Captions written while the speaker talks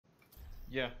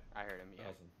Yeah. I heard him. Yeah.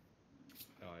 Awesome.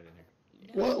 Oh, I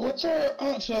didn't hear. What's our?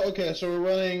 Oh, so we're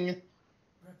running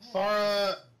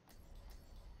Farah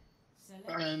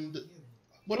and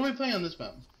what are we playing on this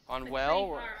map? On Well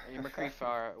or McCree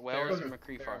Far? Well is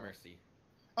McCree Far. Mercy.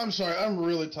 I'm sorry, I'm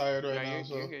really tired right No, now.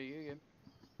 you're good. You're good.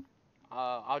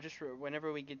 I'll just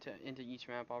whenever we get into each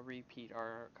map, I'll repeat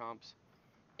our comps.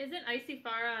 Isn't Icy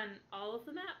Farah on all of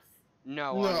the maps?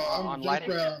 No, No, on I'm Lighthouse.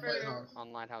 just Lighthouse.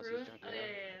 On Lighthouse is Ruin? Junkyard. Oh,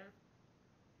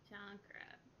 yeah.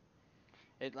 Junkrat.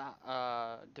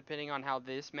 It depending on how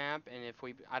this map and if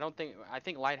we, I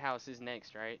think Lighthouse is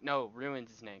next, right? No,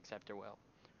 Ruins is next after Well.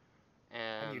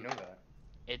 How do you know that?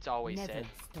 It's always Never set.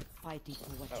 stop fighting for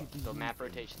what you The believe map in.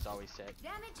 rotation's always set.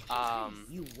 Damage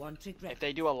you won't regret. If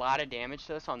they do a lot of damage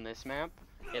to us on this map,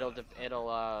 it'll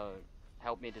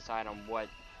help me decide on what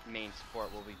main support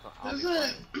will be.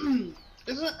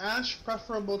 Isn't Ash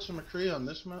preferable to McCree on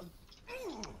this map?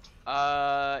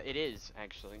 It is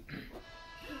actually.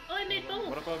 Oh, I made both.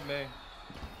 What about May?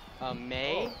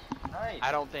 May? Nice.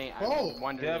 I don't think. Oh. I'm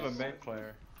wondering. They have a May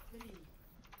player.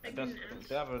 I That's, didn't ask.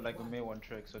 they have like a May one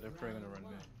trick, so they're probably gonna run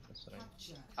May. That's the thing.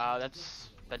 That's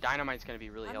the dynamite's gonna be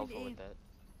really helpful with that.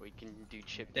 We can do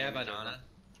chip. They have damage an on Ana.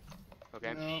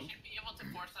 Okay. No. You should be able to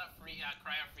force out free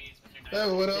cryo freeze with your They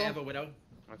have a Widow. They have a Widow.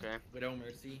 Okay. Widow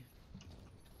Mercy.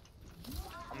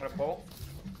 I'm gonna pull.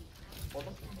 Hold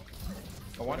them.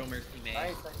 A one. Widow Mercy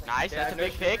May. Nice. That's a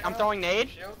big pick. I'm throwing nade.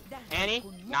 Annie.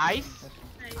 Nice.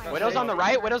 Nice. Widow's on the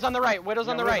right. Widow's on the right. Widow's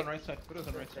on the right. Side. Widow's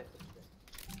on right side.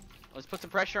 Let's put some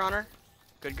pressure on her.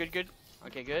 Good.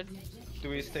 Okay, good. Do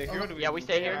we stay here or do we? Yeah, we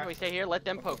stay here. We stay here. Let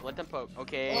them poke.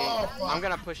 Okay. Oh, fuck. I'm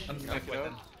gonna push. I'm gonna quit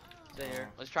them. Stay here.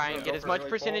 Let's try and get as much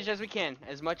percentage as we can.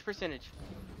 As much percentage.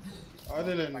 I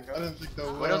didn't think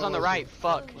the Widow's on the was- right.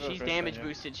 Fuck. Widow's She's right damage side, yeah.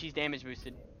 boosted. She's damage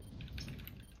boosted.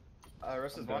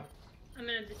 Rest is one. I'm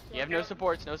gonna just You have no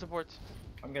supports. No supports.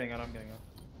 I'm getting out.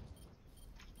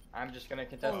 I'm just gonna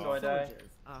contest All till I die. soldiers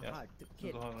are Yeah. hard to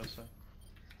There's kill. a hog on this side.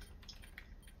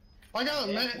 I got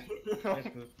it, man. Nice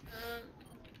move.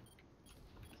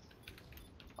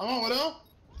 I'm on Widow.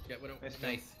 Yeah, Widow. Nice.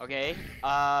 Nice. Okay.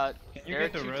 Can you There are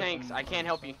get the two res tanks. on- I can't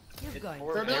help you. You're going.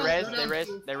 They're They down, res. they're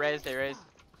They down. res. They res.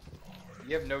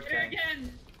 You have no There tank.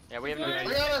 again. Yeah, we have no. I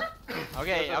got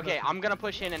her. Okay. I'm gonna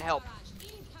push in and help.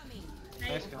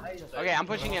 Nice Nice. go. Okay, I'm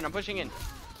pushing in.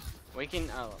 We can.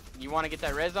 Oh, you want to get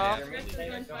that res off? Rest is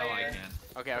on Oh, I fire. can.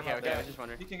 Okay. I was just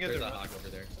wondering. You can get There's the a hog over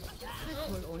there. This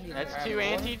will only That's hurt. two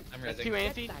anti. I'm That's resing. two Get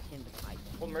anti. back in the fight.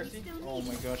 Hold Mercy. Oh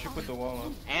my god, she put the wall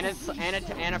on. Anna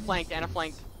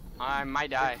flanked. I might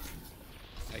die.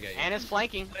 I got you. Anna's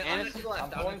flanking. I'm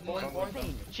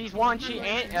pulling. She's one. She's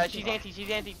anti.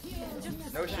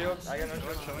 No shield. I got no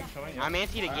shield. Showing. Yeah. I'm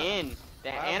antied again. I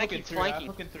have Anna hook in keeps three, I have flanking.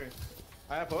 hook in three.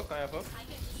 I have hook.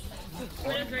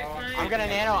 Widow's right side. I'm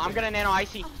gonna nano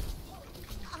icy.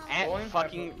 And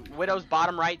fucking Widow's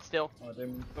bottom right still. Oh,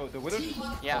 the widow.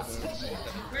 Yeah.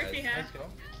 Mercy has. Nice go.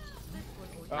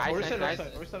 Nice, Orisa nice.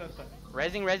 inside. Orisa inside.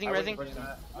 Resing.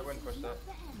 I wouldn't push that.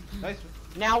 Nice.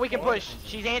 Now we can push.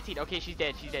 She's antied. Okay, she's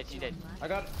dead. I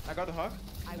got the hog.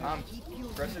 I will keep you.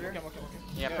 Press it here. Okay.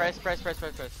 Yeah, press. Yeah,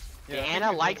 Yeah, I think Anna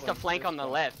it's likes to one. flank on the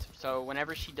left, so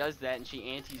whenever she does that and she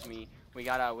antis me, we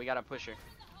gotta push her,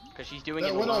 cause she's doing That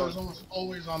it Widow alone. is almost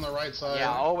always on the right side.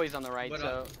 Yeah, always on the right. What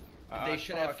So up? They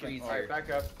should have freeze Alright, here.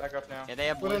 back up now. yeah, they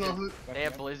have Widow, no, blizzard. They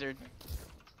have blizzard.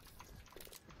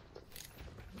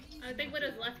 I think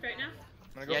Widow's left right now.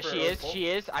 I'm gonna go Yeah, for she a is. pull. She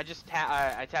is. I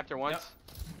tapped her once.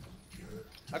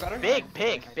 I got her. Big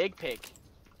pick.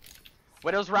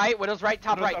 Widow's right.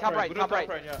 Top right.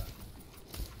 Yeah.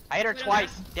 I hit her Widow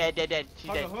twice. Dead. She's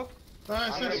Hog dead. the hook.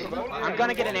 Nice. I'm gonna go. I'm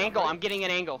gonna get an angle. I'm getting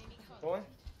an angle. Pulling.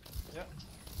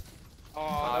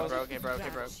 Oh, Broke.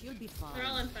 You'll be fine. They're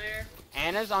all on fire.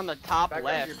 Anna's on the top Back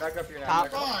left. up here now. Top.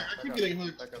 Back up, Oh, I back keep up, getting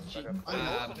hooked. Back up. I What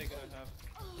else are they gonna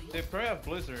have? They probably have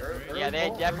blizzard. Right? Yeah, they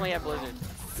definitely have blizzard.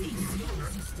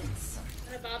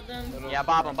 I bobbed them. Yeah,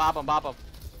 bob them.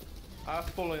 I have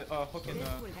full hook in. This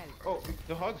will help. Oh,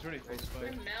 the hog's really close We're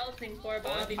by. melting poor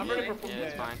Bobby. I'm ready boy. for full. Yeah,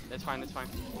 that's fine.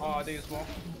 Oh, they use wall.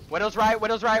 Widow's right.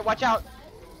 Watch out.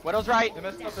 Widow's right. They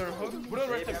messed up their hook. Widow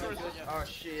right there first. Oh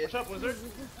shit. Watch out, blizzard.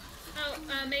 Oh,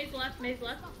 May's left.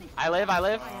 I live. I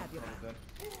have your back.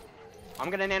 I'm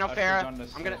gonna nano I Farah. should've done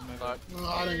this, I'm gonna. maybe. Fuck. No,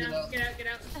 I didn't get out. Get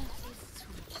out.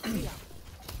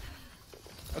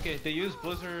 Okay, they use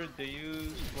blizzard. They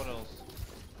use what else?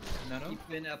 Nano. Keep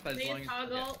it up as They long use as.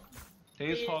 toggle. They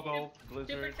use toggle,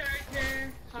 blizzard.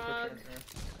 Supercharger. Hog.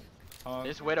 Hog.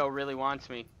 This Widow really wants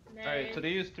me. Alright, so they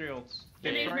use 3 ults.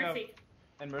 And They then have Mercy.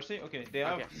 and Mercy. Okay, they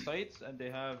have Okay. sights and they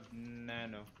have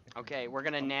nano. Okay, we're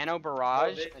gonna nano Oh,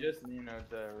 barrage. they just Nino'd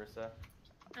Rissa.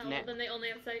 Oh, Na- well, then they only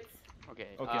have sights. Okay.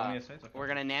 Okay, on the side. Okay. We're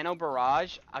gonna nano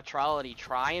barrage, Atrality,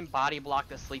 try and body block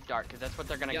the sleep dart, because that's what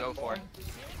they're gonna go for.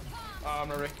 I'm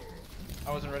not ready.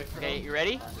 I wasn't ready for Okay, that. you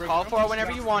ready? Call for it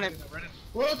whenever you want it.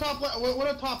 What a top,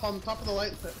 what a top on top of the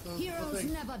light. The Heroes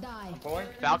thing. never die. Pulling.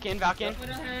 Falcon, Falcon.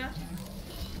 Widow half.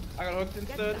 I got hooked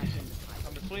instead.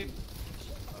 I'm asleep.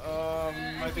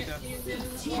 Might be dead.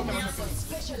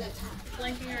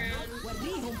 Flanking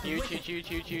around.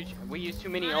 Huge. We use too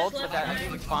many ults, but that I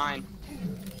think it's fine.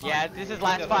 Yeah, this is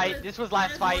last fight. This was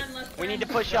last fight. We need to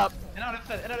push up. And out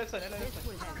inside, and out inside, and out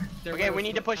inside. Okay, we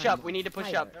need to push up. We need to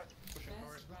push up.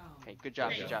 Okay, good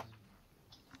job, good job.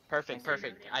 Perfect.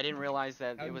 I didn't realize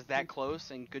that it was that close,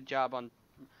 and good job on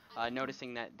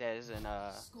noticing that Dez and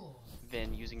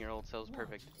Vin using your ult, so it was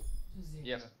perfect.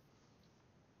 Yes.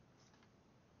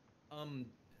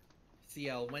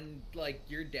 CL, when like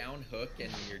you're down hook and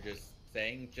you're just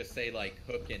saying, just say like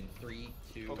hook in 3,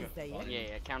 2, Okay. 1.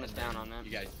 Yeah, count us down on that.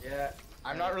 You guys. Yeah,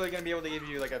 I'm not really gonna be able to give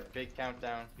you like a big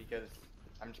countdown because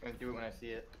I'm just gonna do it when I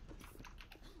see it.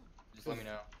 Just let me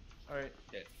know. Alright.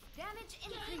 Damage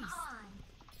increase.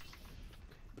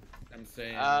 I'm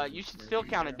saying. You should still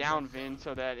count it down, Vin,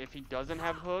 so that if he doesn't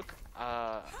have hook,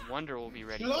 Wonder will be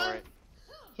ready Should I? for it.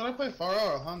 Should I play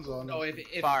Pharah or Hanzo? No, if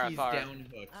Farah, he's Farah. down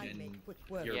hook I and make quick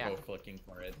work. you're Yeah. both looking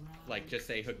for it, like just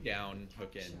say hook down,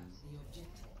 hook in.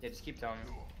 Yeah, just keep telling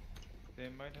me. They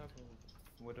might have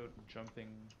a Widow jumping.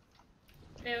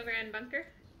 They over in bunker.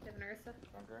 They have an Ursa.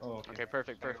 Oh, okay. Okay,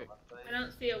 perfect. I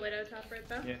don't see a Widow top right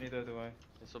though. Yeah, neither do I.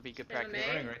 This will be good They have a practice.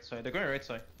 May. They're going right side. They're going right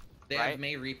side. They Right? have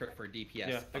May Reaper for DPS.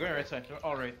 Yeah, they're going right side. They're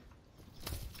all right.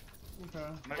 Okay.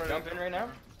 Am I jump in right now?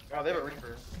 Oh, they have a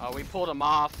Reaper. Oh, we pulled him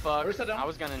off. Fuck. Where's that down? I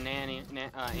was gonna anti him.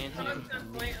 Someone's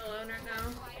on point alone right now.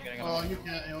 I'm getting Oh, on. you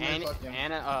can't. You And fuck him.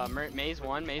 Anna, Maze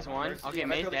one. Mercy, Okay, I Maze might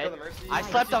be able to dead. kill the Mercy. I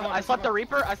slept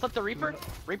the Reaper.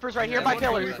 Reaper's right here by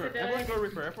Everyone go pillars. Reaper. Everyone go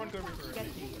Reaper. Everyone go Reaper.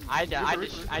 I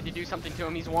had to do something to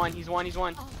him. He's one. He's one.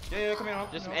 Yeah, come here.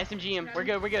 Just SMG him. We're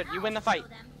good. You win the fight.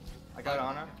 I got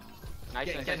Ana. Nice.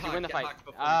 Get You win the Hawk, fight.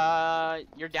 get Hawk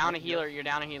before You're down a healer. Yeah,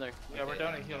 we're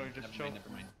down a healer. Just Never chill. mind, never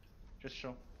mind. Just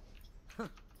chill.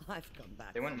 I've come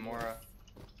back. They went Mora.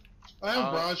 I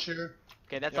have Barrage here.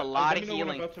 Okay, that's Yeah, a lot let of me know when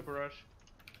healing. you're about to barrage.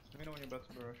 Let me know when you're about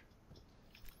to barrage.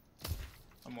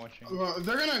 I'm watching. Well,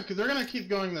 they're gonna keep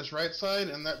going this right side,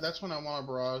 and that's when I want a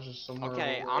Barrage is somewhere.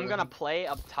 Okay, over I'm gonna there. play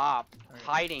up top, Alright.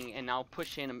 hiding, and I'll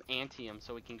push in him, anti him,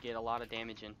 so we can get a lot of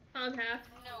damage in. Hog half.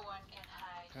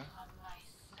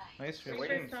 Nice. They're Reaper.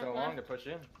 waiting top so left. long to push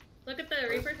in. Look at the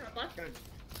Reaper top left.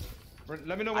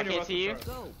 Let me know I when you're can't about see to you. barrage.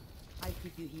 Go. I'll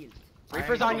keep you healed.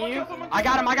 Reaper's on you. I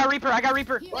got him. I got Reaper.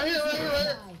 Right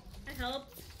here. I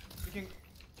helped. You can.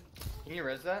 Can you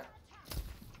res that?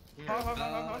 Can you Hog, res- hog,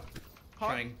 hog, hog.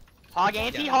 Trying. Hog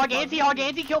anti, Yeah. hog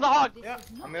anti, kill the hog. Yeah.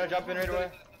 I'm gonna jump in right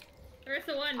away.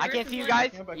 Ursa one. I can't Ursa see you one.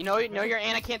 guys. Yeah, back. You know your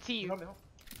Anna can't see you. Help me, help.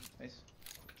 Nice.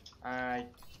 I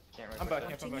can't res I'm that.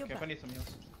 back. I'm back. I need some heals.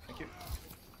 Thank you.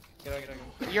 Get out.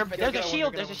 There's get a out,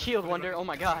 shield. get There's a out. shield. Wonder. Oh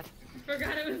my god.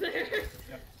 Forgot it was there.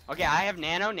 Okay, I have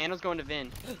Nano. Nano's going to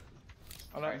Vin.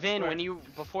 Alright, Vin,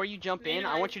 alright. before you jump in,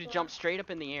 I want you to jump straight up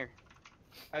in the air.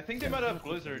 I think they might have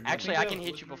Blizzard. Actually, think I they can have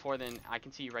hit you Blizzard. before then. I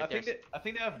can see you I right there.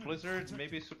 think they have Blizzard,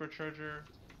 maybe Supercharger.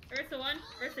 Ursa one.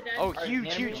 Ursa dead. Oh, Alright, huge,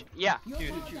 Nano. huge. Yeah.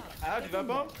 Huge. Ah, do that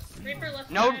bomb? Reaper left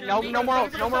No, side no, on me. no more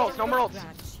ults. No more ults. No more ults.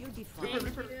 Scratch, you'll be fine.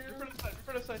 Reaper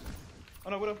left side. Oh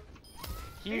no, Widow.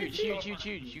 Huge.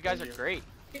 You guys are great.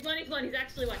 He's one. He's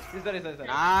actually one. He's dead.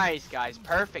 Nice, guys.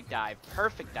 Perfect dive.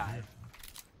 Alright.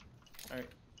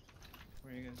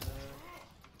 Where are you guys at?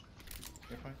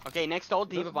 You're fine. Okay, next ult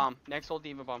Diva Bomb.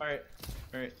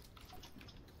 Alright.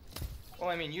 Well,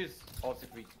 I mean, use ults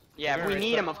if we. Yeah, if we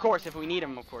need him, of course. You're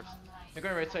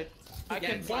going right side. I Yeah,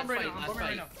 can it's bomb last right fight, now. last Bomb right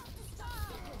fight. now.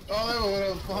 Oh, they have a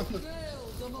Widow spawn.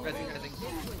 They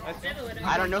have a Widow.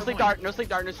 I don't. No sleep dart.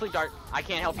 I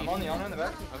can't help I'm you. on the Ana in the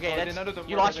back. Okay, Oh, that's. they nutted them.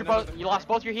 You They lost your nutted both. them. You lost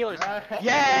both your healers. Good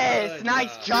Yes,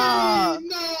 nice job. job.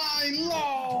 9,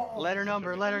 lol. Let her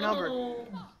number. Oh.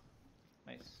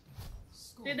 Nice.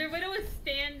 Dude, their Widow was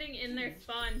standing in their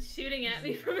spawn, shooting at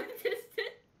me from a distance.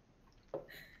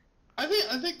 I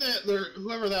think that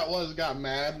whoever that was got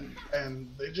mad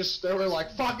and they were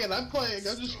like, fuck it, I'm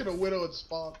just gonna Widow and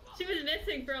spawn. She was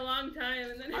missing for a long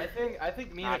time, and then. I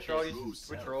think me and Charlie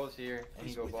switch roles here and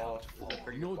you go ball.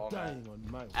 Pretty good ball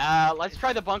match. Let's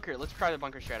try the bunker.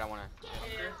 Strat. I wanna. Yeah.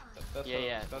 That's Yeah, why,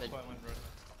 yeah, That's the- why I went red.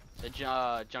 The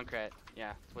Junkrat.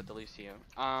 Yeah, with the Lucio.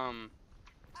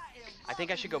 I think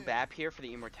I should go BAP here for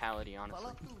the immortality,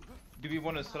 honestly. Do we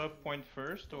want to set up point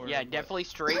first or? Yeah, what? definitely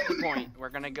straight to point. We're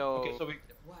gonna go. Okay, so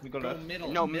we go Go left. middle.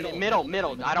 No, middle.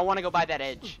 I don't want to go by that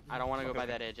edge. I don't want to go Okay, by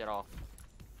okay. that edge at all.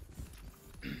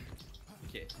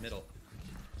 Okay, middle.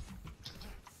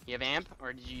 You have amp,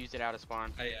 or did you use it out of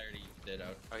spawn? I already used it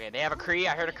out. Okay, they have a Cree.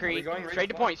 I heard a Are Cree. we going right Straight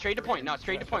to spawn? point. Straight to point. No,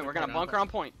 straight to point. We're gonna bunker on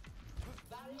point.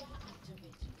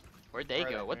 Where'd they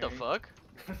Where go? are What the they? fuck?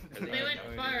 They went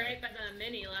far right by the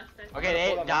mini last time. Okay,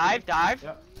 they dive.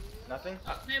 Yeah. Nothing?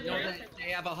 They have No, Widow.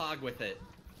 they have a hog with it.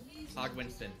 Hog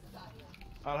Winston.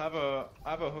 I have a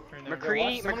hook right now.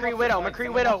 McCree, someone McCree wants Widow, to fight, McCree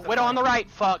someone Widow, wants to Widow on the fight. right.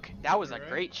 Fuck, that was a Alright.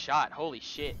 great shot. Holy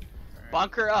shit.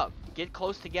 Bunker up. Get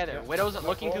close together. Yeah. Widow's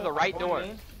looking through the right door.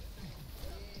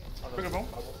 Bring it home.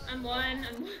 I'm one.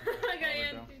 I got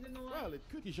down. amped in the wall. Voilà, les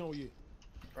cookies on you.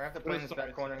 We're gonna have to play in this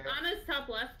back corner here. Anna's top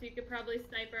left. You could probably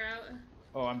snipe her out.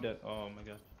 Oh, I'm dead. Oh my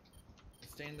god.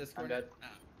 Stay in this I'm corner.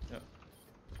 dead.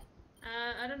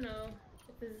 I don't know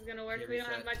if this is gonna work. Get We don't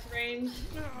have reset. much range.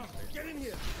 Get in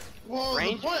here. Well,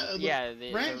 Range- the point, yeah,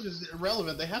 range is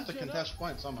irrelevant. They have to contest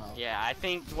points somehow. Yeah, I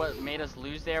think what made us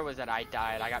lose there was that I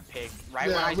died. I got picked. Right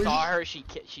Yeah, when I we saw just- her,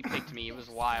 she picked me. It was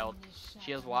wild.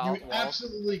 She has wild You walls.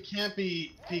 absolutely can't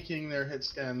be peeking their hit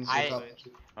scans. I- without-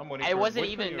 I'm waiting. It for wasn't wait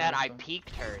for even your that I next one.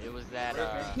 peeked her. It was that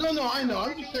No, I know.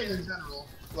 I'm just saying in general.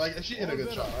 Like, she hit a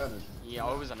good shot. I understand. yeah,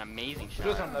 it was an amazing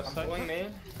Widow's shot. on left I'm side. pulling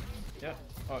main. Yeah.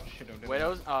 Oh shit, don't do it.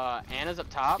 Widow's Anna's up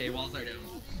top. Okay, walls are down.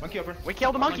 Monkey upper. We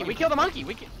killed the monkey. We killed the monkey.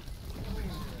 We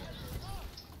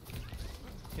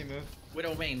He moved.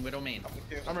 Widow main, Widow main.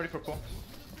 I'm ready for pull.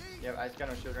 Yeah, I just got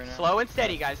no shield right now. slow and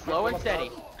steady, guys. Slow and steady.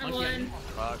 I'm Monkey one.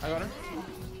 Fuck. I got her.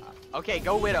 Okay,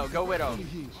 go Widow. Go Widow.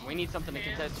 We need something to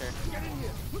contest her.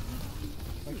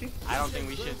 Monkey. I don't think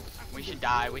we should. We should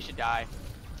die. We should die.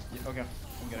 Yeah, okay.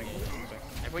 I'm getting it.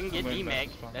 If we can get I'm going back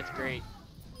D-Meg, to spawn. that's great.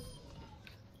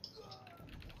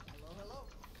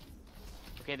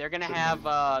 Okay, they're gonna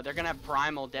have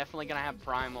Primal, definitely gonna have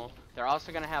Primal. They're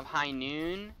also gonna have High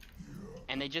Noon,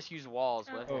 and they just use walls.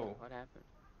 What Oh. what happened?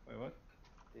 Wait, what?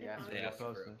 Yeah. They asked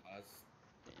for a Pause. pause.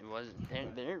 It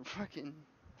wasn't. They're fucking.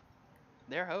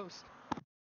 They're host.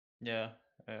 Yeah,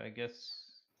 I guess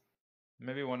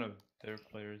maybe one of their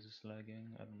players is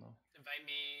lagging. I don't know. Invite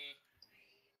me.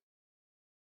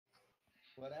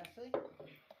 What actually?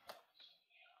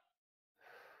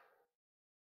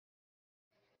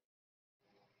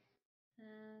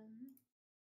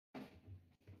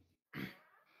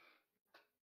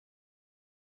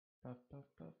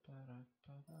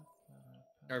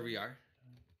 RVR.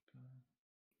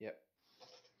 Yep.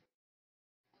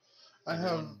 I have.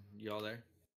 Everyone, you all there?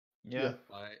 Yeah.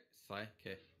 Sly.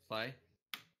 Okay. Sly.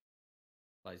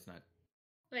 Sly's not.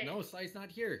 Wait. No, Sly's not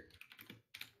here.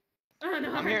 Oh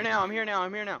no. I'm here now. I'm here now.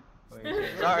 I'm here now. Wait,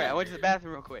 Sorry, I went to the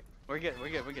bathroom real quick. We're good. We're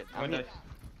good. We're good. I'm One here. dice.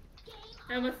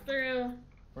 I almost threw.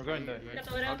 We're going there. Got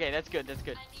the Widow. Okay, that's good. That's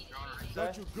good.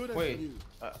 Don't you good Wait. at you.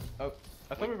 Oh,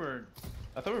 I thought we were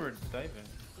diving.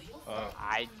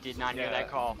 I did not hear Yeah. that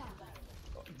call.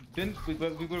 Didn't we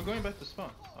were going back to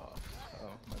spawn. Oh,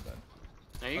 my bad.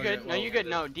 No, you're Okay, good. No, well, you're good.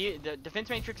 No, the defense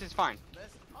matrix is fine.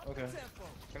 Okay.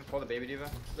 Gonna pull the baby diva.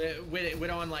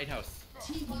 Widow on lighthouse.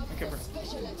 Okay, bro.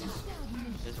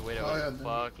 This widow Oh, yeah, is dude.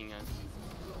 fucking us.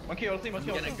 Monkey ulti,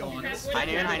 monkey I'm gonna ulti. go on this. High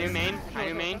noon main. High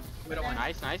noon main. Widow on.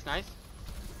 Nice, nice, nice.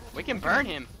 We can burn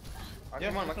him. Alright,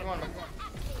 come on, come on, come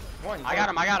on. One. I got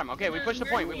him. I got him. Okay, we push the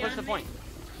point. We push the point.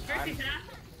 Mercy half.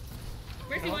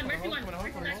 Mercy one. Mercy one. Come on,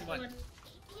 Mercy come on, half. come on. One.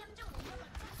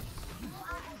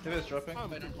 Diva's dropping. I'm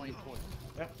Right on point.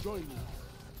 Yeah. Join me.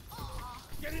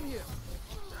 Get in here.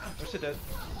 Where's the dead?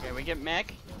 Okay, we get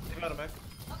mech. Diva out of mech.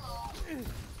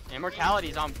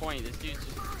 Immortality's on point. This dude's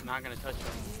just not gonna touch him.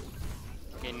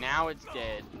 Okay, now it's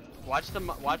dead. Watch the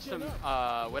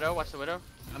widow. Watch the widow.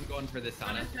 I'm going for this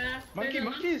Ana. Anna's half. Monkey, There's a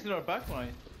monkey is in our backline.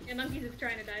 Yeah, monkey's just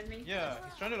trying to dive me. Yeah,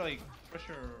 he's trying to like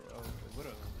pressure Widow.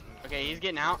 Okay, he's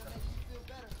getting out.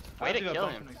 I Way have to Diva kill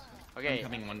bump him. next. Okay.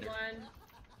 Coming wonder. One.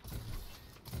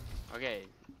 Okay.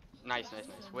 Nice, nice,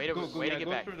 nice. Way to Go, way yeah, to get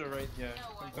go back. through the right. Yeah.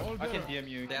 All I can good. DM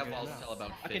you. They have walls walls. till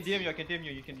about I can 50. DM you. I can DM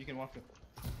you. You can walk it.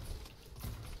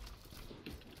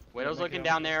 Widow's Make it looking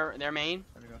out. down their main,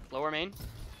 There we go. lower main.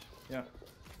 Yeah.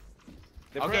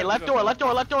 They Okay, probably left have door, Diva left door,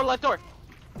 bomb. left door, left door.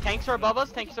 Tanks are above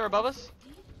us. Tanks are above us.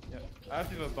 Yeah. I have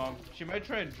Diva bomb. She might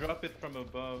try and drop it from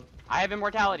above. I have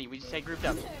immortality. We just stay grouped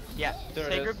up. Yeah, There it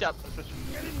stay is. grouped up.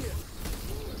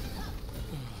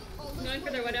 I'm going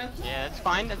for their widow. Yeah, that's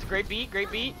fine. That's a great beat.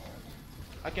 Great beat.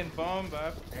 I can bomb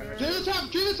back. Do the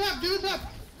tap! Do the tap! Do the tap!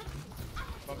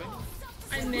 Bombing.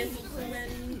 I missed so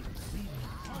many.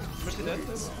 Mercy dead.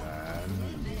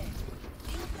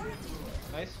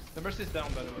 Nice. The Mercy's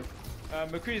down by the way.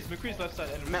 McCree's left side.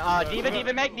 And,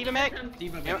 Diva mech.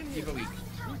 Diva weak.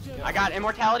 I got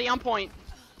immortality on point.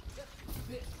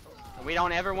 We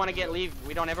don't ever want to leave.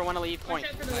 We don't ever want to leave Watch point.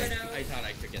 out for the widow. I thought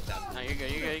I could get that. No, you're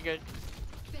good. You're good. You're good.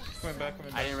 Coming back,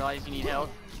 coming back. I didn't realize you need help.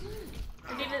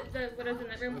 I gave it the Widow's in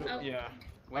that room. Oh. Yeah.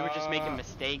 We were just making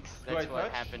mistakes. do That's I what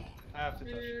touch? happened. I have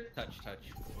to touch. Touch.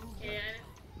 Yeah.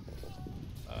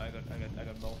 I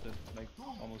got melted like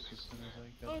almost as soon as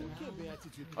I got there.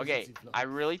 Okay, I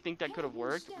really think that could have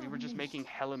worked. We were just making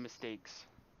hella mistakes.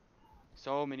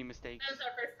 So many mistakes. That was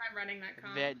our first time running that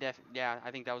comp. Yeah,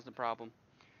 I think that was the problem.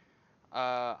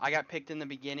 I got picked in the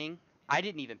beginning. I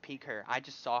didn't even peek her. I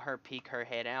just saw her peek her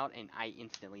head out, and I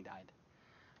instantly died.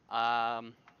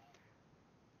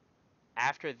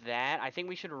 After that, I think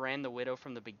we should have ran the Widow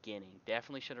from the beginning.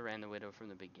 Definitely should have ran the Widow from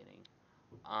the beginning.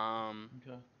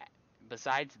 Okay.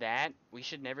 Besides that, we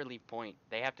should never leave point.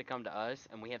 They have to come to us,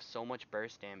 and we have so much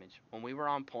burst damage. When we were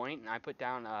on point, and I put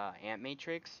down Ant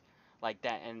Matrix, like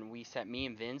that, and me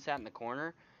and Vin sat in the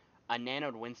corner, a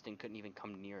nanoed Winston couldn't even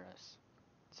come near us.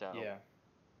 So Yeah.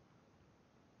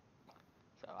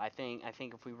 So I think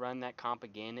if we run that comp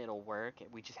again, it'll work.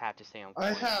 We just have to stay on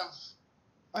I point.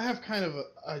 have kind of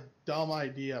a dumb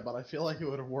idea, but I feel like it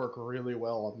would work really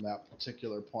well on that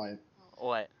particular point.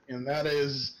 What? And that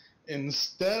is,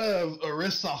 instead of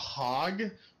Orisa Hog,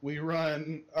 we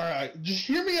run. All right, just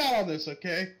hear me out on this,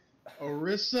 okay?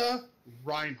 Orisa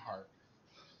Reinhardt.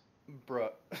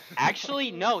 Bruh. Actually,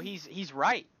 no, he's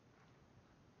right.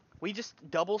 We just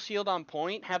double shield on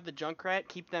point, have the Junkrat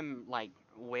keep them like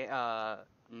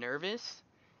nervous,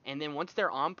 and then once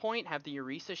they're on point, have the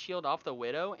Orisa shield off the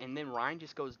Widow, and then Ryan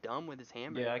just goes dumb with his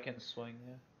hammer. Yeah, I can swing.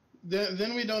 Yeah.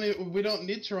 Then we don't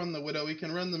need to run the Widow. We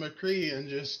can run the McCree and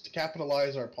just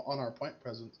capitalize on our point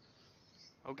presence.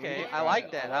 Okay, Yeah. I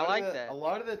like that. I like A that.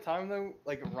 lot of the time though,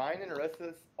 like Ryan and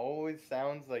Orisa always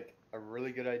sounds like a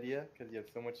really good idea because you have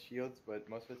so much shields, but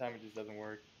most of the time it just doesn't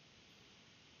work.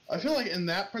 I feel like in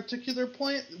that particular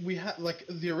point, we have like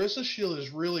the Orisa shield is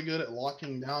really good at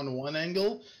locking down one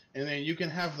angle, and then you can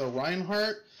have the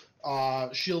Reinhardt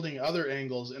shielding other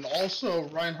angles. And also,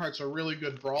 Reinhardt's a really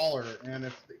good brawler, and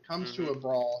if it comes to a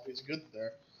brawl, he's good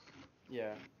there.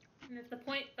 Yeah. And if the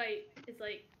point fight is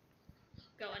like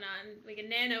going on, we can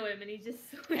nano him, and he just.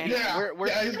 And Yeah, we're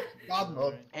yeah, he's god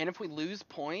mode. and if we lose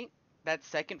point, that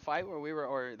second fight where we were,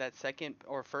 or that second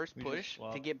or first We just push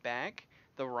swap. to get back,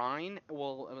 the Rhine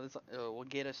will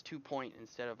get us 2 point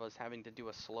instead of us having to do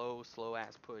a slow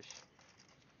ass push.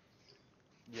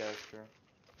 Yeah, that's true.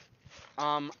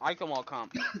 Iconwall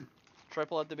comp.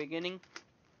 Triple at the beginning.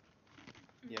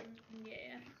 Yeah. Yeah.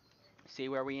 See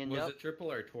where we end Was up. it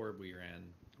triple or Torb we ran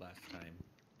last time?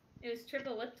 It was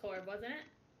triple with Torb, wasn't it?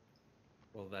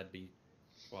 Well, that'd be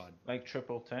quad. Like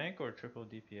triple tank or triple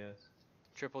DPS?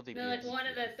 Triple DPS. No, like one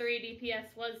of the 3 DPS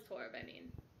was Torb. I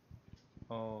mean.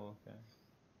 Oh, okay.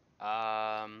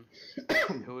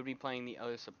 Who would be playing the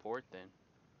other support then?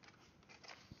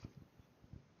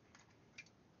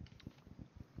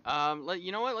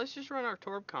 You know what? Let's just run our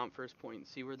Torb comp first point and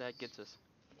see where that gets us.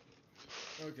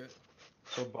 Okay.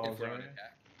 So balls If we're on are.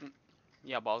 attack.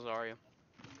 Yeah, Balzaria.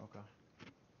 Okay.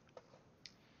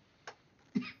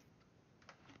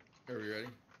 Are we ready?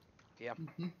 Yeah.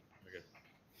 Mhm. Okay.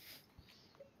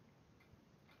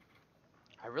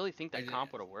 I really think I that did-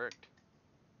 comp would have worked.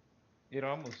 It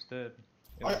almost did.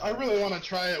 I really want to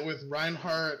try it with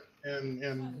Reinhardt and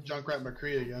Junkrat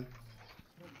McCree again.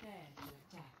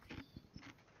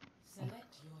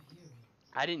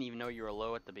 I didn't even know you were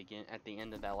low at the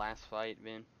end of that last fight,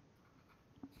 Vin.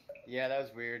 Yeah, that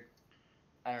was weird.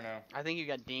 I don't know. I think you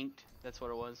got dinked. That's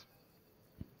what it was.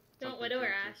 Don't Something Widow or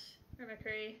freaky. Ash or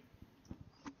McCree.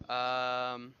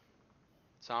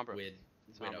 Sombra. With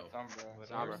Sombra. Widow. Sombra.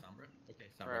 Sombra. Okay,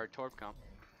 Or our Sombra. Torb comp.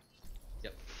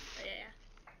 Yep. Oh,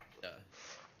 yeah.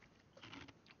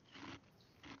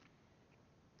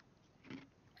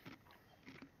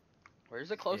 Where's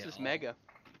the closest Yeah. mega?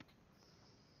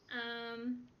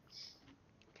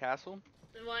 Castle?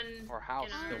 The one. Or house?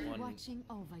 in our- The one Watching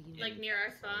over you. Like near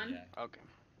our spawn. Yeah. Okay.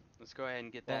 Let's go ahead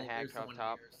and get that Well, hack there's the up one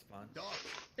top. near spawn.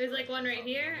 There's like one right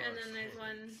here, and then there's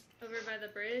one over by the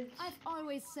bridge. I've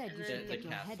always said And you then should The get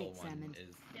your head castle one examined.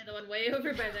 is. Yeah, the one way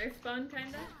over by their spawn,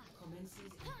 kinda.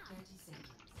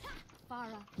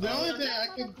 Farah. The only thing I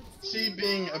could see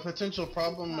being a potential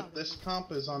problem with this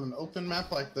comp is on an open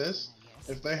map like this.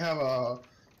 If they have a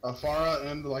Pharah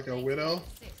and like a Widow,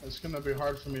 it's gonna be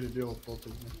hard for me to deal with both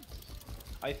of them.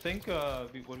 I think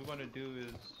what we want to do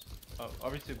is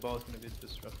obviously ball is going to be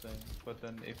disrupting, but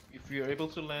then if we are able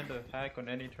to land a hack on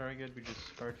any target, we just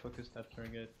hard focus that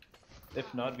target.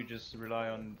 If not, we just rely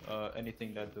on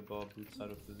anything that the ball boots out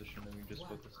of position, and we just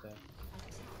focus that.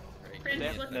 Right. Prince,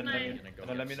 Then- what's then my... let me- and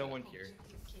then let me know when here.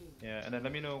 Yeah, and then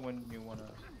let me know when you wanna.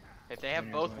 If they have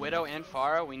When you're both going- Widow and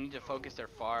Pharah, we need to focus their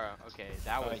Pharah. Okay,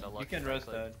 that was a lucky You can rest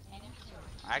play. that.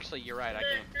 Actually, you're right. I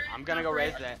can. I'm gonna go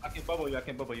raise that. I can bubble you. I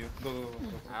can bubble you. Go, go, go, go.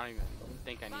 I don't even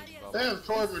think I need to bubble. They have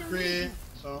Torb McCree,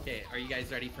 so. Okay, are you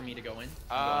guys ready for me to go in?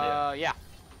 Yeah.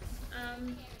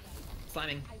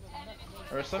 Slamming.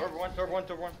 Ursa? Torb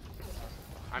one.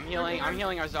 I'm healing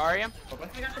Azaria.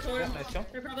 I got the torp. Nice kill.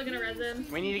 They're probably gonna res him.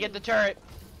 We need to get the turret.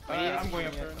 I'm going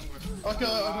up there. Okay,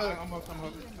 okay. I'm hooked.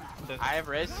 I'm dead. I have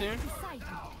res soon.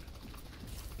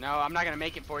 No, I'm not gonna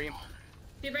make it for you.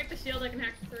 If you break the shield, I can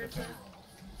hack the first.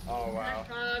 Oh wow.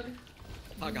 Hog.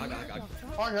 Hog.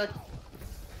 Hog heck.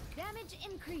 Damage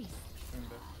increase.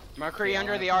 McCree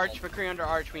under the arch. McCree under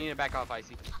arch. We need to back off,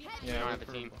 Icy. Yeah, we don't have a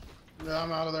team. Yeah,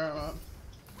 I'm out of there. I'm out.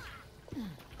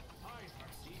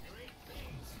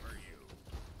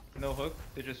 No hook.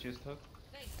 They just used hook.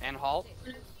 And halt.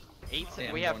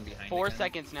 Damn, We have going behind 4 again.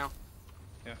 seconds now.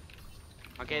 Yeah.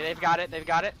 Okay, they've got it.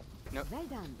 Nope. Well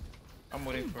done. I'm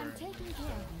waiting for. I'm taking care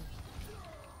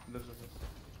of This.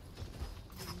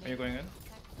 Are you going in?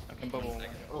 I can bubble.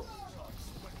 Oh.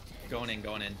 Going in.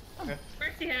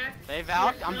 Mercy hack. They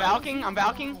valked. I'm valking.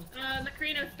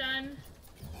 Macrino stun.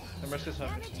 The Mercy's you.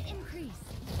 up. Damage increase.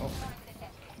 Oh.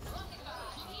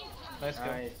 Nice kill.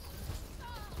 Nice.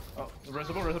 Oh,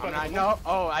 reservoir. No.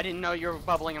 Oh, I didn't know you were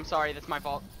bubbling. I'm sorry. That's my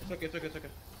fault. It's okay.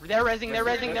 They're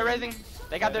rezzing.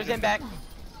 They got their Zen back.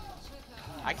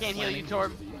 I can't heal you,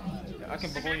 Torb. I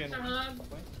can bubble you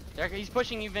in. He's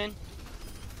pushing you, Vin.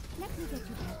 Let me get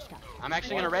you patched up. I'm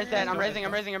actually gonna res that. I'm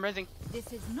rezzing.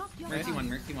 This is not your Mercy time.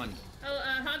 one. Oh,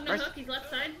 Hog no hook. He's left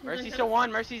side. He's Mercy's on still top.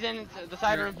 one. Mercy's in the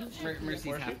side room. Mercy's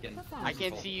Hapkin. I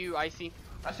can't see you, Icy.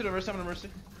 I see the Mercy. I'm the Mercy.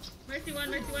 Mercy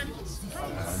one.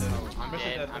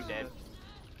 I'm dead.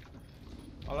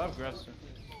 I'll have grass soon.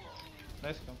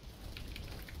 Nice kill.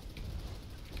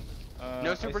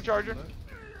 No supercharger?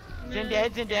 Zen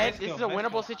dead. Nice This kill, is a nice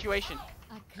winnable kill. situation.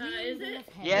 A clean is bill it? of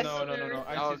health. Yes. No.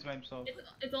 Oh. Icy's by himself.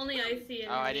 It's only icy.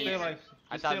 Oh, I didn't- Stay alive.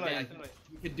 I Just thought stay alive, Vin- stay alive.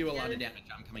 You could do a lot of damage.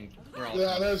 I'm coming. We're all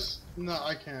Yeah, there's. No,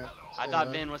 I can't. I thought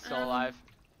Vin was still alive.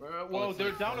 Well,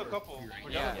 they're down a couple.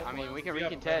 We're Yeah, down a couple. I mean, we can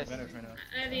have recontest. advantage right now.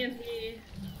 I have EMP.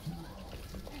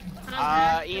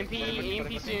 Hog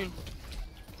EMP soon.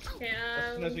 Okay,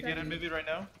 As soon as we get in, maybe right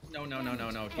now. No. Do Oh, not.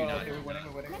 okay, we're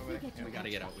winning. We gotta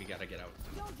get out.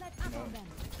 Don't let up on them.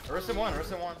 Ursa one.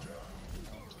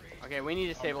 Okay, we need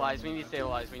to stabilize. I'll have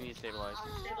Stabilize.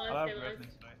 grab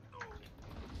next fight.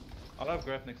 I'll have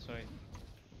grab next fight.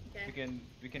 Okay.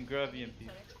 We can grab EMP.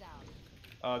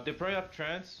 They probably have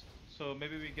trance, so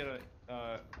maybe we get a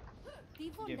Die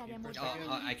Yeah,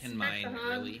 Wunderremote. I can mine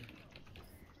early.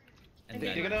 And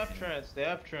Okay. They're gonna have trance. They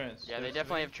have trance. Yeah, they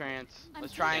definitely have trance. I'm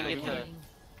Let's try and taking get care to of you.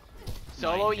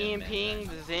 solo Mine him, EMPing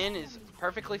the Zen is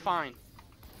perfectly fine.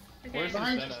 Okay. Where's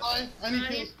Behind the you, Senna? Sly. I need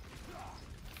to.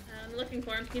 I'm looking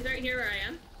for him. He's right here where I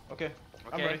am. Okay,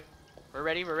 I'm Okay. ready.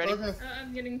 We're ready. Okay.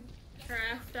 I'm getting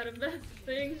harassed out of the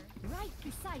thing. Right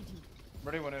beside you.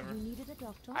 Ready whenever. You needed a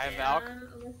doctor? I have Yeah,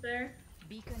 Valk. almost there.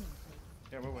 Beacon.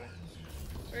 Yeah, we're winning.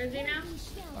 Where is he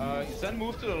now? Zen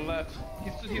move to the left.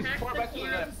 He's far back to the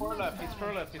left. Far left. He's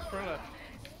far left.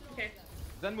 Okay.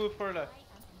 Zen move far left.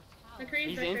 McCree's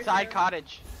He's right there, inside too.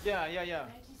 cottage. Yeah.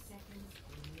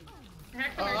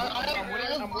 Hack the I mercy.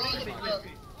 have I'm waiting for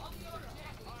EMP.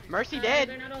 Mercy They're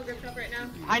dead. not all grouped up right now.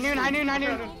 High noon.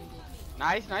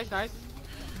 Nice.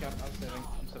 Okay, I'm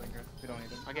setting her. We don't need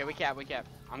him. Okay, we cap.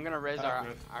 I'm gonna res I have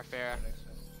grip. our fair.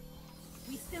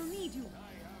 We still need you.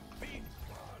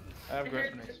 I have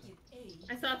grab next.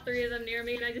 I saw 3 of them near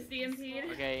me and I just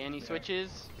EMP'd. Okay, any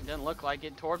switches? It doesn't look like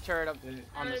it. Torb turret up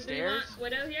on the Do you stairs. want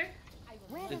Widow here?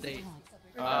 Where Did is they-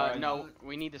 it? No,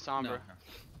 we need the Sombra.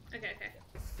 No. Okay.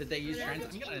 Did they use trans?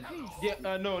 I'm gonna. Yeah,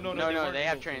 no, No, they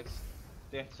have able to. trance.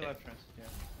 They still have trance. Yeah.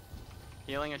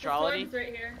 Healing The Astrology. Swords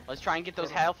right here. Let's try and get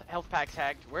those health packs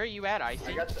hacked. Where are you at, I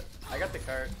Icy? got the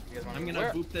cart. You guys want I'm to gonna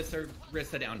Where? boop this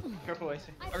Ursa down. Careful,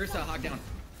 Icy. Ursa, hog down.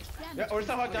 Yeah, or is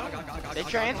that hog down? They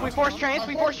trance. We force trance.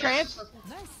 Mercy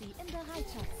in the right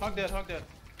shot. Hog dead.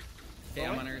 Okay,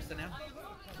 I'm on Ursa now.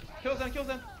 Kill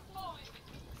Zen.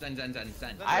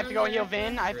 Zen. I have to go heal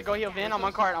Vin. I'm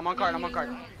on cart.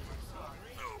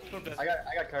 Kill dead. I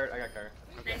got cart.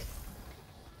 Okay.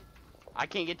 I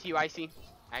can't get to you, Icy.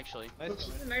 Actually. Nice.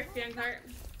 There's a Mercy on cart.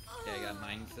 Okay, I got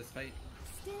mines this fight.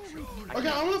 Still with you. Okay,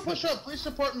 I'm gonna push up. Please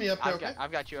support me up there, okay?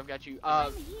 I've got you.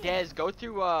 Dez, go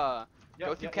through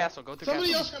castle. Go through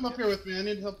Somebody castle. else come up here with me. I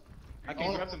need help. I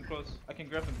can grab them close.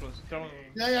 Throw him.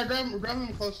 Yeah, grab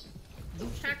him close.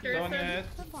 Hack Throw him Ursa. ahead.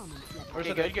 Performance level. Where's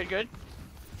Okay, the good.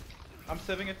 I'm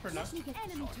saving it for now. Let me get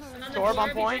enemy turret. I'm on the Torb on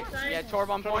Torb point. right side. Yeah, Torb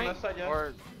on Torb point. left side, yeah.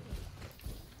 Or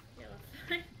Yeah, left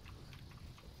side.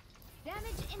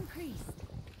 Damage increased.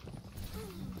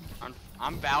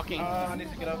 I'm Valking. I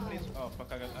need to get up, please. Oh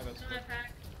fuck, I got I'm gonna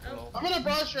pack. Oh. I'm gonna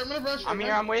brush her. I'm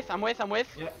here. I'm with.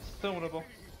 Yeah, still winnable.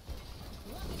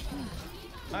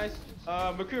 Nice.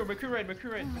 Mercury right.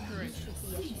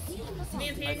 Me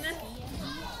and hitting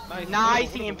this.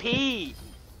 Nice EMP.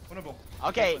 Winnable.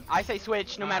 Okay, I say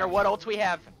switch no matter what ults we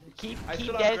have. Keep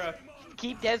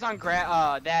Dez on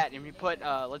that, and we put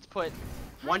let's put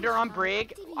Wonder on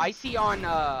Brig, Icy on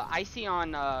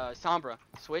Sombra.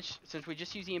 Switch since we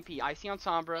just use EMP. Icy on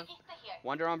Sombra,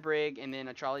 Wonder on Brig, and then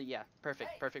a Charlie. Yeah, perfect.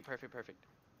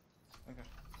 Okay.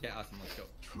 Yeah, awesome. Let's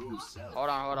go. Hold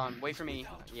on. Wait for me.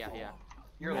 Yeah.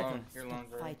 You're alone,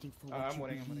 bro. Fighting for I'm what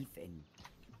winning, you believe in.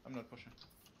 I'm not pushing.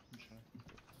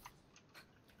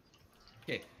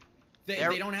 Okay. They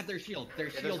don't have their shield. Their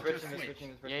shield just switched.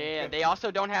 Yeah. They also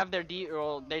don't have their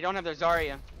they don't have their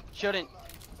Zarya. Shouldn't.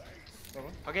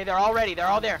 Okay, they're all ready. They're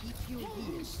all there.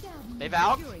 They've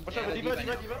out. Watch out, D.Va.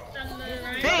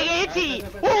 Big anti!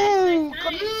 Woo!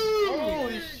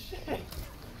 Holy shit!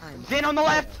 Zen on the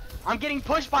left. I'm getting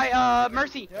pushed by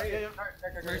Mercy. Yeah.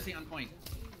 Mercy on point.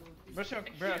 Mercy on,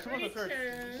 bro, someone's on third.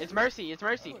 It's Mercy.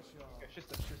 Okay, she's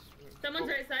Someone's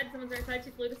right side.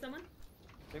 She flew to someone.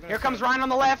 Here comes Ryan on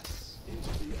the left.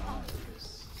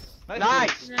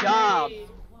 Nice job.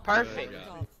 Perfect.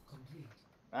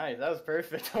 Nice, that was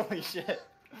perfect. Holy shit.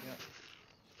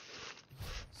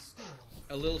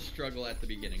 A little struggle at the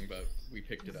beginning, but we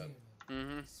picked it up.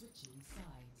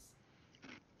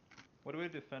 What do we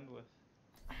defend with?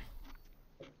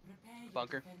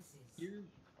 Bunker.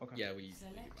 Okay. Yeah, we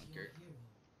bunker.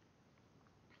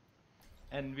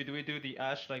 And do we do the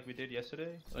Ashe like we did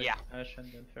yesterday? Like Yeah. Ashe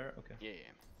and then Pharah? Okay. Yeah.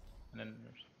 And then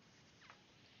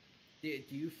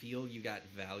Do you feel you got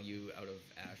value out of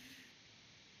Ashe?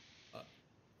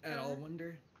 At all,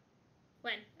 Wonder?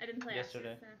 When? I didn't play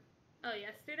Yesterday. Ashe, so. Oh,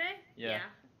 yesterday? Yeah.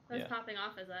 I was Yeah. popping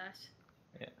off as Ashe.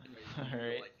 Yeah.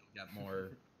 Alright. Like you got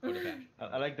more out of Ashe.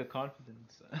 I like the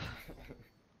confidence.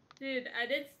 Dude, I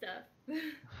did stuff.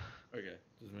 Okay,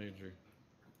 just making sure.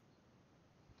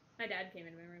 My dad came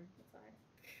into my room. That's why.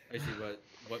 I see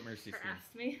what Mercy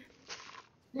Harassed me.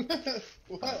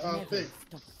 What? Never Big.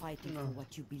 stop fighting for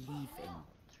what you believe in.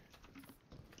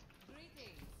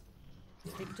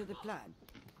 Stick to the plan.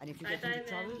 And if you get into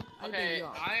trouble, I'll bail Okay, you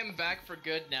out. I am back for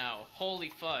good now. Holy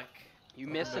fuck. You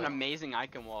missed an amazing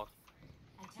icon walk.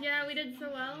 Yeah, we did so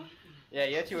well. Yeah,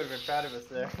 Yeti would have been proud of us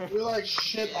there. We like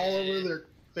shit all over their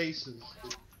faces.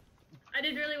 I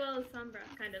did really well with Sombra,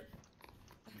 kind of.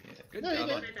 Good Yeah, you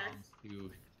job did. on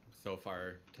you so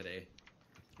far today.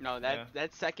 No,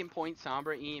 that second point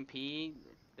Sombra EMP,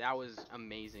 that was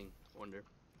amazing. Wonder.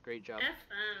 Great job. F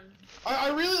them. I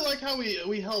really like how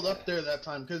we held up there that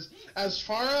time, because as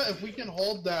Farah, if we can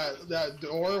hold that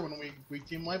door when we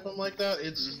team wipe them like that,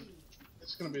 it's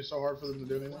gonna be so hard for them to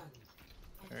do anything.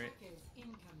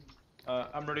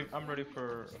 Alright. I'm ready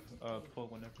for pull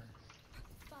whenever.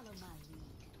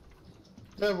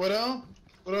 Yeah, Widow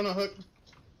on a hook.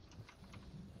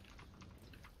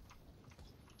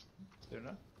 They're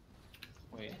not?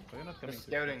 Wait, they're not They're coming.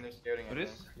 scouting, they're scouting. It is?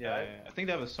 Yeah. I think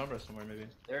they have a Sombra somewhere maybe.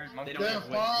 There's They monkey. don't Yeah, have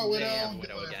Farah, Widow. Widow. They have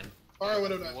Widow again. Farah,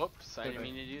 Widow. Died. Whoops, I didn't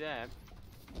mean to do that.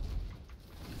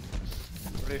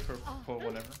 Ready for pull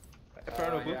whenever.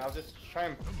 Yeah, I'll just try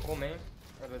and pull main.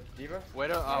 Or the D.Va.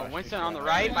 Widow, Winston on the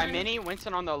right by Mini.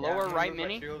 Winston on the lower Yeah, right move my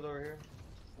Mini. shield over here.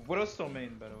 Widow's still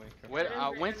main by the way.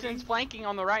 Careful. Winston's flanking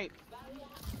on the right.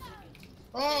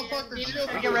 Oh, fuck, her shield.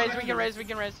 We can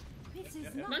raise. This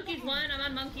is not Monkey's one. I'm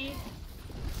on monkey.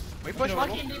 We push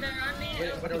Monkey monkey. and D.Va are on me.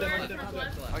 Widow Farah's left, top Widow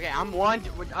left. left. Okay, I'm one.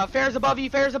 Fair's above you.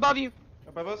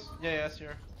 Above us? Yeah, I see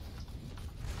her.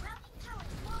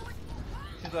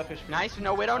 She's left HP. Nice.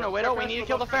 No Widow. We need to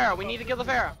kill the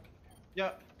Pharah.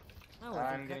 Yeah, I I'm wasn't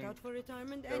cut getting out for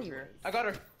retirement over anyway. here. I got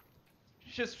her.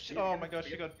 Oh my god,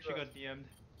 she got DM'd.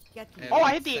 Get me. Oh,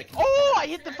 I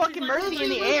hit the fucking Mercy in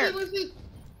the air. Versus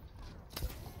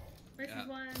Yeah.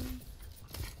 one.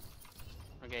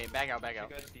 Okay, back out. She got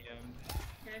DM'd.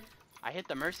 Okay. I hit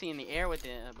the Mercy in the air with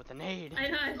the nade. I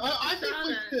know. I think saw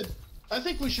we that. should. I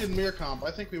think we should mirror comp.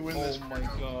 I think we win this. Oh my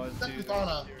god, dude. Keep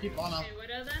Ana. Keep Ana. Okay,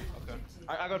 Widow then? Okay.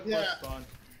 I got Yeah. first spawn.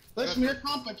 Let's mirror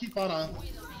comp, but keep Ana.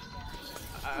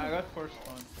 I got first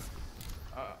spawn.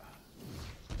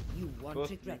 You won't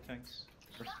Both regret it. tanks.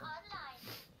 First spawn.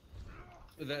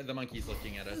 The monkey's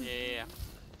looking at us. Yeah.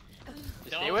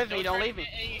 Just stay with me. Don't leave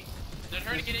me. They're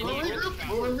trying to get in We're here.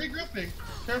 regrouping.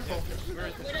 Careful.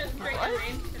 Widow's great at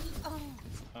range.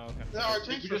 Oh, okay. Yeah, our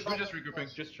tanks We're are just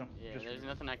regrouping. Just jump. Yeah, Just there's regroup.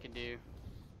 nothing I can do.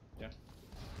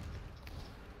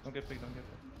 Don't get picked.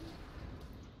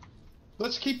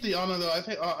 Let's keep the Ana though. I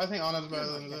think Ana's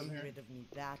better than Get here. rid of me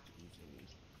that easily.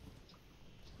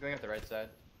 Going up the right side.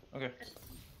 Okay.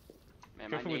 Man,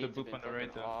 Careful my with the nades have boop been on the right,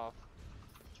 fucking though. off.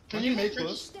 Can you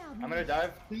matrix? I'm gonna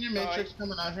dive. Can you matrix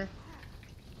coming out here?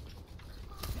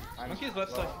 Monkey's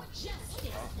left side. They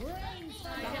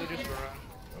just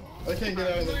run. I can't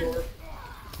get out of the door.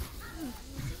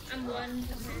 I'm one.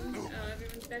 Oh,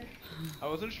 everyone's dead. I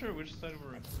wasn't sure which side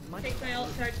we're in. Take my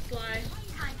ult, charge, fly.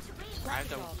 I have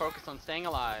to focus on staying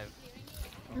alive.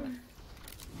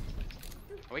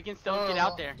 We can still get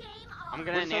out there. I'm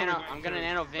gonna Which side nano. are we I'm going gonna to?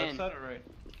 nano Left Vin. side or right?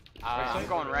 I'm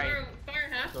going right. Far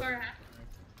half, far half.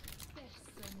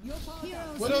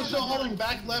 Widow's still holding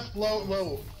back left,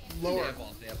 lower. They have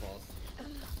balls. They have balls.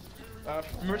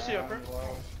 Mercy upper.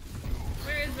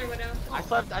 Where is their widow? I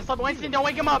slept. Winston, don't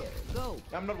wake him up. Go.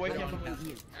 I'm not waking up.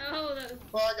 Oh, that was...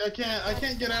 Fuck, I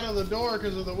can't get out of the door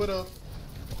because of the widow.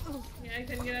 Yeah, I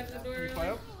couldn't get out of the door. Can you Really. fly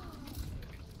up?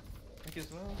 Thank you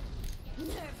as well.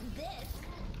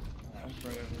 I'm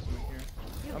sorry, this week here.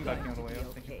 I'm backing all the way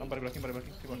up. Thank you. I'm body blocking.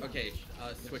 Keep going. Okay,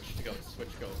 switch to go. Switch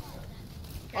to go.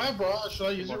 I have barrage. Should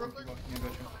I use Keep it real walking, quick? keep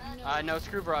walking. I got you. No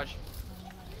screw barrage.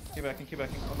 Keep backing.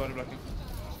 I'm body blocking.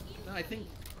 No, I think.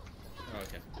 Oh,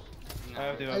 okay. I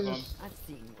have to I have bomb. just- I've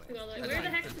seen Where worse. the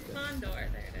heck's the spawn door?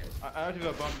 There it is. I have to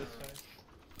have bomb this side.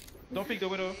 Don't pick the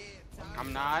widow.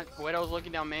 I'm not. Widow's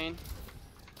looking down main.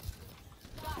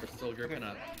 We're still gripping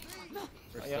up.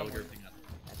 We're Yeah. still gripping up.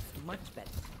 That's much better.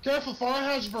 Careful, Farah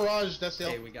has barrage. That's the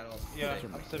Okay, we got all. Yeah,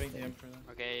 I'm 7 DM for them.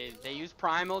 Okay, they use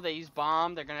primal. They use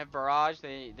bomb. They're gonna have barrage.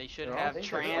 They should They're all- have they're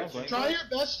trance. all- Try your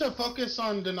best to focus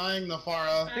on denying the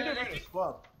Farah. I think they're going to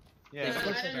swap. Yeah. I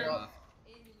don't know.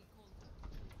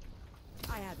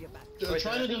 I have your back.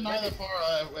 Try to deny the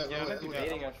Farah Yeah, that's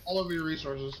Invading us. all of your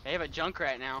resources. They have a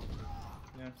Junkrat now.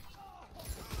 Yeah.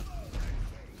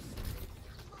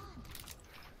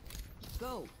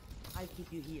 Go. I'll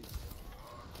keep you healed.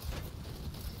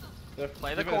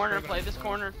 Play the corner. Play this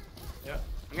corner. Yeah.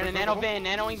 I'm gonna nano Vin.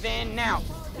 Nanoing Vin now.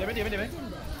 Damn.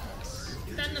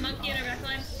 Stun the monkey in our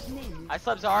backline. I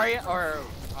slept Zarya or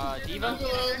Diva.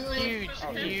 Huge.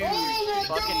 Oh my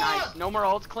Fucking God! nice. No more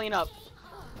ults. Clean up.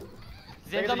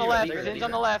 Zin's on the Diva, left. take it, Zin's Diva.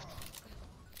 on the left.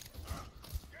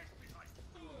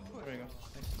 There you go.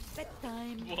 Thanks. Set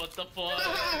time. What the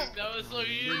fuck? That was so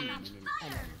huge.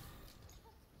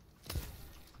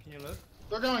 Can you live?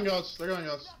 They're going ghosts.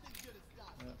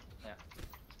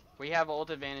 We have ult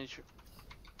advantage.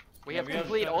 We Yeah, have we have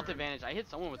complete Shatter. ult advantage. I hit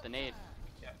someone with the nade.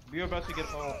 Yeah. We're about to get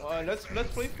all. Let's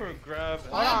play for a grab.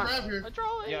 I Hold have on. grab here. A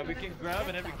draw. Yeah, we can grab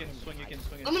and then we can swing. You can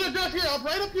swing it. I'm gonna grab here. I'm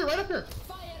right up here.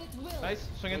 Nice.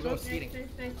 Swing into Go it. speeding.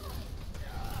 Nice.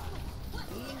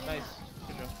 Nice.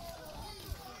 Good job.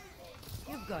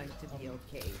 You're going to be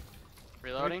okay.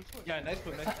 Reloading. Yeah, nice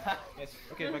play. Nice.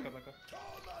 Okay, back up.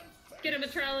 Get a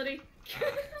neutrality.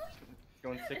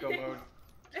 Going sicko mode.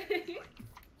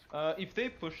 If they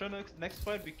push on next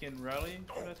fight, we can rally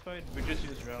for that fight. We just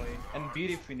use rally and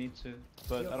beat if we need to,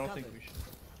 but I don't think we should.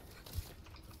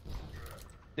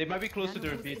 They might be close to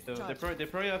their beat though. They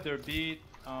probably have their beat.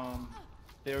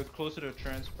 They're close to their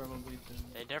trance probably.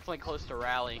 They're definitely close to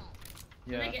rally.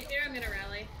 When I Yeah. get here, I'm gonna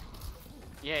rally.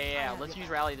 Yeah. Let's use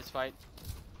rally this fight.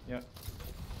 Yeah.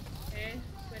 Okay,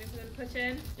 waiting for them to push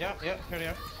in. Yeah. Here they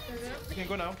are. There we go. We can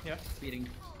go now. Yeah. Speeding.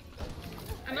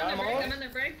 I'm got on the them all. break. I'm on the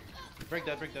break. Break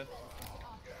that. Nice.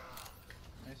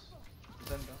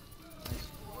 Then go.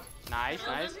 Nice.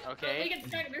 Oh, we Okay. get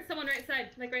stuck. There's someone right side,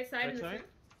 like right side. Right in this side. room.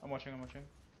 I'm watching.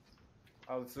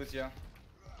 Oh, it's Lucio.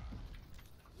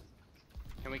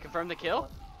 Can we confirm the kill?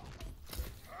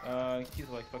 He's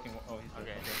like fucking. Oh, he's dead.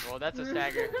 Okay. Well, that's a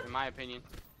stagger in my opinion.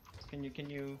 Can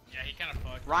you? Yeah, he kind of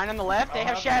fucked. Ryan on the left. They I'll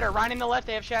have have shatter. Ryan on the left.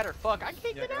 They have shatter. Fuck. I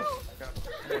can't Yeah. get out.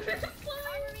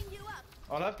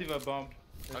 I'll have to have a bomb.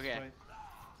 This Okay. fight.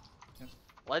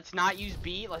 Let's not use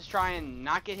beat. Let's try and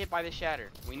not get hit by the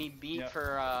shatter. We need beat Yeah.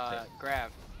 for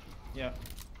grab. Yeah.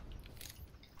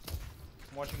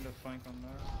 I'm watching the flank on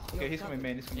that. Okay, he's coming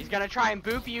main. He's gonna try and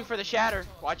boop you for the shatter.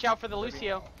 Watch out for the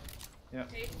Lucio.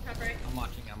 Okay, top right. I'm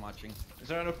watching. Is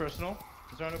there no personal?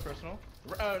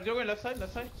 You're going left side.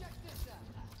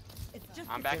 It's just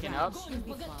I'm a backing surround. up.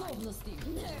 You'll be fine. You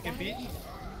can beat.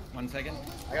 1 second.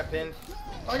 I got pinned.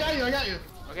 I got you.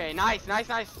 Okay, nice.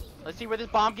 Let's see where this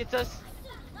bomb gets us.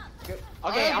 Good.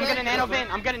 Okay, I'm gonna nano Vin.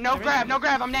 I'm gonna no grab.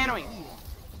 I'm nanoing.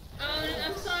 Oh,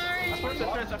 I'm sorry.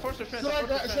 I forced the trance.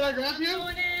 Should I grab you?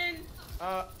 Going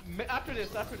in. After this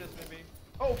maybe.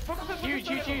 Oh, fuck. Huge.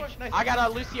 Nice. I got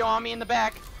a Lucio on me in the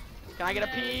back. Can I get a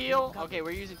peel? Okay,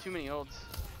 we're using too many ults.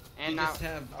 And You now, just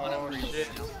have one Oh, of shit.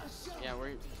 yeah,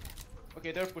 we're.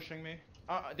 Okay, they're pushing me.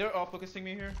 They're all focusing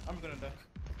me here. I'm gonna die.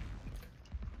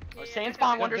 Oh, stay in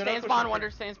spawn, Wonder. They're Stay not in spawn, pushing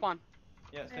Wonder. Stay in spawn.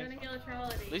 Yeah, I'm stay gonna in heal spawn.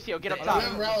 Trolity. Lucio, get up I top.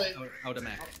 have rally. Out of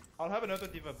max. I'll have another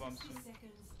diva bomb soon.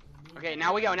 Okay,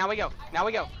 now we go. Now we go. Now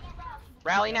we go.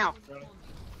 Rally now. Rally.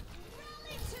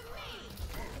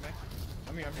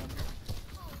 I'm here.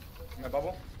 My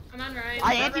bubble. I'm on Ryan.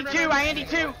 I anti two. I anti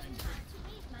two.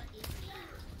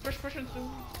 Push into.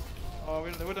 Oh,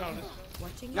 we're down.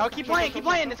 Watching No, your keep back. playing. Keep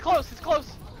playing. It's close. It's close.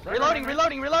 Right, Reloading. right.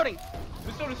 Reloading. Reloading.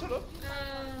 We still up.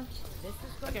 Uh, This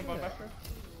is I can bomb considered. back her.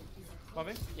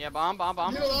 Bombing. Yeah, bomb. Bomb.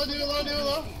 Bomb. Do low, do low, do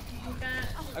low.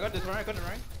 got. I got this right. I got it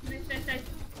right. Nice.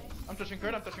 I'm touching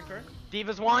Kurt.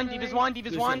 Divas one. Divas one.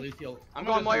 Divas one. Lucio. I'm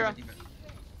going Moira.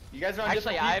 You guys are on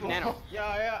Actually, different I have people. nano.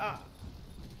 Yeah.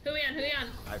 Who we on?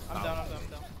 I'm down.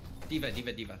 Diva.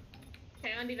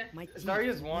 Okay, on Diva. My team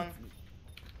Zarya's one. needs me.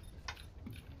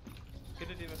 Get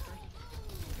the diva first.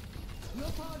 You're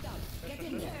powered up. Get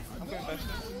in there. I'm going back.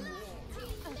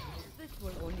 This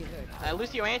will only hurt.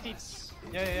 Lucio anti.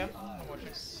 Yeah. I'm watching.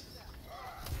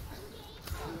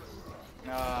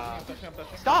 I'm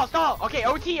touching. Stall. Okay,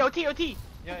 OT.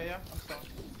 Yeah. I'm stuck.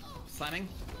 Slamming.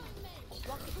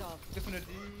 Walk it off. Listen to D.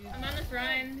 I'm on this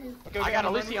Ryan. Okay, I got a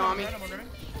I'm Lucio on me. I'm running.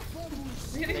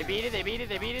 They beat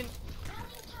it.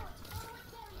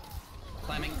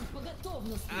 Slamming.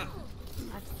 Ah.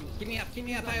 I've seen. Keep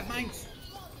me up. I have mines.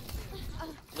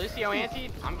 Lucio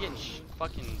anti. I'm getting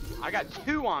fucking. I got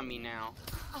two on me now.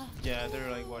 Yeah,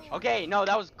 they're like watching. Okay, no,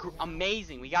 that was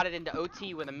amazing. We got it into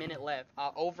OT with a minute left,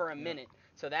 over a minute.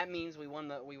 So that means we won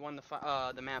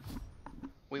the map.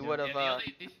 We would have.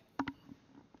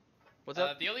 What's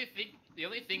up? The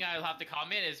only thing I'll have to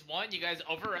comment is one, you guys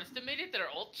overestimated their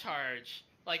ult charge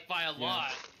like by a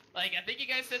lot. Like I think you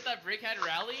guys said that Brick had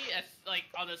rally as like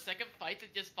on the second fight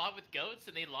that just fought with goats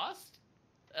and they lost.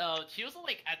 She was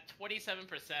like at 27%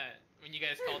 when you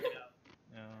guys called it out.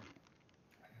 Yeah.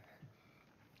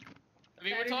 I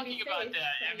mean, Better we're to talking be about safe,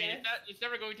 that. I I mean, guess. it's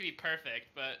never going to be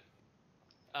perfect, but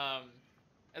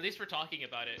at least we're talking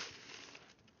about it.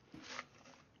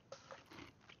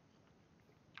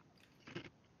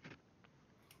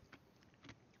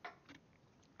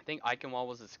 I think Iconwall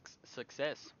was a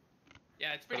success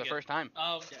Yeah, it's for pretty the good. first time. The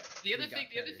other we got thing,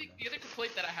 better, though. the other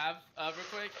complaint that I have, real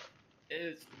quick,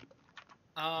 is,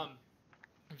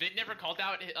 Vid never called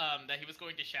out, that he was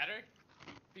going to Shatter,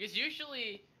 because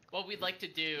usually what we'd like to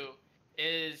do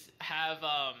is have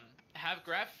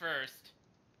Grab first,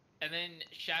 and then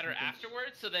Shatter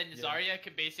afterwards, so then Zarya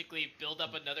can basically build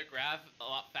up another Grab a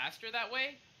lot faster that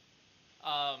way.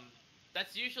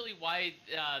 That's usually why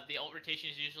the ult rotation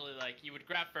is usually like you would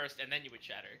Grab first and then you would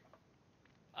Shatter.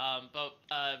 But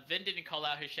Vin didn't call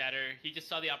out his Shatter. He just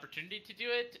saw the opportunity to do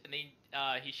it, and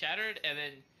then he Shattered, and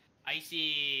then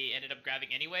Icy ended up grabbing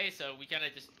anyway. So we kind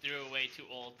of just threw away two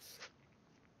ults.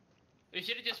 We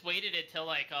should have just waited until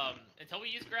until we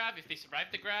use Grab. If they survive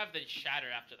the Grab, then Shatter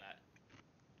after that.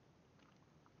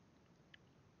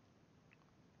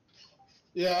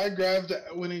 Yeah, I grabbed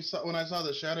when I saw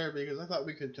the shatter because I thought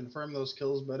we could confirm those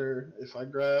kills better if I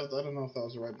grabbed. I don't know if that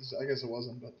was the right decision. I guess it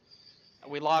wasn't, but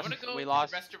We lost. I'm gonna go We to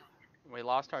lost. the rest of- We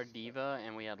lost our Diva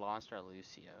and we had lost our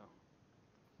Lucio.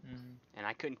 Mm. And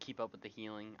I couldn't keep up with the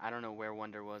healing. I don't know where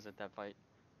Wonder was at that fight.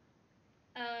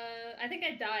 I think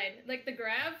I died. Like the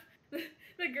grab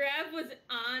was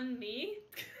on me.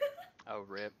 Oh,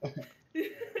 rip. And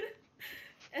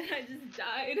I just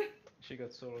died. She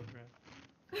got solo grab.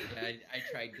 Yeah, I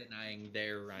tried denying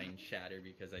their Rhine Shatter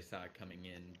because I saw it coming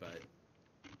in, but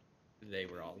they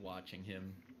were all watching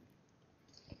him.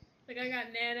 Like I got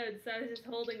nanoed, so I was just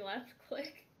holding left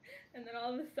click, and then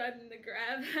all of a sudden the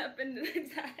grab happened and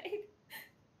I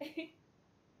died.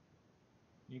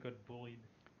 You got bullied.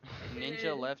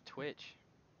 Ninja left Twitch.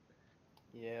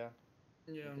 Yeah.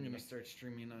 Yeah, I'm gonna start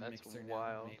streaming on That's Mixer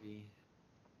wild. now, maybe.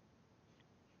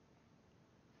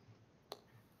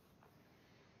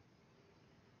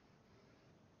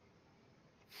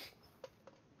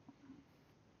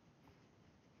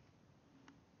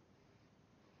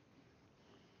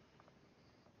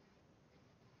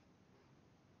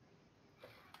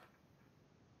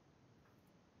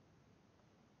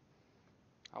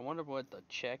 I wonder what the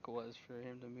check was for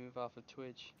him to move off of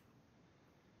Twitch.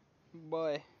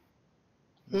 Boy.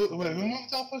 who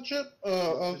moved off the chip?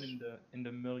 In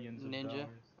the millions of Ninja. dollars.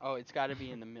 Oh, it's got to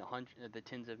be in the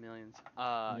tens of millions.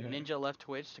 Ninja left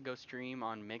Twitch to go stream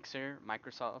on Mixer,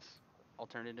 Microsoft's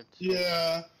alternative to Twitch.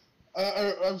 Yeah,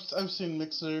 I've seen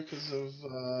Mixer because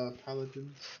of Paladin.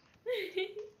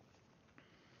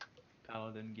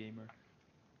 Paladin gamer.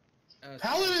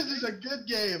 Paladin is a good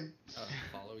game.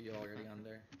 Follow you already on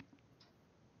there?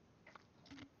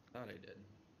 Thought I did.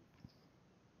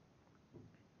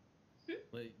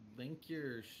 Link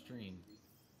your stream.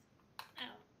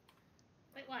 Oh.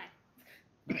 Wait, why?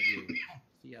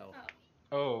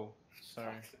 Oh, sorry.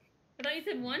 I thought you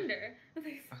said wonder.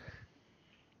 Toxic.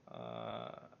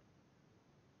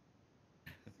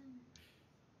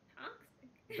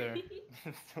 There.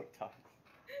 So tough.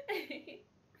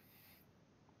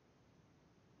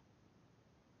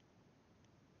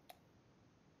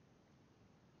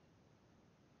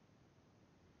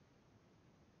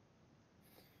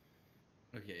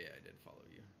 Okay, yeah, I did follow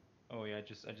you. Oh yeah, I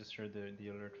just heard the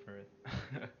alert for it.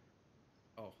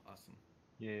 Oh, awesome.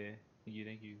 Yeah,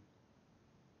 thank you.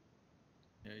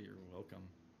 Yeah, you're welcome.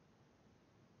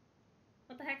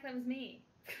 What the heck? That was me.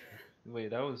 Wait,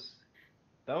 that was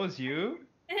you?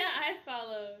 Yeah, I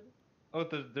followed. Oh,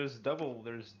 there's double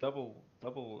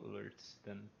alerts.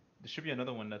 Then there should be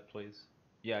another one that plays.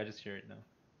 Yeah, I just hear it now.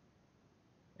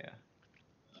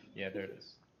 Yeah, there it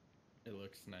is. It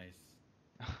looks nice.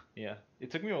 Yeah, it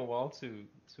took me a while to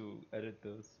edit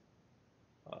those.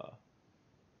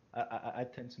 I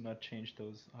tend to not change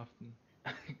those often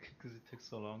because it takes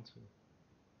so long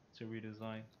to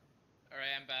redesign.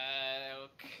 Alright, I'm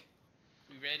back.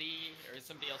 We ready? Or is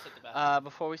somebody else at the back?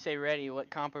 Before we say ready, what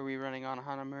comp are we running on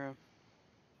Hanamura?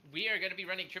 We are going to be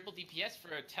running triple DPS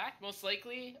for attack, most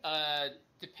likely.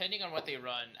 Depending on what they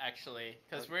run, actually.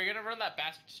 Because we're going to run that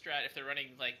bastard strat if they're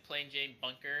running, like, plain Jane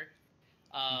bunker.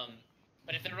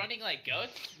 But if they're running, like,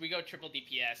 goats, we go triple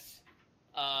DPS.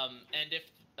 And if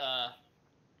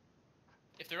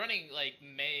they're running, like,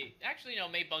 May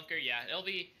bunker, yeah.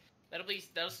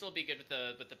 That'll still be good with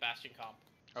the Bastion comp.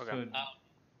 Okay.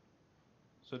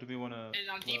 So do we want to... And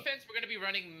on defense, we're going to be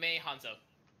running May Hanzo.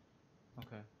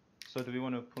 Okay. So do we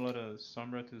want to pull out a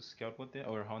Sombra to scout what they...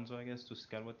 Or Hanzo, I guess, to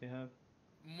scout what they have?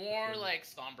 More like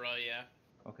Sombra, yeah.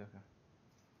 Okay.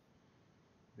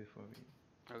 Before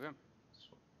we... Okay.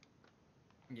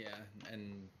 Yeah,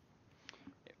 and...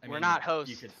 We're not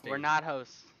hosts. We're not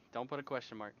hosts. Don't put a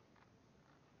question mark.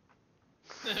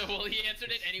 Well, he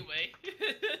answered it anyway.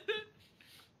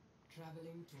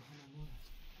 Traveling to Hanamura.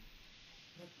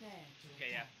 Prepare to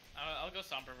Okay, yeah. I'll go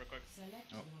Sombra real quick.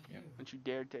 select Oh, yeah. Don't you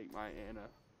dare take my Ana.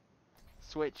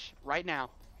 Switch right now.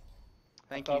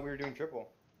 Thank I thought you. we were doing triple.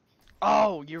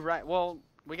 Oh, you're right. Well,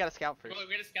 we gotta scout first. We're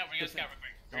gonna scout real quick.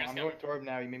 No, I'm going Torb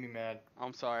now. You made me mad.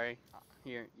 I'm sorry.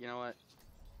 Here, you know what?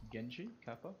 Genji?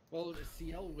 Kappa? Well,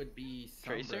 CL would be Sombra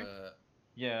Tracer?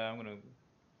 Yeah, I'm gonna...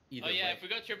 either Oh yeah, way. if we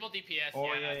go triple DPS, Oh,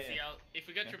 yeah. yeah. CL, if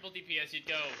we go triple DPS, you'd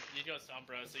go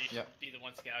Sombra, so you should be the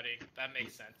one scouting. That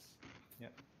makes sense. Yeah.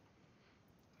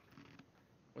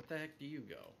 What the heck do you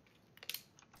go?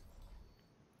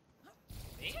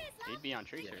 Me? He'd be on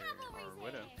Tracer or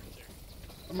Widow.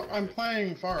 I'm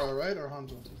playing Pharah, right, or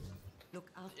Hanzo? Look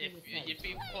after If yourself. you'd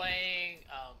be playing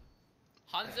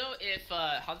Hanzo,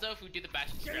 if we do the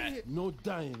Bastion strat, No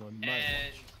dying on my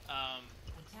and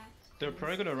They're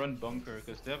probably gonna run bunker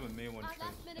because they have a May 1 trait,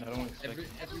 and I don't expect...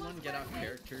 Everyone get off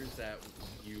characters that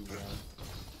you won't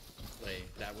play.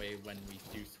 That way, when we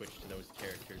do switch to those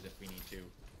characters, if we need to,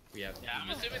 we have... yeah, I'm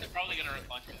assuming they're probably gonna run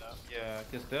bunker though. Yeah,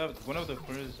 because they have... One of the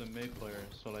players is a May player,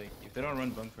 so like, if they don't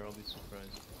run bunker, I'll be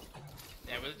surprised.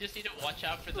 Yeah, we'll just need to watch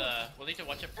out for we'll need to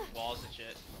watch out for walls and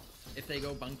shit. If they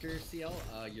go bunker CL,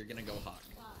 you're gonna go Hawk.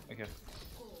 Okay.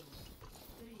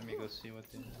 Let me go see what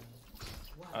they have.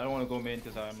 I don't want to go main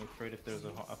because I'm afraid if there's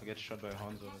if I get shot by a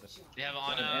Hanzo. They have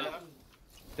Ana.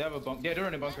 They have a bunker. Yeah, they're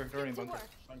in a bunker. They're in a bunker.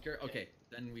 Bunker? Okay,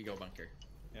 then we go bunker.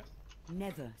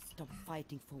 Never stop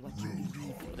fighting for what you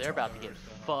believe in. They're about to get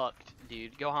fucked,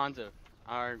 dude. Go Hanzo.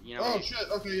 Or, you know. Oh shit,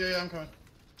 okay, yeah, I'm coming.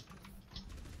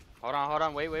 Hold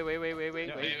on. Wait. Wait, we need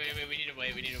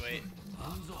to wait.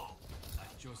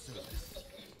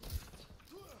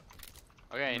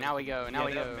 Okay, now we go. they have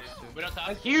May too. We don't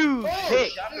talk. Huge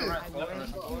pick.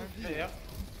 Yeah.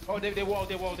 Oh, they wall.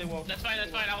 That's fine,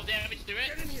 I'll damage through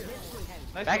it.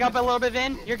 Nice Back one. up a little bit,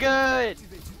 Vin. You're good.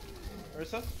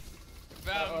 Ursa?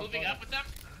 Moving up with them.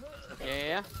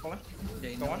 Yeah. Hold on.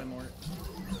 Okay, Go no on. more.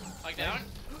 Like down.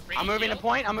 I'm moving to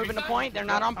point. They're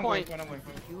not on I'm point. going.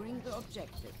 Securing the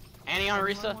objective. Annie on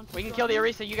Orisa. We can kill the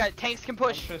Orisa. You got tanks can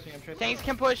push. I'm tracing. Tanks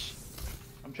can push.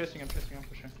 I'm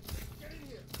pushing.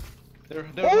 They're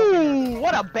Ooh,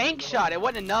 what a bank shot. It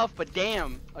wasn't enough, but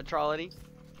damn, Atrality.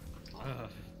 I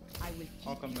will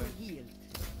I'll keep come you back. healed.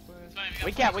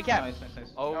 We got We cap. Nice.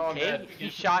 Okay, he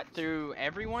shot through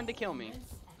everyone to kill me.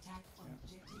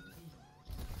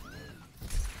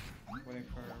 Waiting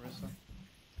for Ursa.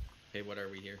 Okay, what are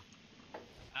we here?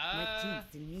 My team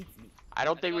still needs me. I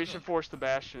don't think we should force the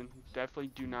Bastion.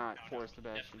 Definitely do not force the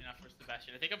Bastion. Definitely not force the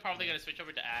Bastion. I think I'm probably gonna switch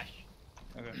over to Ashe.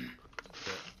 Okay.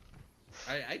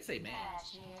 I'd say man.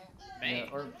 May.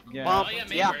 Yeah, or yeah. Bump. Oh yeah,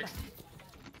 May Yeah. works.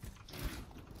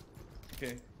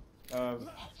 Okay.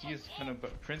 He's kind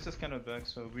of Prince is kind of back,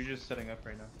 so we're just setting up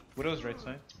right now. Widow's right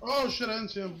side. Oh shit, I didn't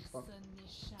see him. Fuck.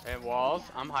 At walls,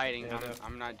 I'm hiding. Yeah,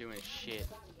 I'm not doing shit.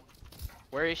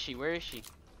 Where is she? Where is she?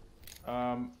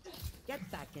 Get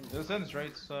back in. The Zen's right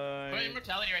Put side.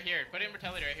 immortality right here. Put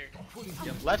immortality right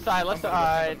here. Left side, left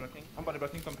side. I'm body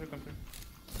blocking. Come through.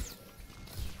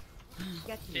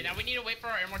 Get Okay, me. now we need to wait for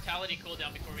our immortality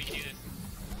cooldown before we can do this.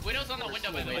 Widow's on the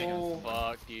window, by the way. Oh,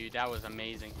 fuck, dude, that was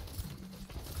amazing.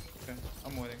 Okay,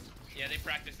 I'm waiting. Yeah, they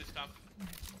practiced this comp.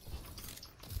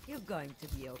 You're going to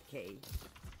be okay.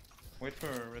 Wait for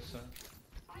Orisa.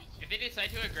 If they decide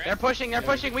to aggress, They're pushing.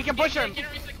 We can push them. They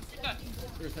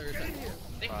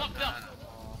fucked up.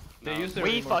 They used their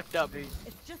We remote. fucked up. It's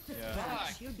just a Yeah.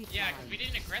 scratch. You'll be Yeah, fine. because we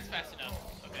didn't aggress fast enough.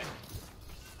 Okay.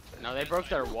 No, they broke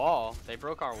their wall. They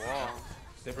broke our wall.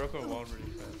 They broke our wall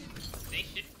really fast. They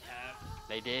shouldn't have.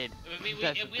 They did. We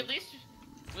That's at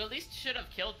the- least should have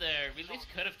killed their. We at least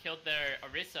could have killed their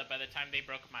Orisa by the time they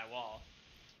broke my wall.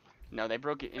 No, they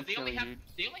broke it 'Cause they only instantly, have. dude.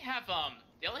 They only have.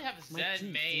 They only have My Zed,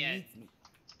 team May, and needs me.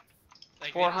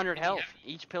 like, 400 they don't health. have-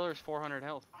 Each pillar is 400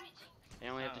 health. They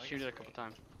only have Oh, to I shoot guess it a couple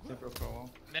times. They broke our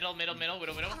wall. Middle,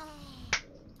 widow.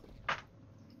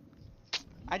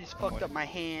 I just fucked up my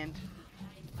hand.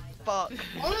 Fuck.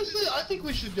 Honestly, I think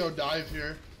we should go dive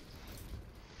here.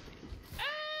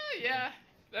 Yeah,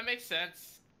 that makes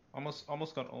sense. Almost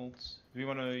got ults. Do we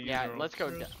wanna use Yeah, our let's ults go.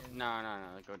 first? No,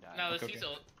 go dive. No, let's Okay, use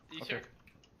okay. ult. You Okay. sure?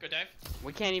 Go dive.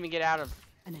 We can't even get out of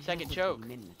And a second half choke. a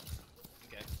minute.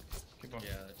 Okay. Keep on.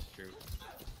 Yeah, that's true.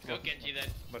 Go Genji then.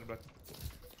 Body block.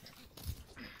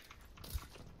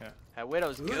 That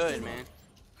widow's good, man.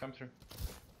 Come through.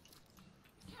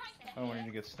 I don't want you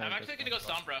to get I'm sniped. actually gonna go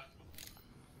Sombra.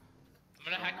 I'm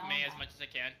gonna hack May as much as I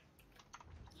can.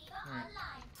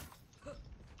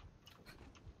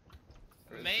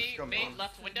 May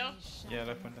left window. Yeah,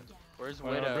 left window. Where's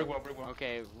Brick widow? wall.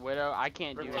 Okay, widow. I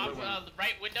can't do Top, anything.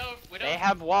 right window. They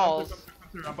have walls.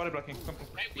 I'm body blocking. Come through.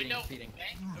 Right window. feeding.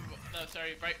 May? No,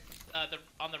 sorry. Right.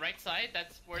 On the right side.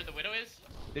 That's where the widow is.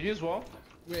 Did you use wall?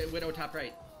 Widow top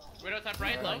right. Widow top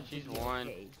right, low. She's one.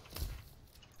 Okay.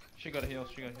 She got heals.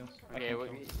 I Okay, can't we,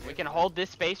 kill. we can hold this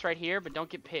space right here, but don't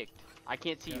get picked. I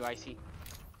can't see you, Icy.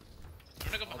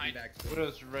 I'm gonna go I'll be behind. back.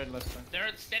 Widow's red left side. They're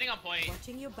standing on point.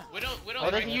 Watching your back. Widow. Oh, there's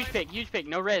a right huge side. pick,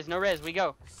 No res. We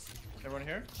go. Everyone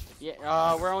here?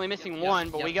 Yeah, we're only missing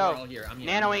one, but we We're all go. here. I'm here.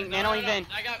 Nanoing, No, nanoing no, Vin.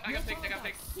 I got picked. I got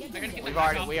picked. I gotta get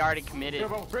the We already committed.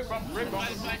 Brick bomb. Fine,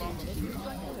 fine.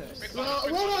 Brick bomb, Hold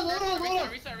brick on, bomb, hold on.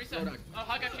 Reset. Oh,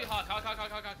 Hog got you,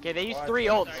 Hog. Okay, they use 3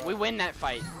 ults. We win that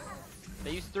fight.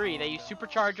 They use 3. They use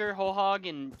Supercharger, Whole Hog,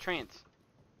 and Trance.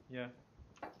 Yeah.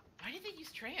 Why did they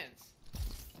use trans?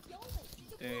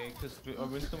 Because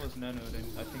Winston was nanoed,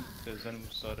 and I think the Zen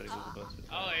saw that it was about to.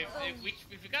 Oh, if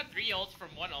we got 3 ults from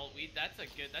 1 ult, that's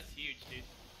huge, dude.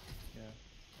 Yeah.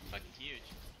 Fucking huge.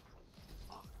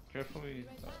 Carefully.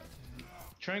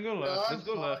 Try and go left. Let's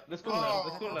go left. Let's go left.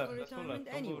 Let's go left. Let's go left.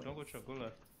 Don't go choke. Go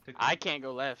left. Take I can't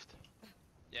go left.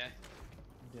 Yeah.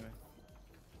 Yeah.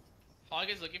 Hog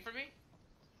is looking for me?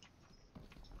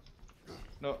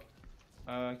 No.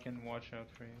 I can watch out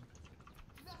for you.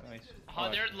 Nice.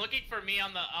 Oh, they're looking for me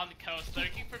on the coast. They're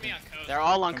looking for me on coast. They're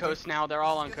all on coast now. They're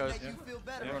all on coast.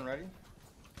 Everyone ready?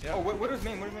 Yeah. Oh, what is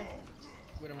main?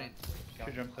 Widow main.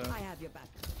 She jumped out. I have your back.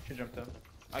 She jumped out.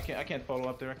 I can't follow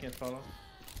up there. I can't follow.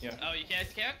 Yeah. Oh, you guys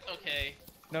can't? Okay.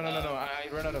 No. I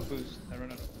ran out of boost.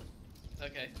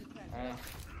 Okay.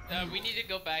 We need to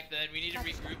go back then. We need to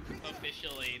regroup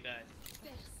officially then.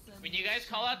 When you guys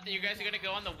call out that you guys are gonna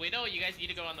go on the widow, you guys need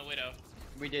to go on the widow.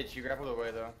 We did. She grappled away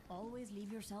though, Always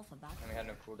leave yourself a back. and we had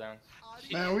no cooldowns.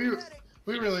 Man,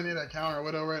 we really need a counter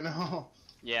Widow right now.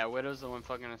 Yeah, Widow's the one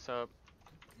fucking us up.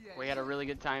 We had a really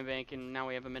good time bank, and now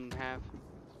we have a minute and a half.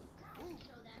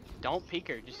 Don't peek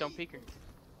her. Just don't peek her.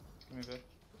 Give me a bit.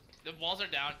 The walls are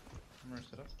down. I'm gonna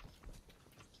set up.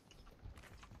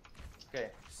 Okay,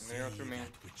 I'm gonna go through main.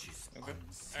 Okay.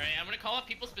 Alright, I'm gonna call up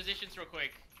people's positions real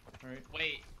quick. Alright.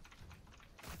 Wait.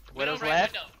 Widow's right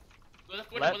left. window.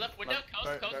 Left window,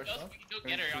 Right, coast. right. We can go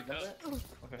get her on coast.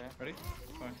 Okay. Ready?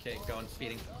 Fine. Okay, going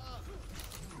speeding.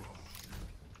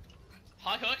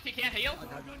 Hog hooked, he can't heal.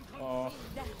 Oh.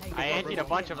 I antied a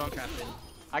bunch of them.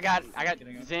 I got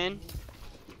Zen.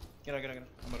 Get out. I'm out of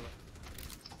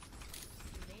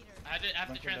it. I have to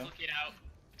Bunch them down. translocate out.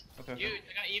 Okay. Dude,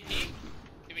 I got EMP.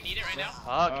 Do we need it right now?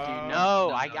 Fuck, dude, no.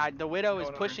 no. The Widow is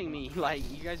No. pushing me. Like,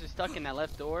 you guys are stuck in that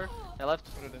left door, that left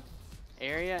What are they?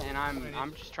 area, and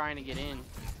I'm just trying to get in.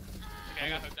 Okay, I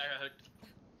got hooked.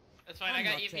 That's fine, I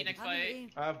got EMP next fight.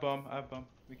 I have bomb.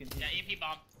 We can. Yeah, EMP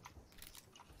bomb.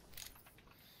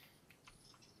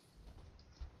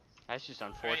 That's just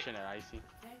unfortunate, Icy.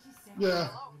 Yeah.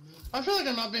 I feel like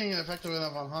I'm not being effective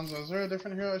enough on Hanzo. Is there a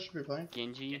different hero I should be playing?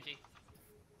 Genji. Genji.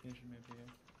 Genji maybe,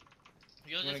 yeah.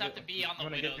 You'll just have to be on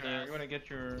the Widow now. You wanna get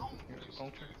your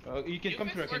culture? You can come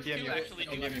through, I can DM you. Actually,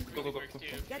 Go.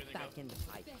 Get back in the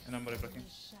fight. And I'm blocking.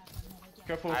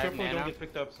 Careful, I have don't nano. get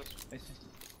picked up. So, I see.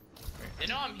 They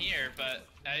know I'm here, but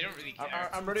I don't really care.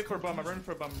 I'm ready for bomb, I'm ready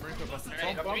for bomb.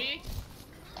 Alright, Bomb. 3,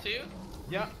 2,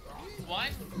 Yeah. 1.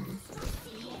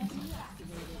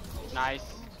 Nice.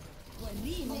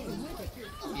 Eating.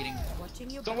 Watching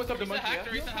your Don't wake up the monkey, hack,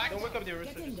 yeah? Teresa hack. Don't wake up the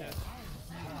Arista. Yeah.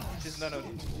 She's nano.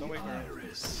 Don't wake her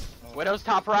up. Widow's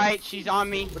top right. She's on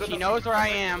me. She knows where I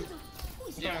am.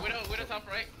 Yeah, Widow top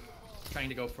right. Trying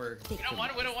to go for Widow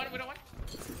 1.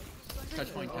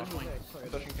 touch point.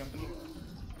 Touching camp.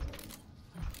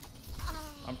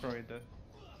 I'm probably dead.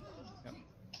 Yep.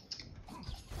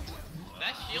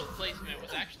 That shield placement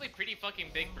was actually pretty fucking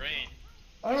big brain.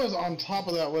 I was on top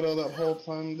of that Widow that whole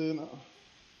time, dude.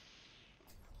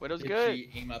 Widow's Did good. she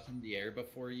aim up in the air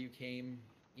before you came,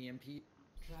 EMP?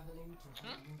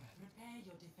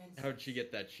 How'd she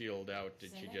get that shield out?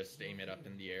 Did she just aim it up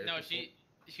in the air? No, before?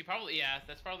 she probably, yeah,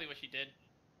 that's probably what she did.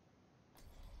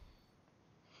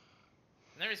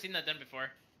 I've never seen that done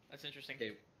before. That's interesting.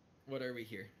 Okay, what are we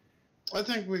here? I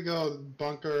think we go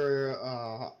Bunker,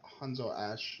 Hanzo,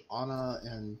 Ashe, Ana,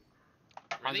 and...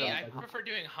 Really, Hanzo. I prefer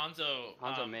doing Hanzo.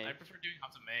 Hanzo Mei. I prefer doing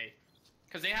Hanzo Mei,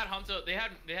 because they had Hanzo. They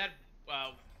had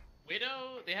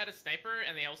Widow. They had a sniper,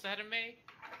 and they also had a Mei.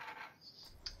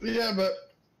 Yeah, but...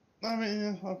 I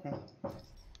mean, yeah, okay.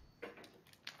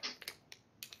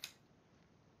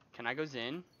 Can I go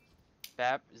Zen?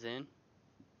 Bap, Zen.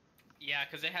 Yeah,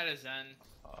 because they had a Zen.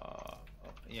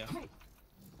 Yeah.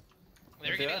 They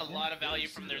were getting a lot of value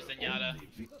from their Zenyatta.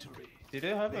 Did they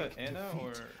have an Ana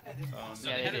or? No,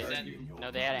 Yeah, they had they a did. Zen.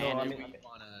 No, they had an No, Ana. I mean- We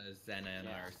want to Zen in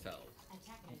ourselves.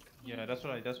 Yeah, that's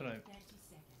what I.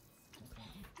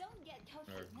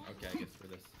 Or, okay, I guess for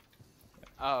this.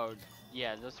 Oh,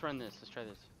 yeah. Let's run this. Let's try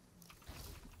this.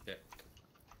 Yeah.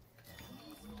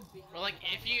 Well, like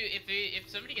if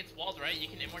somebody gets walled, right, you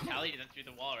can immortality them through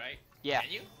the wall, right? Yeah.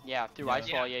 Can you? Yeah. Through Yeah.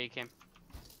 Icefall, yeah, you can.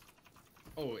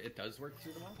 Oh, it does work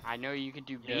through the wall? I know you can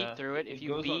do beat through it. If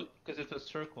you beat, because it's a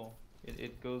circle.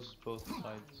 It goes both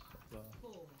sides.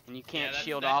 and you can't that's-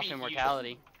 shield that'd off be huge.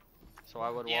 immortality. So I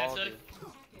would Yeah. wall So you.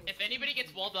 if anybody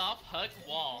gets walled off, hug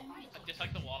wall. Just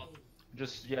hug the wall.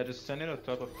 Just send it on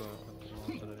top of the wall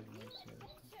so that it moves,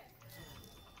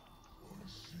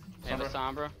 They have a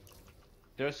Sombra.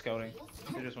 They're scouting.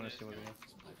 They just want to see what they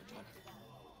are.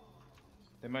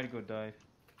 They might go dive.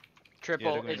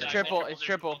 Triple. they're gonna It's die. triple. It's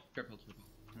triple. Triple.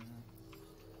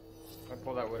 I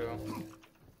pulled that Widow.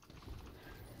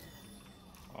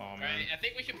 Oh man. Right. I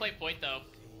think we should play point though.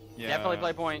 Yeah. Definitely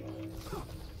play point.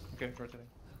 Okay, rotating.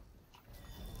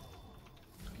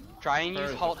 Try and use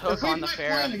First. halt If hook we on the play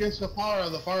Pharah. point against the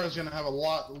Pharah's gonna have a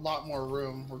lot more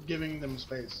room. We're giving them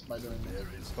space by doing that.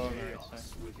 Oh,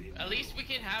 nice. At least we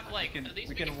can have like. At least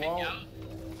we we can can wall. pick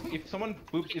out. If someone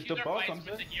We boops, can if the choose our ball fights comes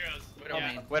with in, the heroes. Widow Yeah.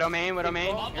 main. Widow main. Widow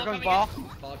main. Ball Here comes coming ball.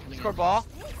 Ball coming Score in. ball.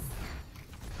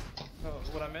 no,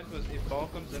 what I meant was if ball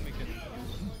comes in, we can.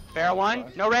 Pharah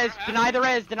one. No res. Deny the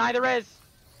res. Deny the res.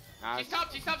 She's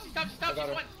top. She's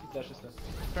one. That's just it.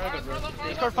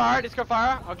 Discord Pharah. Discord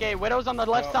Pharah. Okay. Widow's on the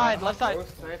left side. Left side.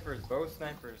 Both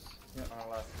snipers. Yeah. On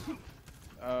the left.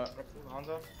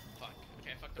 Hanzo. Fuck.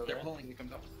 Okay, fuck So the They're there. pulling. He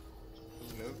comes up.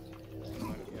 He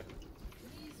moved. Yeah.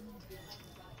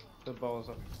 The ball is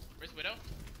up. Where's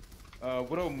Widow?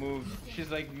 Widow moved. She's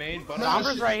like main bottom.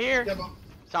 Sombra's right here. Yeah, but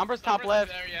Sombra's top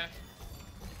left. There, yeah.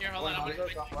 Here, hold on. I'm Hanzo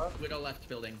gonna top left. Widow left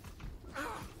building.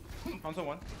 Hanzo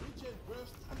one.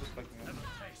 I'm just backing up.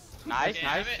 Nice. Okay,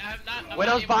 Nice. I'm not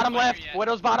Widow's able to bottom fight her left. yet.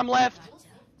 Widow's bottom left.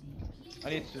 I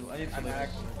need to I'm leave.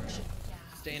 hacked.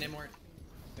 Staying in more.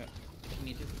 Yeah. If you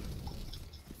need to.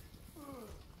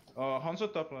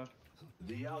 Hanzo top left.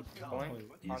 The outcome Going.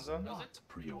 is Hanzo. not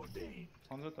preordained.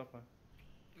 Hanzo top left.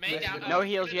 May down. No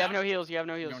heals. You have no down. heals. You have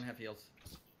no You heals. don't have heals.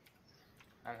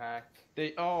 I'm hacked.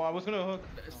 I was gonna hook.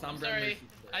 Sombra Sorry, Mercy.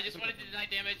 I just wanted to deny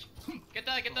damage. Get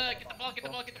the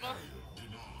ball.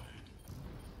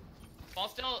 Ball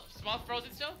still, small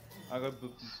frozen still? I got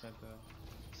booped inside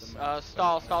the.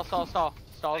 Stall. Stall. Nice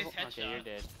Okay, headshot. you're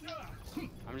dead.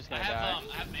 I'm just I gonna die.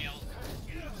 have mail.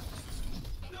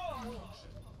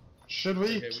 should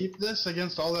we Okay, keep this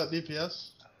against all that DPS?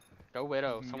 Go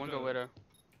Widow. Someone go Widow.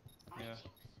 Yeah.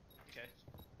 Okay.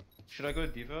 Should I go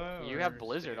Diva? You or have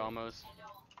Blizzard stay? almost.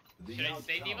 The Should I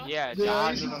stay outcome Diva? Yeah, Yeah,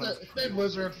 dodge. you should stay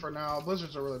Blizzard for now.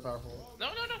 Blizzards are really powerful. No.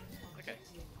 Okay.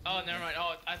 Oh, never mind.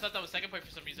 Oh, I thought that was second point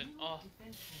for some reason. Oh.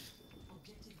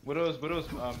 Widow's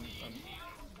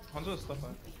Hanzo's stuff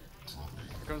on.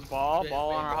 Here comes ball.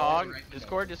 Ball on our hog.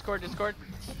 Discord.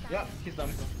 Yeah, he's done.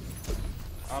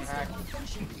 I'm hacked.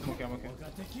 I'm okay.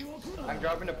 I'm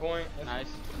dropping the point. Nice.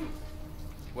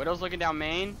 Widow's looking down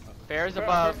main. Fair's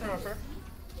above. Fair.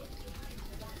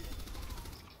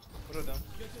 Widow down.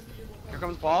 Here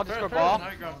comes ball. Discord Fair's ball. on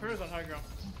high ground. Fair's on high ground.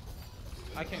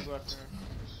 I can't go after her.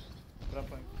 But I'm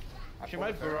playing. She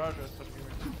might barrage us, but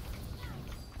we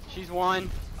She's one.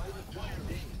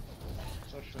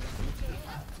 so sure.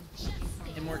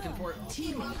 Immort can port.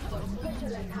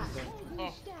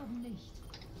 Oh.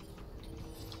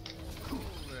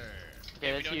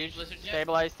 Okay, that's don't need huge. Blizzard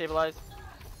yet? Stabilize.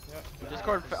 Yeah.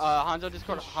 Discord,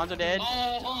 Hanzo dead.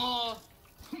 Oh.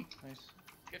 Nice.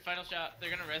 Good final shot. They're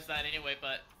gonna res that anyway,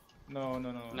 but No.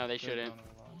 No, they shouldn't.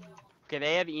 No. Okay,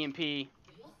 they have EMP.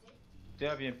 They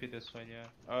have EMP this way,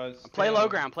 yeah. Play low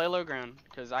ground,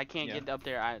 cause I can't Yeah. get up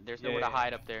there. There's nowhere Yeah. to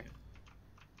hide up there.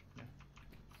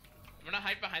 I'm gonna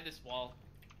hide behind this wall.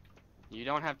 You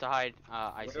don't have to hide,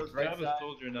 ice. Widow's They right have a side.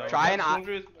 soldier now. Try That and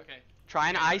soldier is- Okay. Try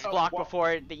an ice Oh, block wha-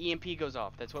 before the EMP goes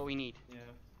off. That's what we need. Yeah.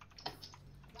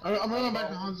 I'm going back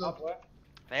to Hanzo. Top left.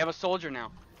 They have a soldier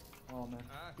now. Oh man.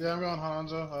 Yeah, I'm going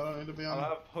Hanzo. I don't need to be I'll on.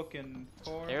 have hook in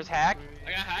 4. There's hack.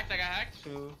 I got hacked.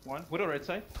 2, 1. Widow right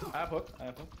side. I have hook.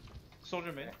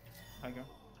 Soldier mid. High ground.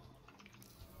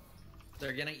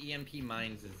 They're gonna EMP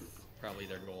mines is probably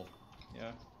their goal.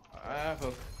 Yeah. I have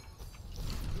hook.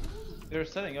 They're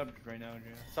setting up right now,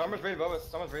 Jay. Someone's right above us.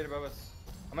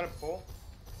 I'm gonna pull.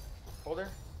 Hold her.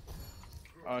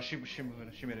 She moved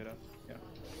it. She made it up. Yeah.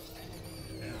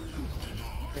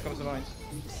 Here comes the vines.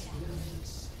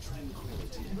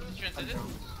 Transcended.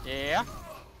 Yeah.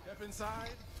 Step inside.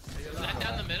 Is that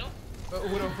down the middle?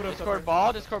 Widow Discord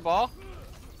ball.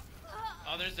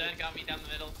 Oh, there's Zen. Got me down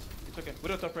the middle. It's okay.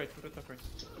 Widow top right. Widow top right.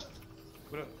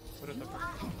 Widow top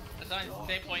right. That's on.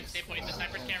 Stay point. The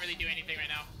snipers can't really do anything right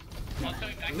now. Ball's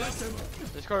coming back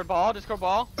up. Discord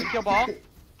ball. Kill ball.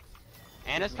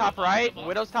 Anna's top right.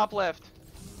 Widow's top left.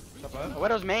 Top left.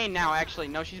 Widow's main now, actually.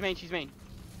 No, she's main.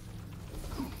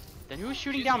 Then who's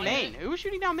shooting down main?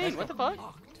 What the fuck?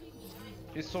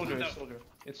 It's soldier. No.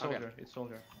 It's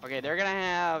soldier. Okay, they're gonna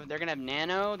have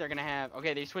Nano.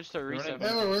 Okay, they switched to Orisa. They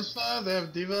have Orisa, they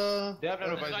have Diva. They have no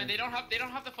That's fine. visor. They don't have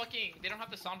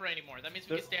the Sombra anymore. That means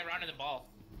we can stay around in the ball.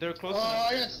 They're close. Oh,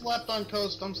 I enough. got slept on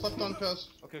coast. I'm slept on coast.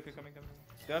 Okay, coming.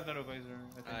 They have nano visor.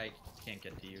 I think. I can't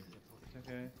get to you.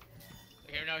 Okay.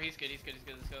 Okay, no, he's good. Let's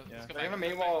go. Yeah. Let's go They have a back.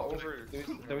 main wall over.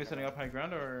 Are we setting up high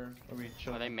ground or are we Are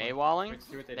chilling? they Maywalling? Let's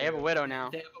see what They do. have a Widow now.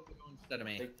 They have a Widow instead of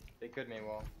me. They could main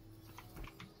wall.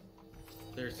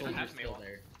 Their have soldiers me still wall.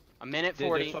 there. A minute They're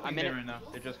 40. A swapping minute. right now.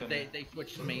 They're just gonna. They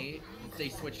switched to me. They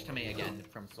switched to me again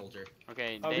from soldier.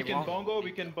 Okay, we they can won't. bongo.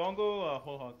 We can bongo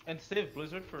whole hog and save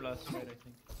Blizzard for last fight. I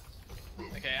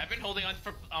think. Okay, I've been holding on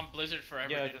for Blizzard forever.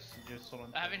 Yeah, dude. just hold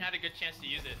on. I haven't had a good chance to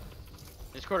use it.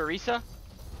 Discord Orisa.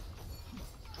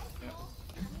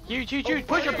 Yeah. Huge.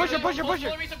 Push her. Pull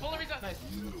Orisa.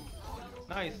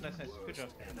 Nice. Good job.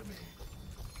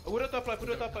 Put it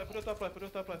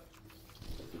top left.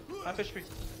 Half HP.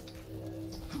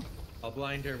 I'll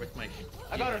blind her with my.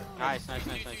 I got her. Nice.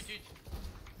 Huge.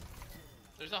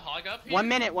 There's a hog up here. 1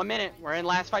 minute. We're in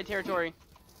last fight territory.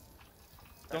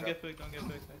 Don't get big.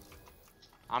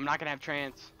 I'm not gonna have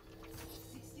trance.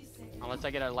 Unless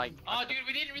I get a like. Oh, dude,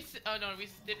 we didn't reset. Oh no, we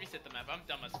did reset the map. I'm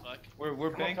dumb as fuck. We're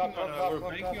banking top, on top,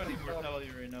 immortality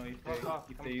right now.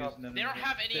 If they use nano. They don't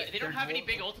have any. They don't have any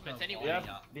big ultimates anyway.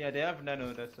 They have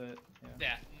nano. That's it.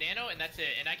 Yeah, nano, and that's it.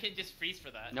 And I can just freeze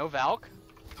for that. No Valk.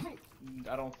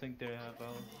 I don't think they have.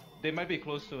 They might be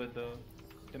close to it though.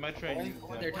 They might try and use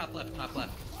They're that. top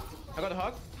left. I got the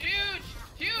hog.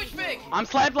 Huge big. I'm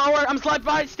sled lower. I'm sled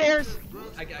by stairs.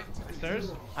 I got.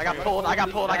 Stairs. I got pulled. I'm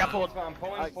pulling.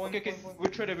 Okay. We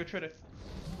traded.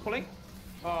 Pulling.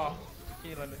 Oh. He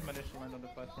managed to land on the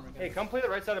platform again. Hey, come play the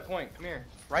right side of point. Come here.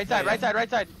 Right side. Oh,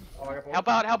 I got pulled. Help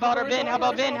out our Vin. Help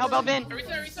out Vin.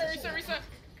 Reset.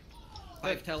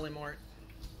 5 telemort.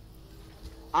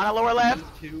 On a lower left.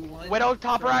 2, 1. Widow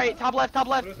top right. Top left.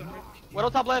 Widow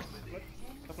top left.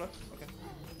 Top left. Okay.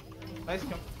 Nice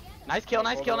kill.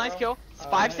 Nice kill. It's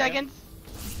 5 seconds.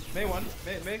 May one.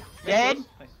 May. Dead.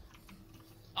 Nice.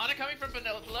 Ana coming from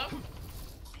below.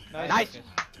 Nice.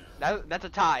 That's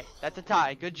a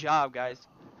tie. Good job, guys.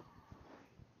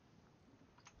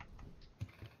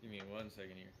 Give me 1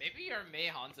 second here. Maybe our Mei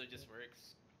Hanzo just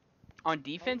works. On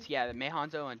defense, yeah, the Mei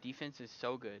Hanzo on defense is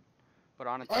so good. But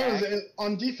on I was attack,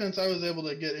 on defense. I was able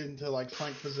to get into like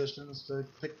flank positions to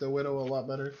pick the Widow a lot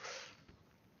better.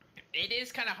 It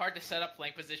is kind of hard to set up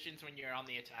flank positions when you're on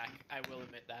the attack. I will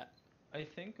admit that. I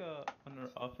think on our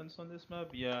offense on this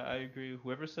map, yeah, I agree.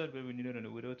 Whoever said we needed a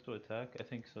Widow to attack, I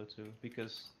think so too.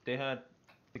 Because they had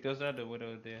the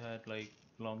Widow, they had like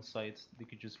long sights. They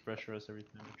could just pressure us every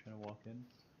time we're trying to walk in.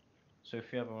 So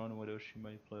if you have our own Widow, she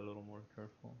might play a little more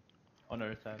careful on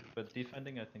her attack. But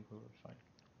defending, I think we were fine.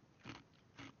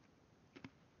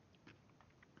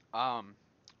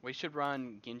 We should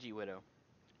run Genji Widow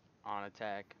on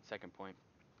attack, second point.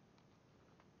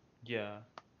 Yeah.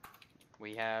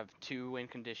 We have 2 win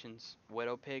conditions,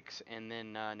 Widow picks, and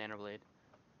then Nanoblade.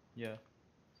 Yeah.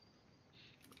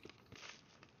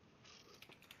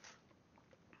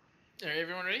 Are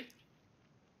everyone ready?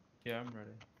 Yeah, I'm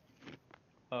ready.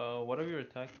 What are we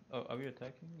attacking? Oh, are we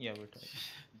attacking? Yeah, we're attacking.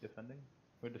 Defending?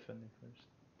 We're defending first.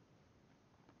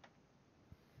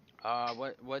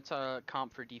 What's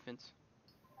comp for defense?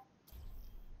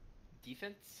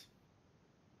 Defense?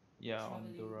 Yeah,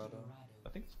 on Dorado. I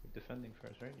think it's defending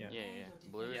first, right? Yeah. Yeah.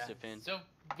 Blue is defense. So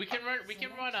we can run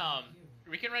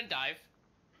dive.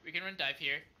 We can run dive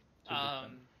here.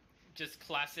 Just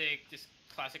classic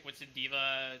Winston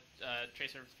Diva,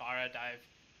 Tracer Pharah dive.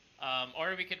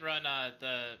 Or we could run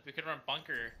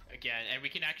bunker again, and we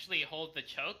can actually hold the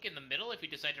choke in the middle if we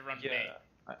decide to run Mei.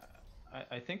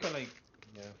 I think I like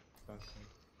bunker.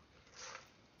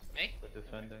 Mei? The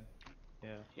defending.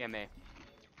 Yeah. Yeah, Mei.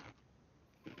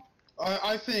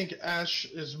 I think Ashe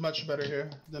is much better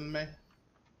here than Mei.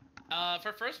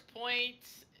 For first point,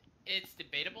 it's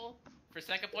debatable. For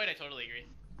second point, I totally agree.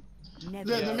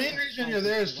 The main reason you're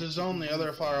there is to zone the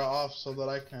other Pharah off so that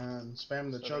I can spam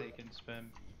the choke. You can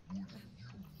spam.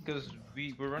 Because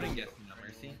we're running.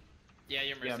 Mercy. Yeah,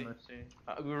 you're Mercy. Yeah, Mercy.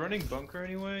 We're running bunker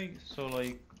anyway, so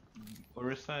like,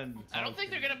 Orisa and. I don't think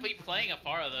they're gonna be playing a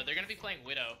Pharah though. They're gonna be playing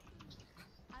Widow.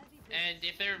 And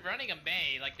if they're running a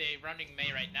Mei, like they're running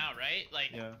Mei right now, right?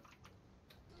 Like, yeah.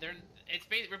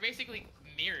 We're basically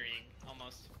mirroring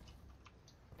almost.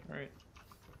 All right.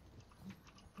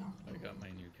 I got my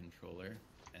new controller,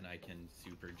 and I can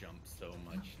super jump so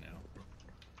much now.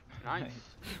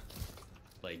 Nice.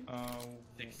 Like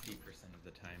 60% of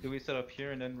the time. Do we set up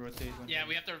here and then rotate? Yeah,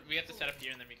 we have to set up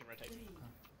here and then we can rotate.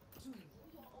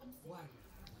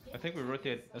 I think we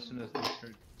rotate as soon as they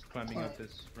start climbing up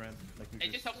this ramp. Like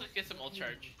it just helps us get some ult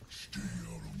charge.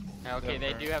 Okay,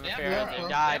 they do have a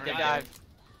Pharah. They dive.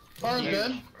 Pharah's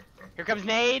good. Here comes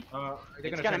Nade.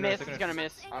 It's gonna miss. It's gonna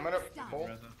miss. I'm gonna pull.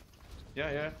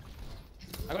 Yeah.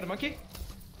 I got a monkey.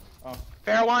 Oh.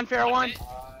 Pharah one.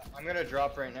 I'm gonna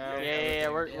drop right now. Yeah.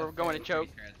 We're going to choke.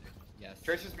 Yes.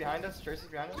 Tracer's behind us. Tracer?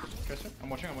 I'm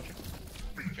watching.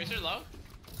 Tracer low.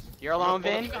 You're alone,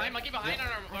 Vin. Monkey behind on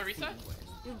our Orisa.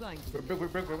 You're going.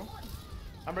 Break.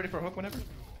 I'm ready for a hook whenever.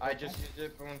 I just used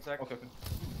it for 1 sec. Okay.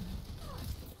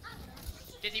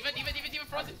 Yeah, Diva,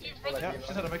 frozen. Yeah,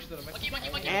 she's had a mix.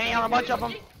 Monkey. Hang on a bunch of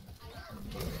them.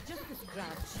 Just a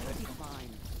scratch. It'll be fine.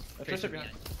 Tracer behind.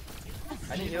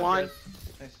 I need He's one.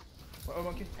 Nice. Oh,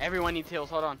 monkey. Everyone needs heals.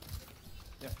 Hold on.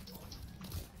 Yeah.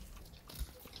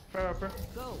 Fair.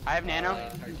 Go. I have nano.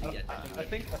 I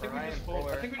think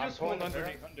we just hold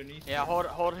underneath. Yeah, hold.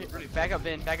 Back up,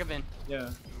 Vin.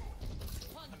 Yeah.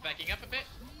 I'm backing up a bit.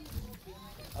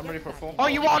 I'm ready for full. Oh,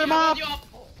 you walled him up.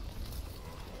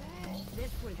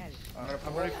 This will help.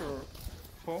 I'm ready for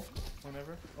full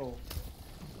whenever. Oh.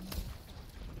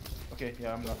 Okay,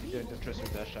 yeah, I'm not. Yeah, the Tracer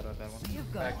dash out of that one.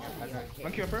 You've got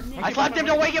Monkey upper. I slapped him.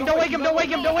 Don't wake him. No, I woke him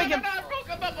up.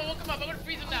 I'm gonna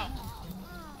freeze him now.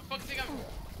 I'm focusing on.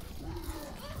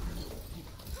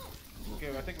 Okay,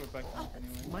 I think we're back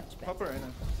anyway. Much better. Hopper in.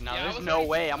 No, Yeah, there's no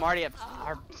way. I'm already at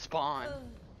our spawn.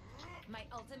 My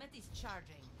ultimate is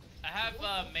charging. I have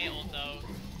Mei ult though,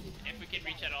 if we can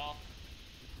reach at all.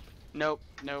 Nope.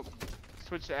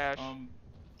 Switch to Ashe.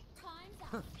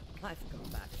 I've come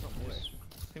back from worse.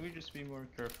 Can we just be more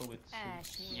careful with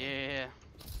Yeah.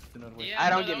 do not waste. Yeah, I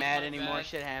don't no, get that mad was anymore. bad.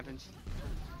 Shit happens.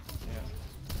 Yeah.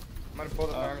 I'm gonna pull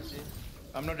the pharmacy.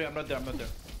 I'm not there.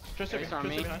 Tracer on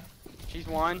me. behind. She's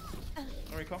one.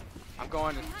 No recall. I'm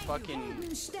going to fucking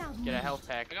get a health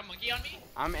pack. I got monkey on me.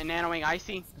 I'm nanoing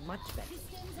Icy. Much better.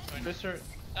 Tracer.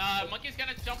 Monkey's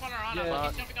gonna jump on our Ana. Yeah.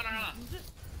 Monkey's jumping on our Ana.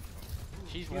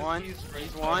 She's one. He's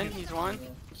one.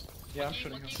 Yeah, I'm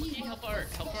shooting him. Monkey, help her.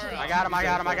 I got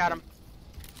him.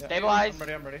 Yeah. Stabilize.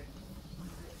 I'm ready.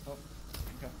 Oh,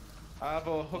 okay. I have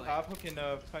a hook in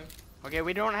pipe. Okay,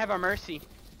 we don't have a Mercy.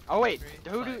 Oh wait,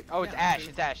 oh it's Ashe.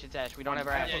 It's Ashe. We don't have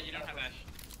our Ashe. Yeah, you don't have Ashe.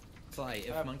 Sly,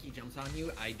 if Monkey jumps on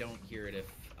you, I don't hear it if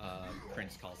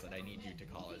Prince calls it. I need you to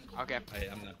call it. Okay.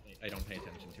 I don't pay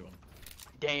attention to him.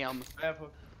 Damn. I have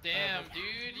hook. Damn,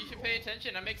 dude, you should pay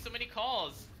attention. I make so many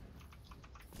calls.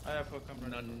 I have hook. I'm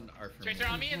ready. None are for Tracer me.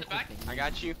 on me in the back. I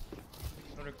got you.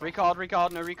 No recall.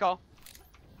 Recalled. No recall.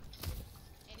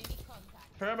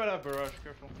 Pyramid have barrage,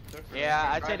 careful.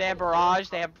 Yeah, I'd say they have barrage.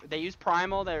 They use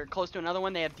primal. They're close to another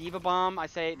one. They have diva bomb. I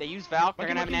say they use Valk. They're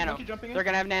gonna have nano. They're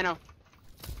gonna have nano.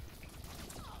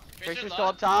 Tracer's still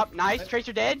up top. Nice.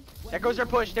 Tracer dead. There goes their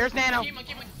push. There's nano.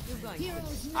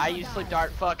 I use sleep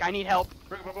dart. Fuck. I need help.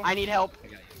 I need help.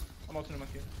 I'm ulting him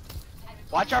here.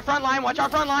 Watch our front line. Watch our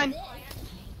front line.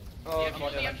 Oh, Do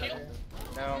you have shield?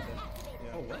 no.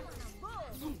 Oh, what?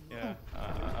 Yeah,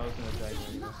 I was gonna die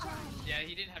there. Yeah,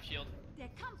 he didn't have shield.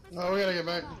 Oh, we gotta get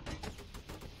back.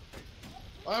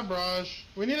 Alright, barrage.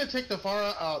 We need to take the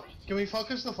Pharah out. Can we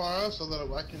focus the Pharah so that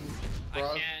I can I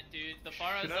barrage? can't, dude. The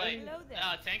Pharah's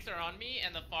like, tanks are on me,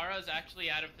 and the Pharah's actually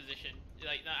out of position.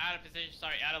 Like, not out of position,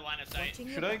 sorry, out of line of sight.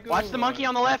 Should I go? Watch the monkey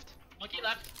on the left. Monkey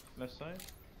left. Left side?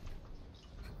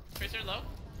 Tracer low.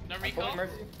 No recall.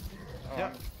 Mercy. Oh,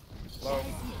 Yeah. low.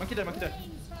 Monkey dead, monkey dead.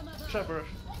 Shut up, barrage.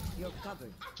 You're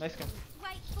covered. Nice gun.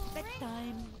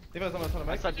 Bedtime. Diva's on the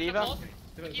What's back. up, diva?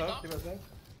 Diva's out, Diva's out.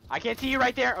 I can't see you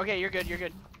right there. Okay, you're good. You're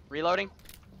good. Reloading.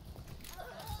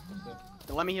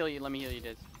 Let me heal you. Let me heal you,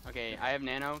 Diz. Okay, I have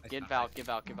nano. Get Valk. Get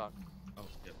Valk. Get Valk. Oh,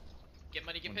 good. Get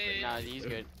money, get paid. Nah, he's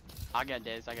good. I got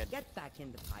Diz. I got. Get back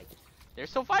in the fight. They're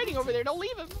still fighting over there. Don't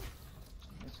leave him.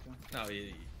 Let's go. No,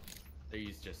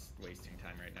 he's just wasting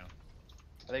time right now.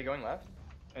 Are they going left?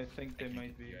 I think they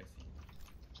might be.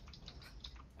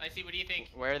 I see, what do you think?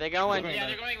 Where are they going? Yeah,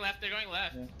 they're going left, they're going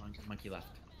left. Yeah. Monkey left.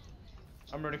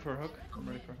 I'm ready for a hook. I'm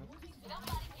ready for a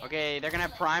hook. Okay, they're gonna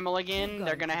have primal again.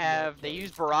 They're gonna have. They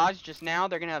used barrage just now.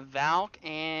 They're gonna have Valk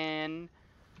and.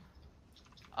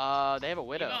 They have a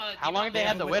widow. How long have they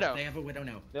had the widow? They have a widow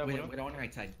now. Widow on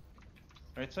right side.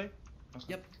 Right side? Okay.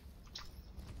 Yep.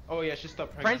 Oh yeah, she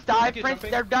stopped. Prince dive. Prince.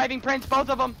 They're diving. Prince. Both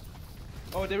of them.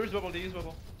 Oh, there is bubble. They use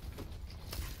bubble.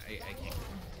 I can't.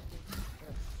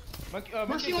 Monkey,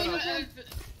 Mercy monkey on down.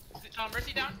 your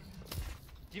Mercy down.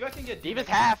 Diva can get Diva's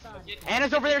half.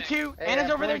 Anna's over there too. Hey,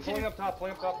 Anna's over there pulling too. up top,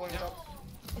 pulling up top, pulling up top.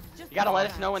 You gotta let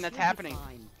us know when that's happening.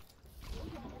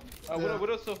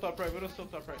 Widow's still top right. Widow's still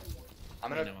top right. I'm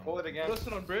gonna pull it again. Widow's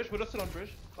still on bridge. Widow's still on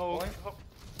bridge. Oh, Pulling.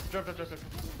 drop.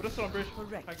 Widow's still on bridge.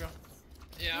 Correct. High ground.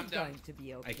 Yeah, I'm It's down. going to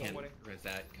be okay. I can't res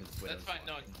that because That's fine.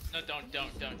 No,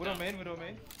 don't. Widow main. Widow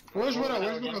main. Where's Widow?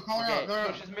 Where's Widow? Call her out. Call her No,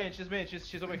 out. she's main.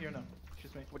 She's over here now.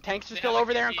 She's main. Tanks are still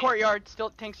over there in courtyard.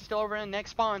 Tanks are still over in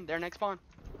next spawn. Their next spawn.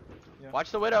 Yeah.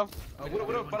 Watch the widow.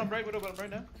 Widow bottom right. Widow bottom right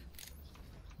now.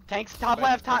 Tanks top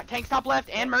left. Tanks top left.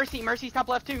 And Mercy. Mercy's top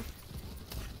left too.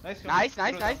 Nice. Nice.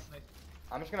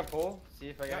 I'm just gonna pull, see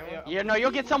if I get anyone. Yeah, no,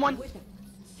 you'll get someone.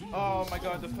 Oh my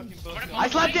god, the fucking boat. I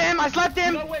slept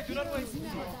him. Do not wait. No,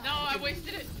 I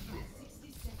wasted it.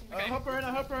 Hop her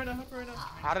in now.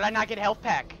 How did I not get health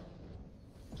pack?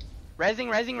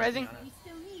 Rezzing.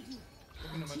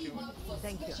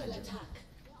 Thank you.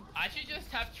 I should just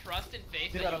have trust and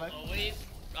faith Get that out of you'll always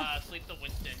sleep the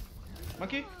Winston.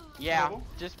 Monkey? Yeah,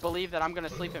 just believe that I'm gonna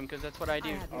sleep him because that's what I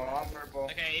do. Oh, I'm purple.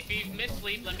 Okay, if you miss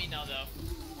sleep, let me know though.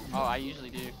 Oh, I usually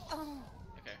do.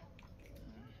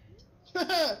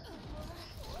 Okay.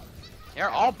 They're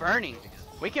all burning.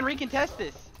 We can recontest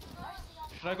this.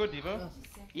 Should I go Diva?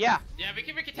 Yeah. Yeah, we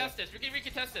can recontest this.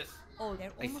 Oh,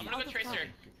 they're almost I'm gonna out go of Tracer. time.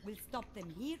 We'll stop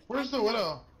them here. Where's the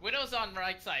Widow? Widow's on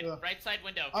right side. Yeah. Right side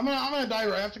window. I'm gonna die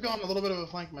right. I have to go on a little bit of a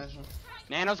flank mission.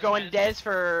 Nano's going to Dez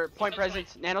for point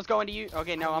presence. Nano's going to you.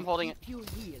 Okay, no, I'm holding it. You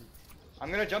heal. I'm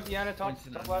gonna jump Diana top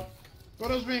left.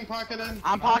 Widow's being pocketed.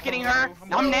 I'm pocketing her.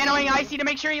 I'm nanoing Icy to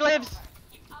make sure he lives.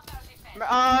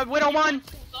 Widow 1. Widow 1.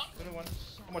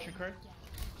 I'm watching Kurt.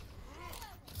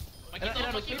 Monkey And low,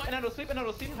 I'll monkey sleep, low. and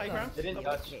I'll sleep, high ground. They didn't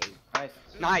touch. Nice.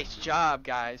 Nice job,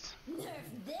 guys. A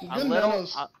Good little,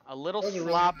 nanos. a little Those are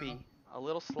really sloppy. A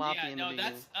little sloppy Yeah, in the no,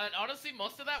 beginning. that's honestly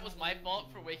most of that was my fault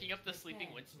for waking up the sleeping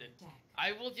Winston.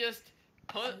 I will just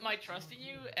put my trust in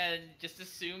you and just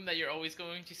assume that you're always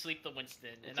going to sleep the Winston,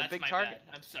 and It's a that's big my target.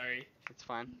 bad. I'm sorry. It's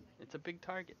fine. It's a big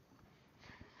target.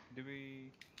 Do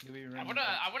we run? I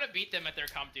wanna beat them at their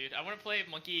comp, dude. I wanna play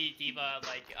Monkey Diva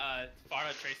like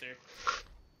Pharah Tracer.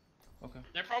 Okay.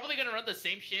 They're probably gonna run the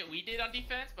same shit we did on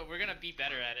defense, but we're gonna be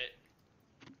better at it.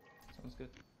 Sounds good.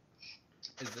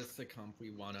 Is this the comp we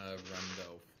want to run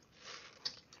though?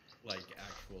 Like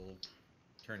actual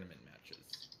tournament matches?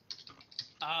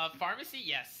 Pharmacy,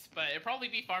 yes, but it'll probably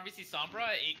be Pharmacy Sombra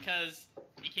because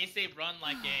in case they run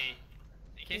like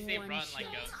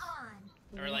ghosts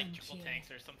or like triple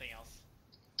tanks or something else.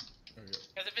 Okay.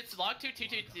 Because if it's locked to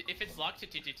 222, if it's locked to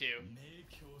 222,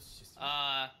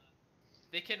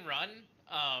 they can run.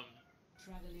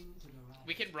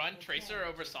 We can run Tracer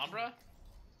over Sombra.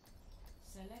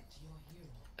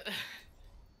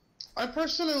 I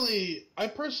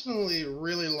personally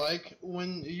really like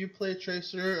when you play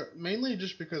Tracer, mainly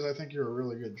just because I think you're a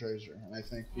really good Tracer, and I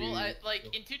think Well, like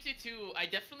in 222, I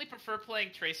definitely prefer playing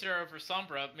Tracer over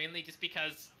Sombra, mainly just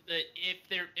because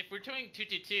if we're doing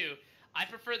 222, I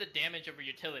prefer the damage over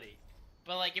utility.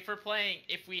 But like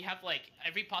if we have like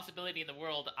every possibility in the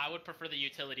world, I would prefer the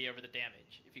utility over the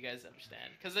damage, if you guys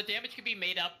understand, because the damage can be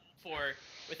made up for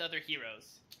with other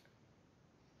heroes.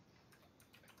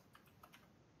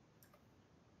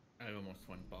 I almost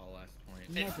won ball last point.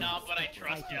 It's not, but I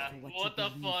trust ya. What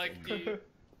the fuck, dude?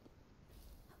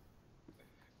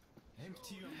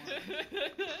 Empty your mind.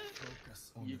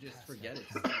 Focus on You the just task forget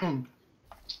at it. hand.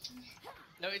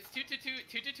 No, it's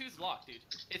 222's locked, dude.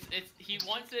 He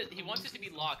wants it to be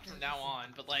locked from now on,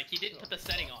 but like he didn't put the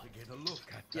setting on. Get a look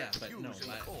at Yeah, that but no, fuse in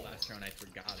the core. last round I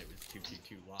forgot it was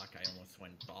 2v2 lock. I almost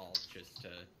went ball just to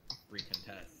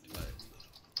recontest, but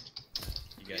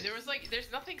you guys.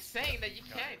 There's nothing saying that you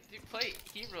can't play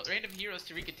random heroes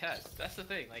to recontest. That's the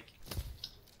thing. Like,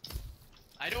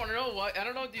 I don't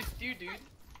know this dude.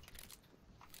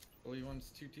 Well, he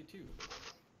wants 2v2,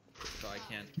 so I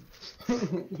can't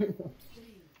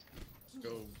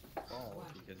go ball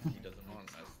because he doesn't want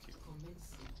us to.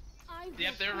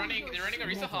 Yep, they're running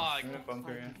Orisa Hog.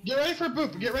 Bunker, yeah. Get ready for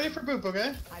boop. Get ready for boop,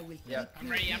 okay? Yeah. I'm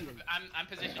ready. I'm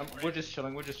positioned for it. We're just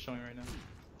chilling right now.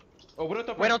 Oh, what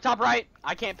top Wait right? on top right.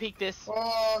 I can't peek this.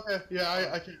 Oh, okay.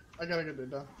 Yeah, I can't. I gotta get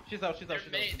it done. She's out. Their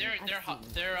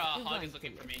Hog is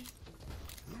looking for me.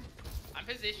 I'm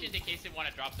positioned in case they want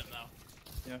to drop them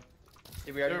though. Yeah.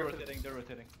 Did we already They're go for the- rotating. They're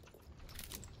rotating.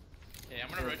 Okay, I'm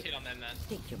gonna rotate on them then.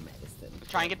 Take your medicine.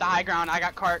 Try and get the high ground. I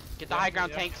got cart. Get the high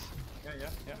ground yeah. tanks. Yeah.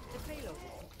 The payload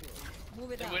is secure.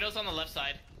 Move it The out. Widow's on the left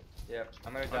side. Yep,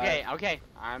 I'm gonna die. Okay.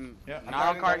 I'm Yeah. not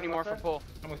on I'm cart going anymore left for full.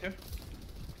 I'm with you.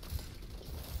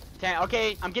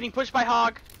 Okay, I'm getting pushed by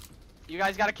Hog. You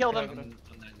guys gotta kill them. I'm not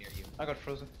near you. I got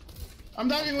frozen. I'm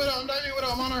diving Widow. I'm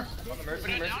on her. Mercy,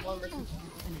 Put it mercy, down. mercy.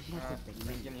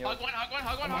 Getting healed. Hog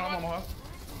one. I'm on.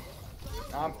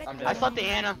 I'm dead. I slept the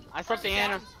Anna.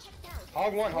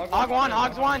 Hog one.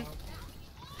 Hog's one.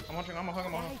 I'm watching. I'm a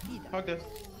hug. Hug this.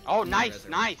 Oh, nice.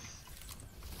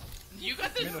 You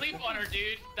got the sleep on her,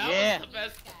 dude. That Yeah. was the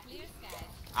best.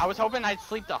 I was hoping I'd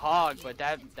sleep the Hog, but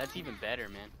that's even better,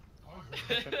 man.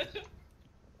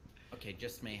 Okay,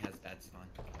 just May has bad spawn.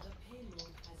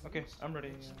 Okay, I'm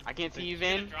ready. I can't see you,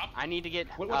 Vin. I need to get.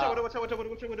 Watch out.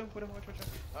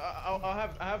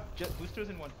 I have jet boosters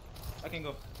in one. I can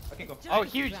go. Oh,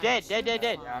 huge, dead. Yeah,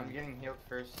 I'm getting healed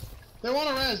first. They want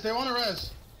to res. They want over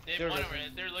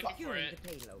it. They're looking for Securing it. the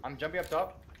payload. I'm jumping up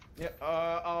top. Yeah.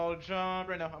 I'll jump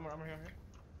right now. I'm here.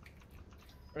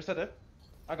 Reset it.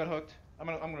 I got hooked. I'm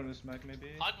gonna lose smack maybe.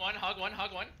 Hog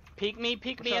one. Peek me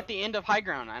Watch at the end of high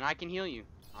ground, and I can heal you.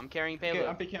 I'm carrying Okay, payload.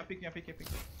 I'm peeking.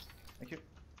 Thank you.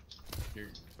 You're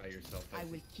by yourself. I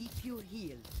will keep you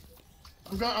healed.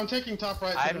 I'm taking top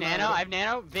right. I have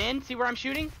nano. Vin, see where I'm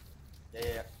shooting?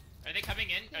 Yeah. Are they coming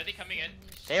in?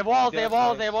 They have walls. They have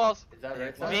walls. Is that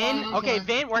right? Vin, fine, okay, fine.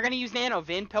 Vin, we're gonna use nano.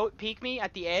 Vin, peek me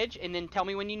at the edge, and then tell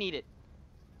me when you need it.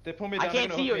 They pull me I down.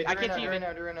 can't see you. I Do can't see you. right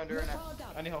Vin. now.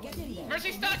 I need help.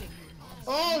 Mercy stuck.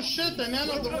 Oh shit! They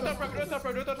nanoed Do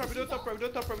the top right.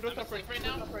 I'm asleep right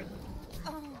now.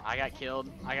 I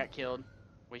got killed.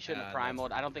 We shouldn't have that's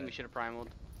primaled. I don't think we should have primaled.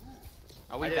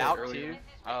 Are we I did about earlier. to?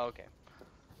 Oh, okay.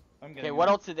 I'm Okay, getting what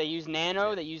it. else did they use?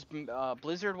 Nano? They used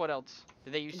Blizzard? What else?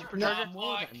 Did they use Supercharger?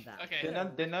 More Fuck. than that. Okay.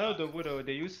 They nano the Widow.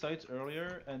 They used sights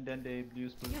earlier, and then they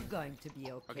used blue. You're going to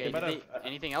be okay. Okay, might did have- they,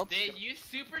 anything else? They use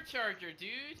Supercharger, dude.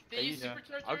 They use Yeah.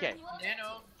 Supercharger. Okay.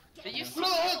 Nano. They use What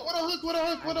a hook!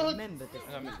 I remember the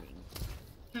feeling.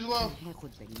 She's low. Heaven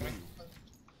beneath.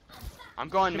 I'm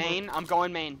going main.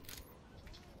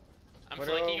 I'm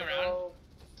flanking around.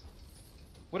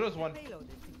 Widow's one. Payload is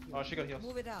secure. Oh, she got heals.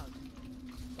 Move it out.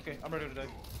 Okay, I'm ready to die.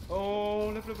 Oh,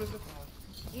 lift.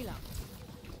 Heal up.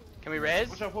 Can we res?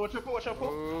 Watch out, pull.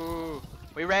 Ooh.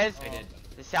 We res? I did.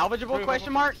 Is salvageable? Wait,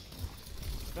 Question mark?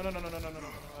 No. I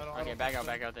don't. Okay, back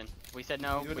out then. We said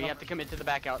no. You We know- have to commit to the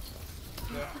back out.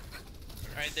 Yeah.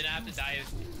 Alright, then I have to die.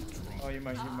 Oh, you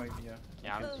might, yeah.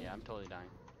 Yeah, I'm totally dying.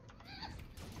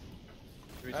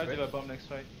 I have to bomb next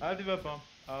fight. I have to bomb.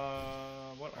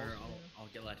 What Or else?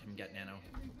 I'll let him get nano.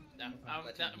 No,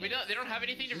 they don't have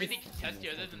anything to really contest you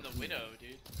other than the Widow,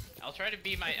 dude. I'll try to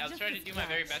do my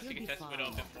very best to contest Widow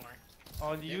a bit more.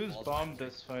 I'll use bomb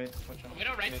this fight. Watch out.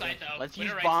 Widow right side though. Let's Widow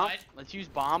use right bomb. side. Let's use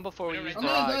bomb before we Widow use right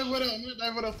I'm gonna barrage.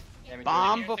 dive Widow.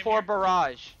 Bomb Same here. before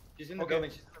barrage. She's in the Okay.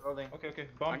 building. Okay.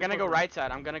 Bomb. I'm gonna go before- right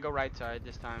side. I'm gonna go right side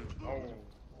this time.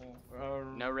 Oh.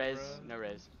 No res. No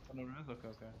res. Okay.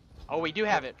 Oh, we do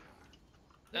have it.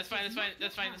 That's fine.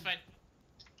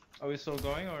 Are we still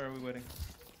going or are we waiting?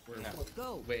 We're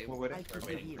Go. wait. We're waiting. I'll keep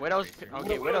you here. Widow's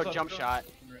okay. Widow jump shot.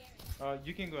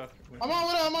 You can go after. I'm on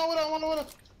Widow. I'm on Widow. I'm on Widow.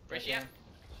 Where's she at?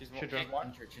 She's Should drop.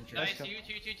 Chincher. Nice, go. you.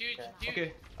 Okay.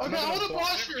 Okay, I want to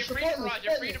blast You're you. free Support to me. barrage.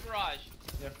 You're free to barrage.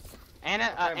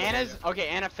 Anna's okay.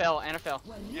 Anna fell. Anna fell.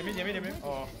 Yummy.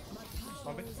 Oh.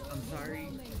 Pumping. I'm sorry.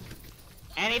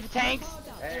 Annie the tanks.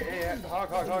 Hey, hog.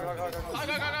 Hog.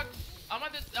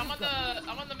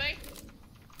 I'm on the main.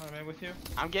 I'm with you.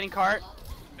 I'm getting cart.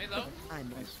 Main low.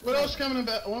 Widow's coming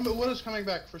back. Widow's coming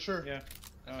back for sure. Yeah.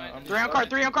 I'm 3 on cart.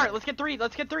 3 on cart. Let's get 3.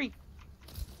 Let's get 3.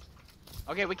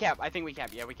 Okay, we cap. I think we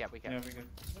cap. Yeah, we cap. Yeah, we good.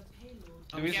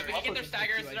 Yeah, we can get their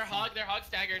staggers. They're hog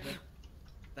staggered.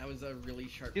 That was a really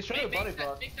sharp. He's trying to body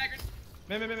block. Big staggered.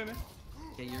 Me.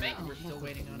 Okay, we're still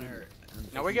waiting on our.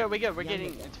 No, we're good. We're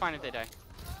getting. It's fine if they die.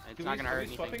 It's not gonna hurt Are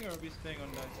we swapping anything. or are we staying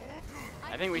on that?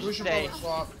 I think we We should should stay. probably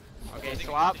swap. Okay,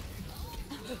 swap.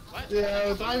 What? Yeah,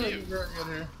 What Diamond do you is do? very good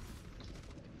here.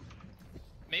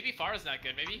 Maybe Pharah's not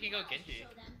good. Maybe you can go Genji.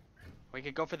 We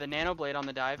could go for the nano blade on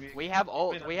the dive. We have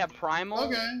ult. We have primal.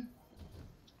 Okay.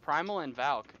 Primal and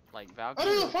Valk. Like Valk. I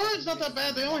don't know. Farah's not that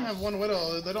bad. They only have one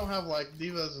Widow. They don't have like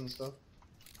divas and stuff.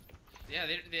 Yeah,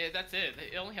 that's it.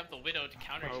 They only have the Widow to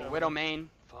counter each Oh, other. Widow main.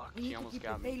 Fuck, We she need to almost keep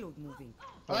got the me. payload moving.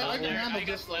 I can They're- handle I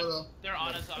got this slipped. Widow. They're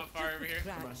on us on far over here.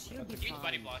 Crash, you'll be Use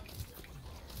body fine. block.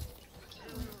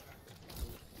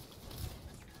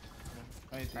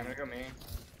 I see. I'm gonna go main.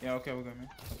 Yeah, okay, we're going, man.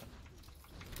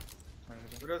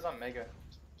 Okay. Widow's on Mega.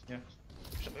 Yeah,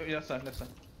 left side.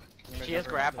 She has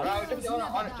grapple. On the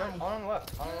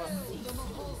left.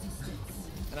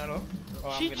 And I know.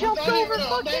 Oh, She I'm gonna- jumped Diving over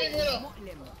Widow, diving fucking.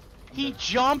 Widow. He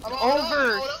jumped I'm on,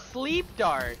 over I'm on. sleep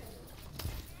dart.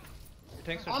 Your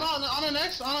tanks are On a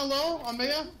next, on a low, on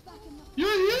Mega. You're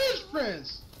huge,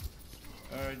 Prince.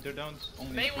 they're down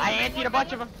only. Main one, I main antied one, a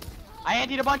bunch of main them. I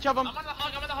antied a bunch of them. I'm on the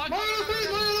hog. Mario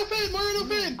no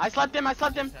fade. I slept him. Have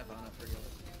Ana for you.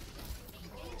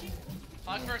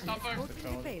 Hog first. Go to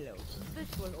the payload.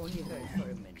 This will only hurt for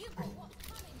a minute.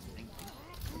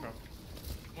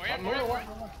 Moria.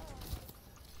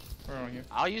 We're on here.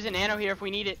 I'll use a nano here if we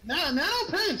need it. Now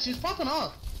Prince, he's popping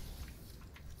off.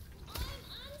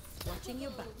 Watching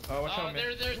your back. Oh, watch Oh, out,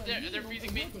 man. they're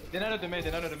freezing me. They're not at the main.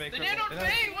 The nano May,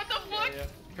 what the fuck? Yeah.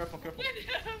 Careful.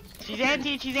 She's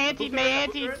antied. May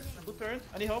antied. Who turned?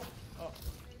 I need help. Oh.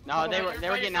 No, they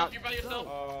were getting out. You're by yourself.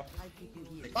 I'll keep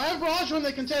you here. I have barrage when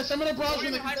they contest. I'm gonna barrage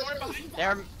when they Behind, contest. behind.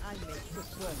 They're. I'll make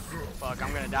this work. Fuck,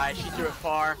 I'm gonna die. She threw it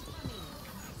far.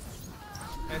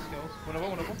 Nice kills.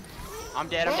 Winnable. I'm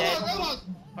dead. Hold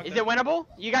on. Is it winnable?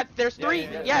 You got. There's 3.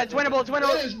 yeah, Yeah, it's winnable. It's That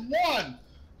winnable. is one.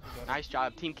 Nice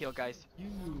job. Team kill, guys.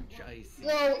 Huge icy.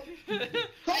 Yo, We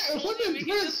fucking can Prince.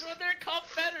 just run their comp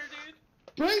better, dude.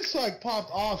 Prince like popped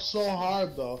off so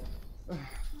hard though.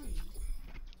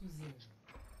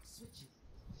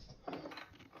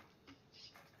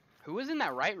 Who was in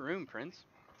that right room, Prince?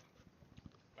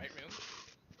 Right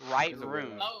room. Right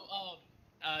room. Oh,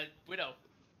 Widow.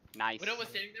 Nice. Widow was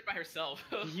standing there by herself.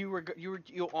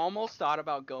 You almost thought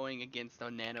about going against a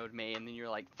nanoed May, and then you're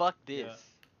like, fuck this.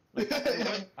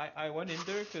 I went in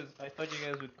there because I thought you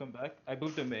guys would come back. I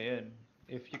moved the May in.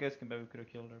 If you guys come back, we could have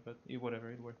killed her, but whatever,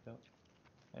 it worked out.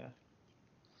 Yeah.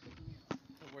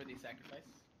 A worthy sacrifice.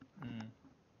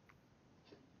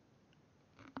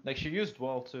 Like, she used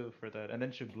Wall too for that, and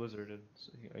then she blizzarded.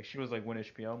 So, like, she was like 1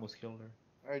 HP, I almost killed her.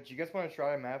 Alright, do you guys want to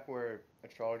try a map where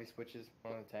Astrology switches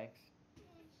one of the tanks?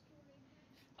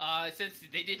 Since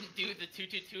they didn't do the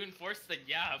 2-2-2 enforce, then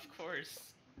yeah, of course.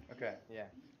 Okay, yeah.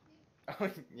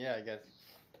 Yeah, I guess.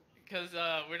 Because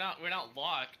we're not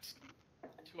locked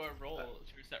to our role, to our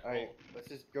set role. Alright, let's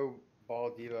just go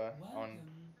Ball Diva on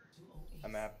a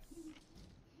map.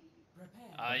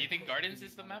 You think Gardens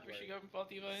is the map we should go Ball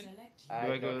Diva in? I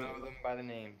Do I don't go- know them by the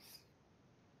names.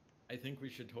 I think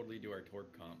we should totally do our Torb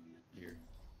comp here.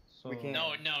 So, We can't.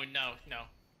 No.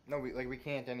 No, we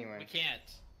can't anyway. We can't.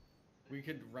 We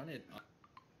could run it on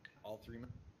all 3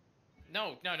 maps.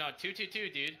 No. 2-2-2,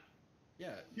 dude. Yeah.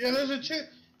 Yeah, there's a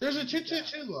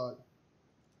 2-2-2 log.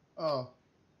 Oh.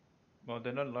 Well,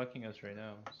 they're not locking us right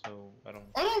now, so I don't.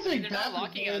 I don't think They're that not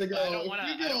would be locking the way us, to but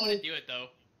I go. don't wanna do it though.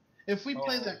 If we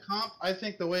play that comp, I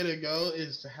think the way to go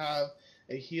is to have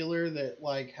a healer that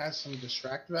like has some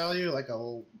distract value, like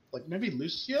maybe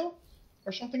Lucio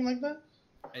or something like that.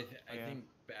 I think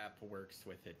BAP works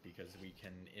with it because we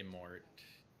can immort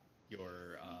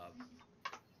your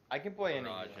I can play any.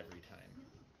 barrage every time.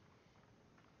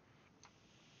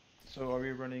 So are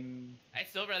we running? I'd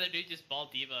still rather do just Ball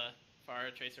Diva,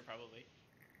 Pharah, Tracer probably.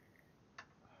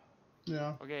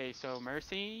 Yeah. Okay, so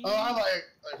Mercy. Oh, I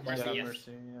like Mercy, Yeah, yes.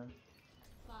 Mercy, yeah.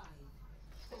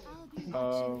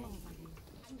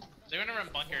 They're gonna run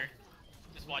bunker.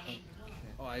 Just watch.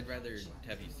 Oh, I'd rather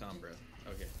have you Sombra.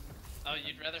 Okay. Oh,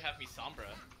 you'd rather have me Sombra.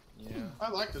 Yeah. I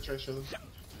like the Tracer.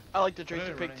 I like the What are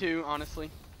Tracer they pick running? too,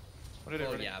 honestly. What are they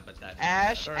Oh running? yeah, but that.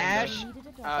 Ash, Sorry, Ash.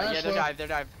 Ash Yeah, they're low. dive, they're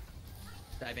dive.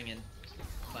 Diving in.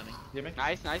 Slamming. Hear me?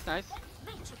 Nice, nice, nice.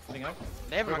 Putting out.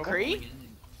 They have Wait, McCree?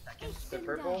 The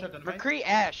purple. Shut down, right? McCree,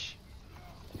 Ash.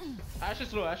 Ash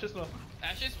is low, Ash is low.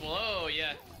 Ash is whoa,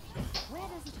 yeah.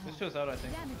 This show's out, I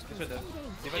think. This show's dead.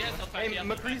 Yes, I'll Hey, fight you.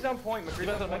 McCree's on point. McCree's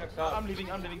on point up top. I'm leaving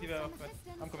Diva.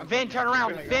 I'm coming. Vin, turn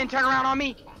around. Vin, turn around on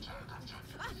me.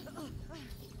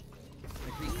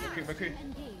 McCree.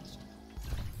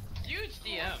 Huge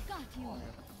DM.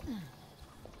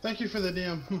 Thank you for the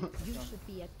DM. You should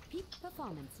be at peak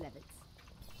performance levels.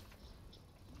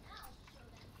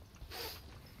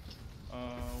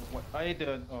 What? I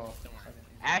did. Oh.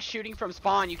 Ash shooting from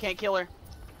spawn. You can't kill her.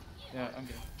 Yeah, I'm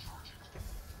good.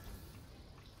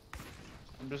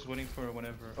 I'm just waiting for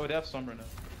whenever. Oh, they have Sombra now.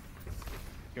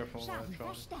 Careful,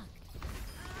 Charles.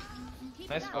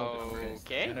 Nice. Oh,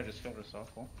 Okay. And I just killed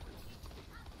herself. Cool.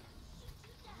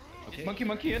 Okay.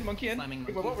 Monkey in. Slamming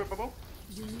Rip monkey. a bubble.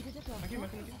 Monkey.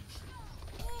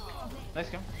 Nice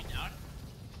kill.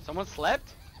 Someone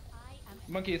slept?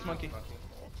 Monkey.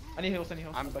 I need heals.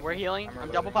 We're healing.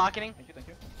 I'm double pocketing.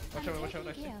 Thank you. Watch out.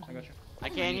 Nice. I got you. I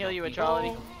can't heal you,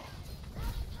 Atrality.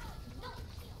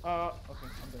 Okay,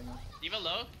 I'm doing that. Diva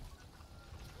low.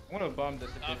 I'm gonna bomb this.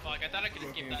 Oh fuck, I thought I could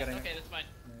escape that. Getting Okay, that's fine.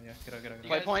 Yeah, get out.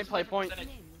 Play point, play point.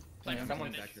 Yeah,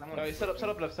 Someone's set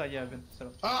up left side, yeah, Vin. Set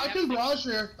up. I can barrage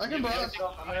here. I can barrage.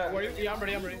 Yeah, I'm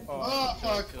ready. Oh,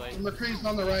 fuck. McCree's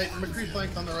on the right. McCree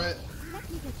flanked on the right.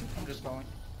 I'm just falling.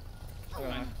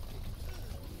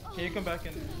 Can you come back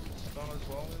and stall as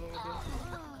well a little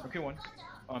bit? Okay, one.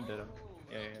 Oh, I'm dead.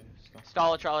 Yeah.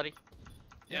 Stall Atrality.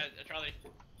 Yeah, Charlie.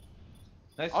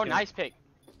 Nice. Oh, kill. nice pick.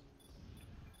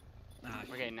 Ah,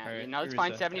 Okay, now, Alright, now it's you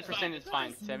fine. reset. 70% is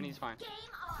fine. 70 is fine.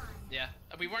 Yeah,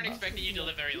 we weren't expecting you to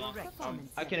live very long.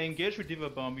 I can engage with Diva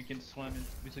Bomb. We can slam it.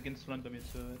 We can slam them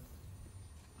into it.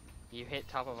 You hit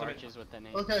top of arches with the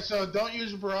name. Okay, so don't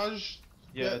use barrage.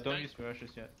 Yeah, Yeah. don't use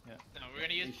barrages yet. Yeah. No, we're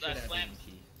gonna You use should have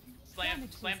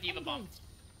slam Diva Bomb.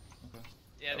 Okay.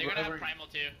 Yeah, they're gonna have Primal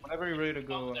too. Whenever you're ready to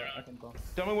go, They're I on. can bomb.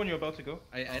 Tell me when you're about to go.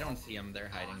 I don't see them. They're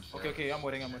hiding. Okay, I'm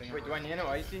waiting. Wait, do I nano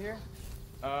icy here?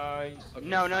 Okay.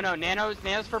 No.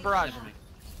 Nano's for barrage.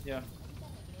 Yeah.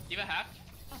 Diva half.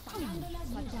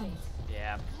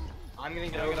 Yeah. I'm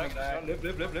getting Yeah, no get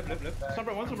Live.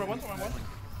 Sombra one.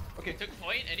 Okay. Took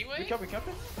point anyway. We kept it.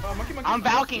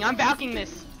 Monkey. I'm valking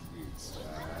this.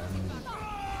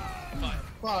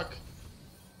 Fuck.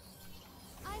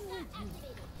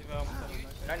 Diva,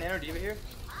 Can I nano Diva here?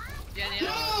 Yeah.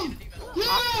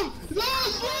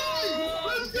 Last line!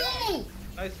 Let's go!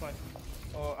 nice fight.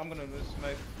 Oh, I'm gonna lose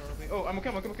my probably. Oh, I'm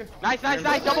okay. Nice.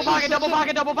 Double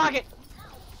pocket.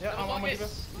 Yeah, I'm on Diva.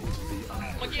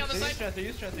 Monkey on the They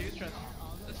use side. strength.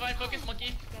 That's fine. Focus,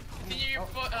 monkey. Continue your I'm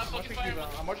focus watching fire. Diva.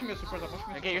 I'm watching your support.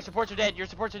 Okay, your supports are dead.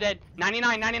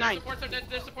 99. Supports are dead.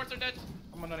 Their supports are dead.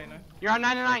 I'm on 99. You're on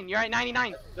 99. You're at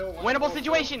 99. Winnable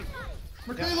situation.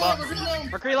 McCree low.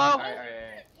 McCree low. Alright.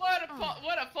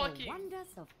 What a fucking. Wonders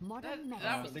of modern That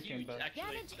I was was thinking huge, about- actually.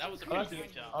 That was a I'll pretty have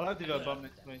good job. I'll have Diva Bomb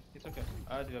next play. It's okay.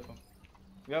 I'll have Diva Bomb.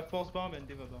 We have Pulse Bomb and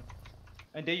Diva Bomb.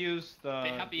 And they use the... They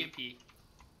have BMP.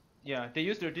 Yeah, they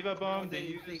use their Diva Bomb,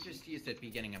 They just used it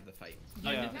beginning of the fight. Yeah.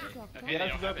 Okay, They they have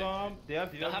don't Diva have it. Bomb, they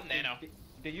have Diva They'll have Nano.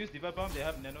 They use Diva Bomb, they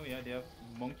have Nano, yeah, they have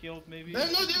Monkey Ult maybe. They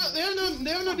have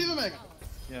no Diva Mech.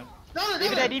 Yeah. No,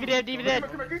 Diva dead.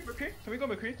 McCree. Can we go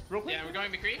McCree? Real quick? Yeah, we're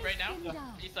going McCree right now.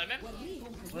 You slam him.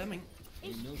 Slamming.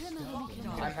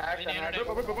 I'm hacked. They nanoed it.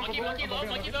 Monkey low,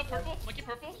 monkey low, purple, monkey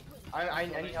purple. I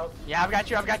need help. Yeah, I've got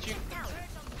you.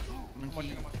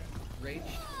 Monkey. Rage.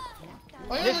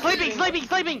 Oh, yeah, They're McCree.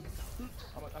 sleeping.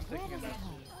 I'm taking it.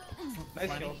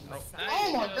 Nice kill.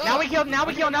 Oh my god. Now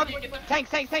we kill. Now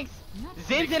tanks.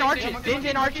 Zin's in arches.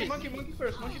 Monkey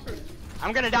first.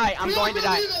 I'm gonna die. I'm going to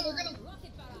die.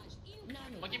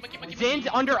 Monkey. Zin's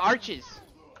under arches.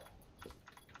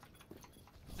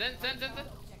 Zen.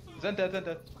 Zen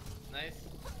dead. Nice.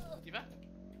 Diva?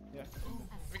 Yeah.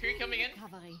 McCree coming in.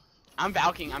 I'm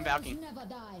valking. Can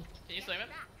you slam him?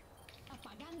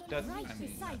 Dead. I'm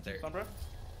not there. Sombra?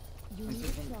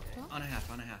 On a half.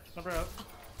 Sombra out.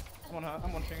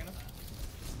 I'm one string enough.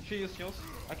 She used heals.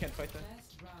 I can't fight that.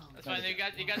 That's fine. You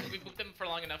guys, we booked them for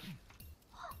long enough.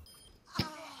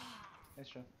 Nice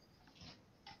shot.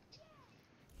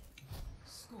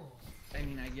 I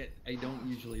mean, I don't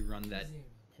usually run that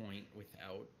point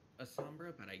without a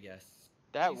Sombra, but I guess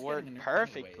That she's worked getting a nerf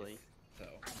perfectly. anyways, so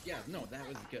yeah, no, that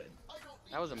was good.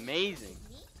 That was amazing.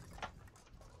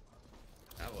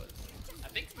 That was. I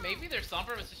think maybe their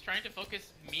Sombra was just trying to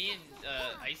focus me and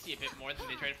Icy a bit more than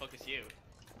they tried to focus you.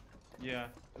 Yeah,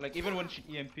 like even when she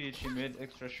EMP'd, she made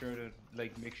extra sure to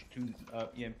like make sure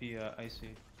to EMP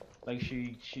Icy. Like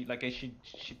she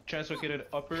translocated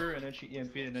upper and then she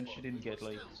EMP'd and then she didn't get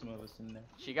like some of us in there.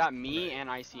 She got me and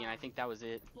Icy, and I think that was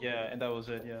it. Yeah, and that was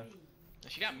it. Yeah.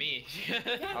 She got me.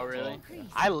 Oh really? Yeah.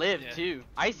 I lived Yeah. too.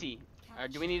 Icy,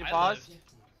 do we need to I pause? lived.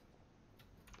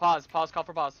 Pause. Pause. Call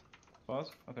for pause.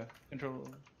 Pause. Okay. Control.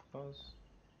 Pause.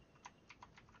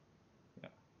 Yeah.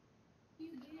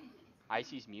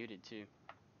 Icy's muted too.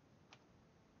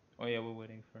 Oh yeah, we're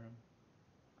waiting for him.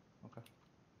 Okay.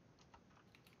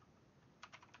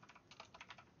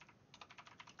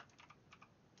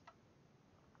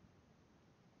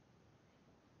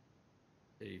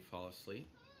 Did he fall asleep?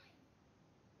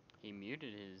 He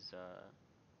muted his.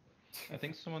 I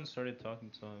think someone started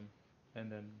talking to him,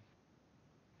 and then,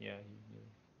 yeah.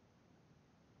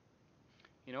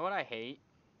 You know what I hate?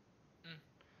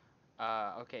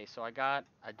 Okay, so I got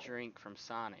a drink from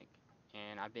Sonic,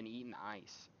 and I've been eating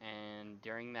ice. And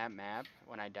during that map,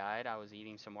 when I died, I was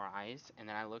eating some more ice, and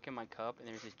then I look in my cup, and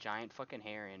there's this giant fucking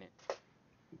hair in it.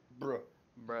 Bruh.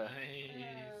 Bruh. Nice.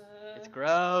 It's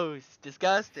gross.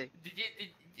 Disgusting.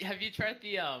 Have you tried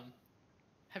the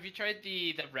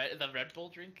Red Bull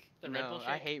drink? The Red Bull No, shake?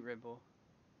 I hate Red Bull.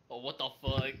 Oh, what the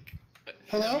fuck?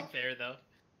 Hello? To be fair though.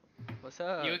 What's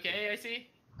up? You okay? I see.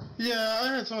 Yeah,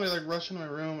 I had somebody like rush into my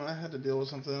room and I had to deal with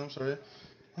something. I'm sorry.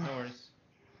 No worries.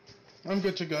 I'm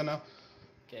good to go now.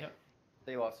 Okay.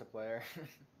 They lost a player.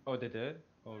 Oh, they did?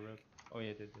 Oh, rip. Oh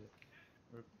yeah, they did.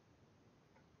 Rip.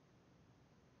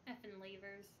 Effing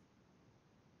levers.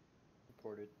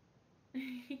 Reported.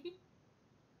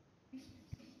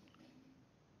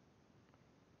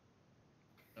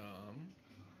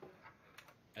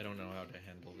 I don't know how to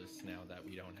handle this now that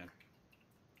we don't have.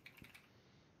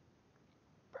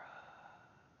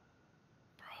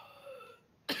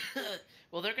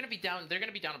 Well, they're gonna be down. They're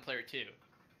gonna be down a player too.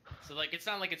 So like, it's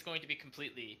not like it's going to be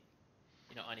completely,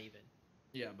 uneven.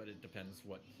 Yeah, but it depends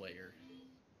what player.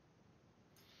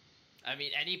 I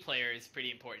mean, any player is pretty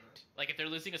important. Like, if they're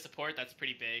losing a support, that's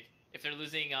pretty big. If they're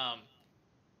losing,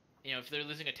 if they're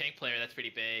losing a tank player, that's pretty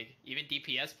big. Even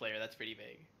DPS player, that's pretty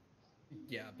big.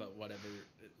 Yeah, but whatever.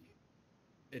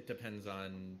 It depends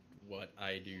on what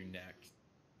I do next.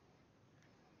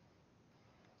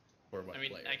 Or what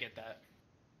player. I get that.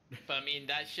 But I mean,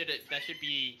 that should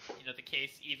be the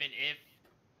case even if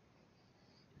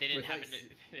they didn't With have Icy.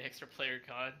 an extra player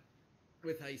con.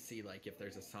 With Icy, like if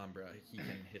there's a Sombra, he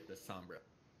can hit the Sombra.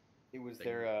 It was Thing.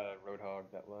 their Roadhog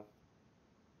that left.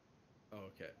 Oh,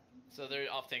 okay. So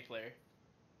they're off tank player.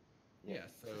 Yeah,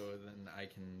 so then I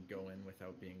can go in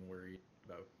without being worried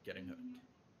about getting hooked.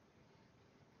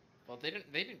 Well, they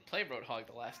didn't play Roadhog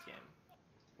the last game.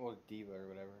 Well, Diva or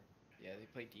whatever. Yeah, they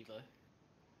played Diva.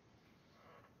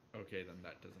 Okay, then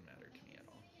that doesn't matter to me at all.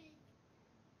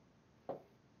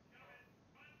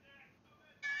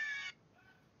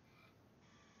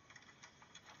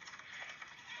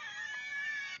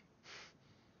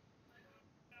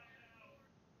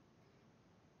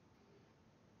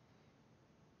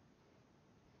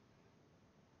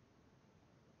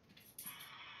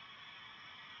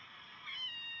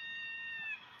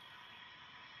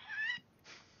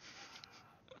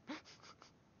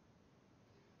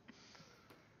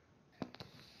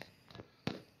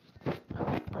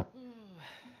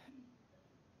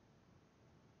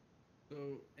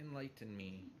 So, enlighten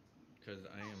me, because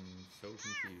I am so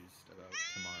confused about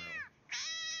tomorrow.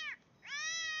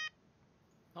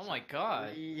 Oh my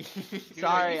god.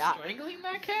 Sorry, Are you strangling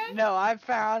that cat? No, I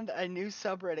found a new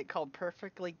subreddit called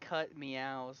Perfectly Cut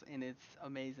Meows, and it's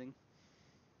amazing.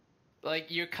 Like,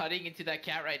 you're cutting into that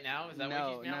cat right now? Is that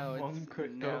what he's meowing?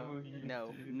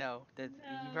 No. That's,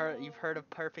 you've heard of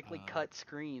perfectly cut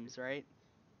screams, right?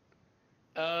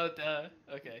 Oh, duh.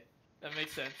 Okay. That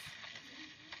makes sense.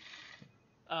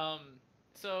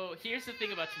 So here's the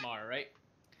thing about tomorrow, right?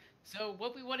 So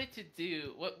what we wanted to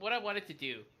do, what I wanted to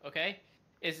do, okay,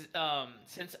 is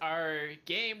since our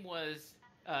game was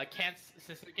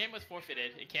since the game was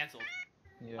forfeited and canceled.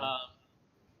 Yeah.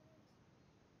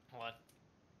 Hold on.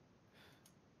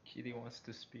 Kitty wants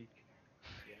to speak.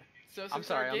 So I'm since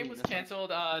sorry, our I'll game mute was this one.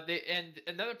 canceled, and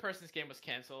another person's game was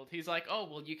canceled. He's like, "Oh,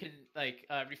 well, you can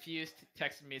refused."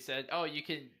 Texted me and said, "Oh, you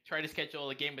can try to schedule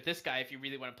a game with this guy if you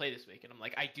really want to play this week." And I'm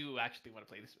like, "I do actually want to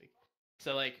play this week."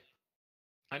 So like,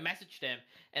 I messaged him,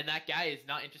 and that guy is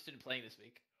not interested in playing this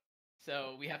week.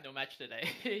 So we have no match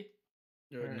today.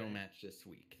 No match this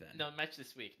week, then. No match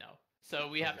this week, no. So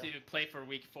we have to play for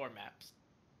week 4 maps.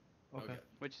 Okay.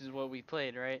 Which is what we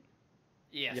played, right?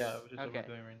 Yes. Yeah, which is what Okay.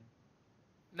 we're doing right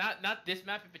now. Not this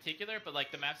map in particular, but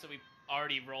like the maps that we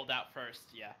already rolled out first.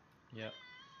 Yeah. Yeah.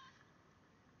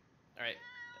 All right.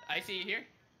 I see you here.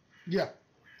 Yeah.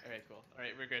 All right. Cool. All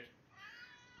right. We're good.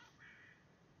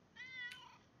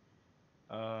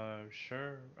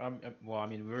 Sure. Well, I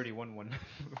mean, we already won one.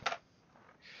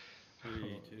 3,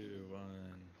 2, 1.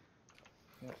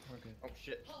 Yeah, we're good. Oh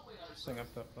shit. Swing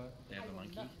up top left. They have a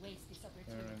monkey.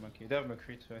 Alright, monkey. They have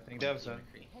McCree too, I think. They have Zen. I'm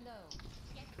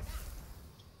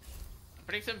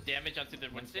putting some damage onto the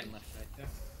Winston.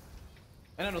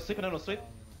 And I no sleep, and I no sleep.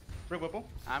 Brig Whipple.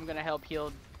 I'm gonna help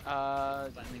heal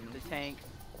the tank.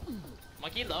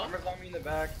 Monkey low. Summer's on me in the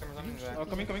back. Summer's on me in the back. Oh,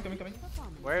 coming.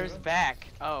 Where's back?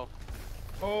 Oh.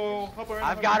 Oh, hop around.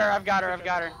 I've got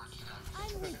her.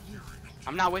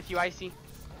 I'm not with you, Icy.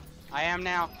 I am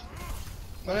now.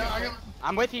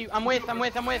 I'm with you. I'm with.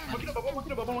 Monkey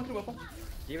to bubble.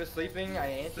 Diva's sleeping. I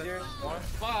answered her. One.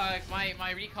 Fuck. My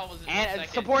recall was in 1 And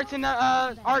second. supports in the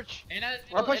arch.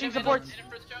 We're pushing supports.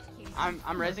 I'm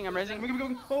rezzing.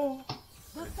 Oh.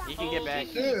 You can get back.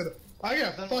 Dude, I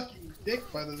got fucking dick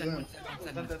by the Zen.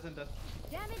 Zen.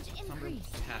 Damage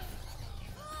increased.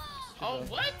 Oh,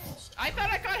 what? I thought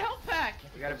I got health pack.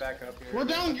 We gotta back up here. We're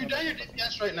down. You're down your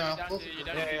DPS right now. You're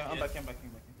down Yeah, I'm yes. back.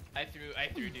 I threw,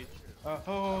 dude. Stop.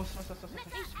 I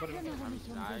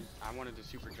wanted to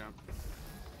super jump.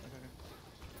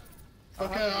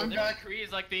 Okay, I'm The back. McCree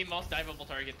is like the most diveable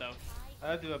target though.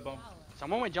 I do a bump.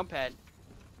 Someone went jump pad.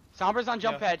 Sombra's on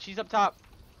jump Yeah. pad. She's up top.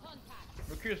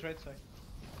 McCree is right side.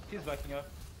 He's backing up.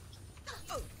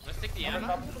 Let's stick the I'm Ana.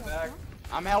 on top of the back.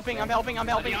 I'm helping.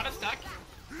 Diana stuck.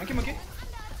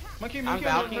 Monkey. I'm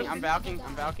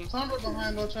valking. Sombra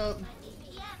behind, watch out.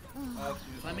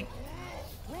 Climbing.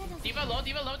 Diva low.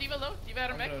 Diva had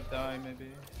her I'm mech. gonna die maybe.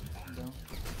 I'm down.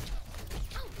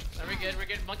 No, we're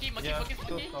good. Monkey. Yeah, Monkey.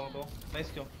 still solvable. Nice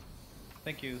kill.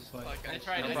 Thank you, Sly. Fuck, I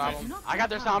tried. No problem. I got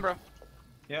their Sombra.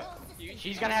 Yeah.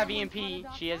 She's gonna have EMP.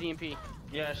 She has EMP.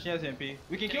 Yeah, she has MP.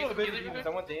 We can kill her, baby diva.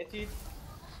 Someone's anti.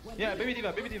 Yeah, baby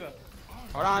diva.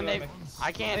 Hold on, Yeah, Dave. man.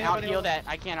 I can't Anybody out-heal else? that.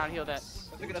 I can't out-heal that.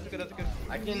 That's good.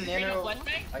 I can Bring a nano.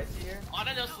 flashbang. I see her.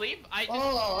 Ana no sleep. I just.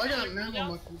 Oh, I got nano Yeah.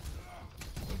 monkey.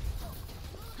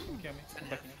 Kill me. I'm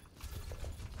backing up.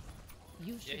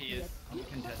 You Yeah, he is.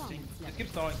 Contesting. Just keep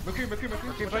stalling. McCree.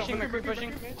 McCree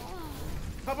pushing.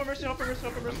 Help him, Mercy. I'm good.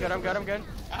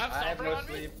 I have I have Sombra no on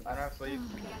me. sleep. I don't have sleep.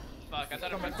 Fuck, I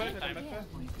thought it was sleep time.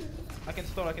 I can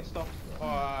stall. Oh,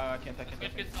 I can't.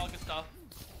 Good stall.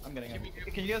 I'm getting it.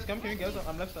 Can you guys come?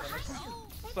 I'm left side.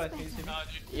 Slide, can you see me?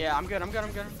 Yeah, I'm good.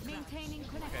 Maintaining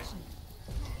connection.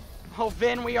 Oh,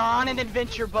 Vin, we are on an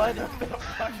adventure, bud. What the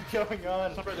fuck is going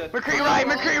on? McCree right.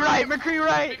 McCree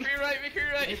right.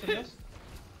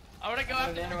 I wanna go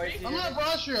after Nano McCree. AC. I'm gonna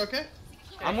brush you, okay?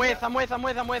 I'm with.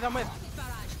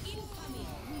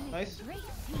 Nice.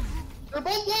 They're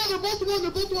both one.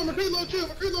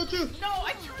 McCree low too. No,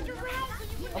 I turned around.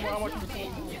 I'm watching the pool.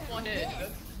 One hit.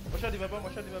 Watch out, Diva bomb.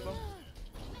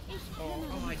 Oh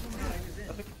my god.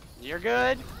 You're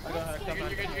good. I got hacked. You're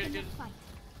good.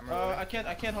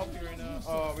 I can't help you right now.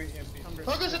 Oh, we EMP.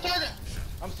 Focus the target.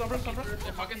 I'm Sombra.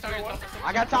 The fucking target's off.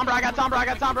 I got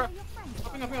Sombra.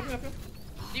 Hopping.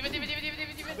 Diva.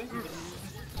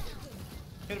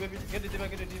 Get it, baby. Get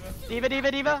the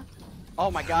Diva. Diva. Oh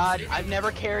my god, I've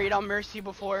never carried on Mercy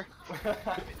before.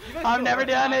 I've never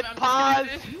done it. Pause.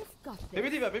 Baby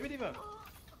Diva.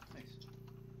 Nice.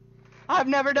 I've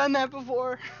never done that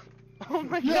before. Oh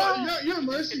my god. Your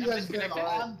Mercy has been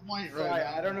on point right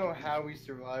now. I don't know how we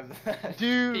survived that.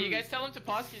 Dude. Can you guys tell him to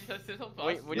pause? Can you guys tell him to pause?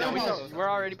 Wait, we're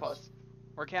already paused.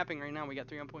 We're capping right now. We got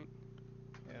 3 on point.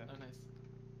 Yeah. Oh,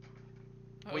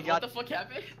 nice. We What got- the fuck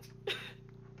happened?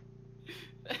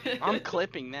 I'm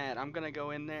clipping that. I'm gonna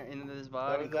go in there into this VOD.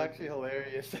 That and was clip actually it.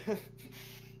 hilarious.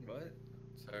 What?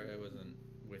 Sorry, I wasn't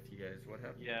with you guys. What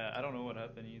happened? Yeah, I don't know what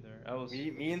happened either. I was.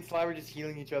 me and Sly were just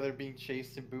healing each other, being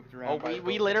chased and booped around. Oh, by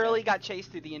we both literally of them. got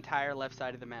chased through the entire left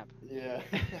side of the map. Yeah.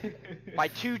 By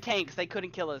 2 tanks. They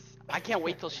couldn't kill us. I can't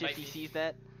wait till Shifty sees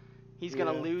that. He's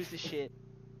gonna Yeah. lose the shit.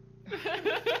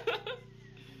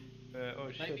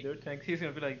 Oh shit, their tanks. He's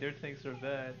gonna be like, their tanks are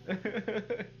bad.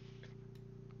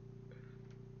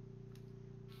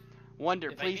 Wonder,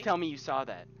 Invite please me? tell me you saw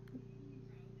that.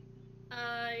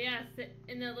 Yeah, sit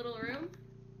in the little room.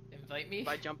 Invite me.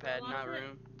 By jump pad, Watch not it.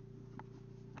 room.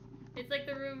 It's like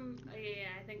the room. Oh, yeah,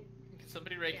 I think. Can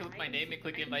somebody right click Yeah, my I can name see- and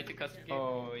click I can invite to see custom it. game?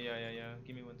 Oh yeah.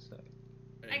 Give me 1 sec.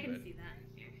 I can see that.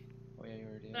 Oh yeah, you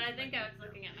already. But I think I was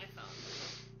looking at my phone.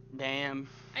 Damn.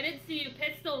 I did see you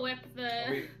pistol whip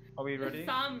the, Are we the ready?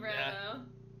 Sombra Yeah. though.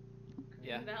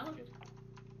 Yeah. Val? I think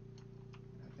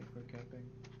we're camping.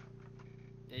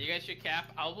 Yeah, you guys should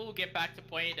cap. I will get back to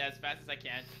point as fast as I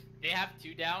can. They have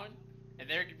 2 down, and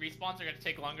their respawns are gonna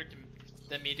take longer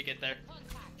than me to get there.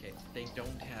 Okay, they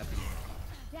don't have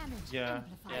Yeah.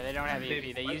 Yeah, they don't have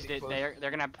EMP. They used it. They're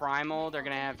gonna have Primal. They're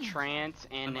gonna have Trance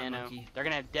and Nano. They're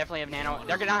gonna definitely have Nano.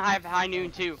 They're gonna have High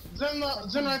Noon too. Zen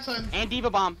right side. And Diva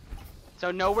Bomb.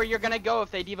 So know where you're gonna go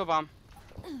if they Diva Bomb.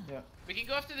 Yeah. We can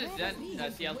go after the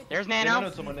Zen, CL. There's Nano.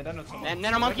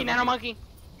 Nano Monkey. Nano Monkey.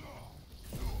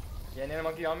 Yeah, Nano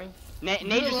Monkey on me. Nade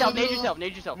yourself. Nade yourself.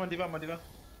 Nade yourself. Come on, Diva. Come on, Diva.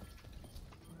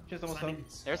 Just almost done.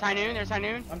 There's High Noon. There's High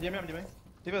Noon. I'm DMing.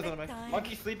 Diva's on the mic.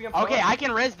 Monkey sleeping up Okay, front. I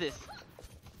can res this.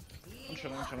 I'm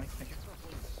chilling. Thank you.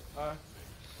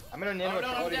 I'm gonna nano a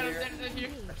trolley here. I'm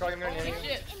gonna nano Holy here.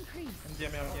 shit. I'm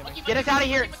DMing. Get us out of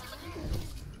here.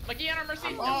 Monkey on our mercy.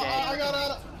 Oh, I got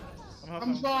out.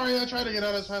 I'm sorry. I tried to get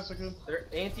out as fast as I could. They're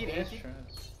anti.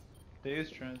 They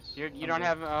use trance. You don't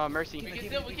have mercy. We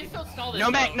can still stall this. No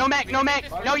mech. No,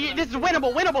 this is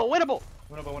winnable. Winnable.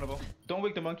 Don't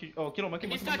wake the monkey. Oh, kill a monkey.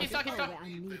 He's stuck. Nice.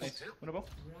 Winnable.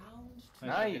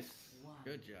 Nice.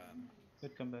 Good job.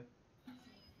 Good comeback.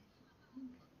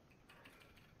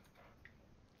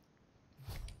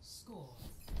 Score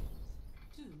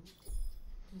 2-0.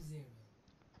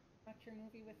 Watch your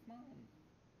movie with mom.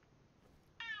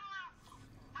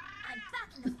 I'm back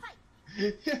in the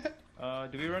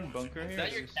fight. Do we run bunker here? Is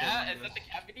that your cat? Is that the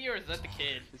cat video or is that the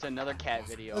kid? It's another cat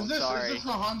video. Is this Sorry. the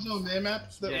Hanzo May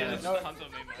map? Yeah, No, the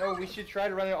Hanzo main map. No, we should try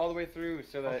to run it all the way through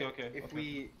so that Okay. if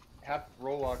we have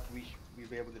roll lock, we'll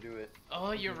be able to do it.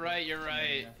 Oh, you're right.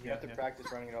 We have to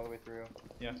practice running it all the way through.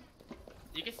 Yeah.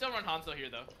 You can still run Hanzo here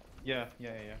though. Yeah.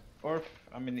 Or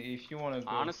I mean, if you want to.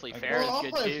 Honestly, I fair guess. is I'll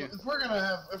good play. too. If we're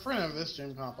gonna have this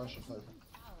gym comp, I should play.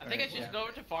 I think I should go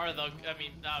over to Pharah though. I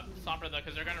mean, Sombra though,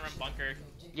 because they're gonna run bunker.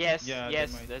 Yes. Yeah,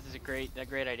 Yes. they might. This is a great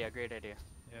idea.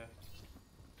 Yeah.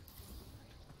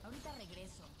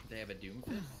 They have a Doom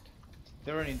Fist.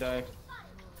 They already dive.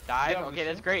 Dive. Yeah, Okay,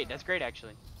 that's great. That's great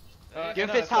actually. No, Doom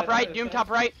Fist top right. Doom top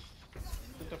right.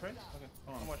 Top right?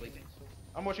 Okay.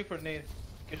 I'm watching for nade.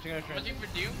 Watching for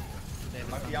Doom.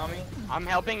 Monkey on me. I'm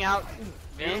helping out.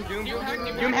 Doom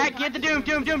Doom hack. Get the Doom.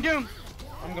 Doom.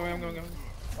 I'm going.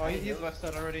 Oh, he's left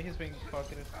side already. He's being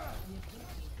pocketed.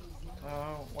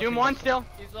 Doom one still.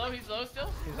 He's low still.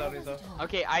 He's out.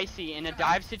 Okay, I see. In a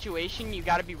dive situation, you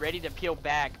gotta be ready to peel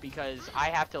back because I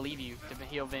have to leave you to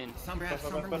heal Vin.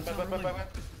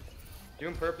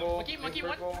 Doom purple. Monkey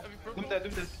one. Doom dead.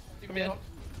 Doom dead.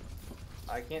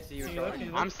 I can't see you.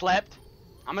 I'm slept.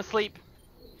 I'm asleep.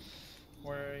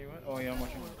 Where are you at? Oh yeah, I'm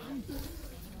watching.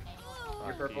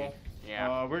 You're purple.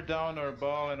 Yeah. We're down our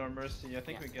ball and our mercy. I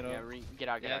think we get out. Yeah, get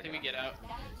out. I think we get out.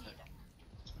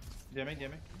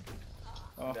 DMing.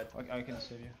 Oh, I can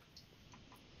save you.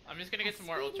 I'm just gonna get some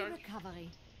more ult charge.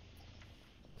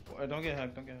 Don't get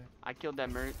hacked. I killed that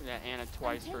Anna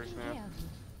twice first map.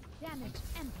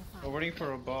 We're waiting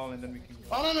for a ball and then we can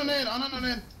go. On a nade.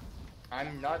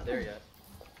 I'm not there yet.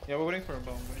 Yeah, we're waiting for a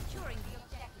ball.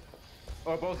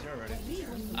 Oh, ball's here already.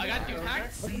 I got Doom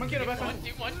hacked. Monkey in the back line.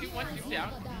 Doom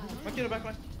down. Monkey in the back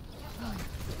line.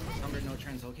 Number no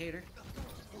translocator.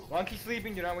 Monkey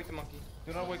sleeping. Do not wake the monkey.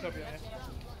 Do not wake up yet.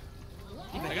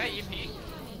 I got EP.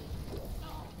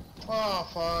 Oh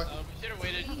fuck. We should have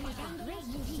waited.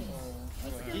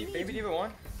 Baby Diva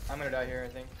 1. I'm gonna die here,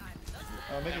 I think.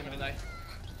 Maybe I'm gonna die.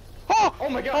 Oh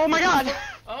my god! Oh my god!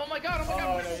 Oh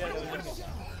no,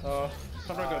 yeah.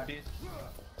 Sombra got beat.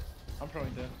 I'm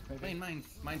probably dead. Maybe.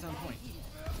 Mine's on point.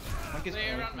 Monkey's Stay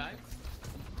around mine.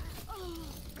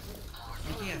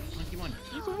 Monkey one.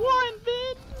 He's one,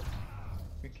 Vin!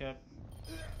 We kept.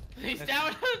 He's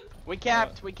down. We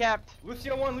capped.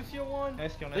 Lucio 1.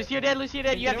 Nice kill. Lucio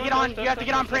dead. You have to get on. You have to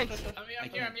get on Prince. I'm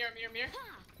here.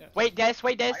 Wait, Des.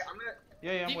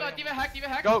 Yeah, I'm Diva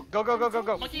hack. Go.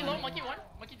 Monkey low. Monkey 1.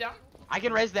 Monkey down. I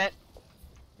can res that.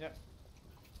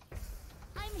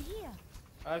 I'm here.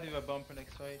 I have a bump for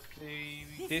next fight.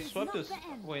 They swapped us.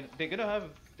 Wait, they're gonna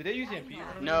have. Did they use EMP?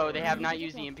 No, they have not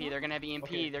used EMP. They're gonna have EMP.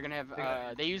 Okay. They're gonna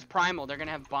have. They use Primal. They're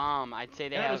gonna have Bomb. I'd say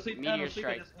they have Meteor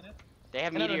Strike. They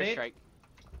have Meteor Strike.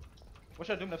 What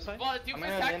should I do left side? Well, Doom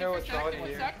Fist hack.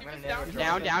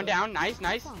 Down.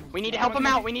 Nice. We need to help him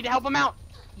out.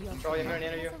 Charlie, I'm gonna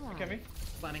nano you. Look at me.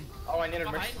 Planning. Oh, I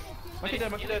nanoed Mercy. Monkey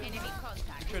dead.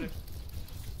 Shoot it.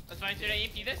 That's fine. Should I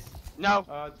EP this? No.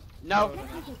 No.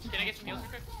 Can I get some heals real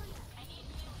quick?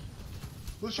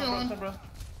 Lucio on. Watch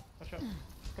out.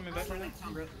 Coming back right now.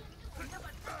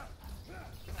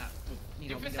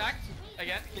 Doom Fist hacked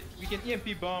again. We can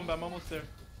EMP bomb. I'm almost there.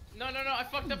 No. I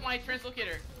fucked up my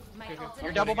translocator.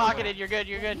 You're double pocketed. You're good.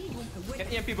 Can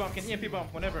EMP bomb.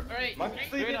 Whenever. Alright. Monkey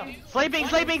Do it now. Sleeping.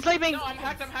 No, I'm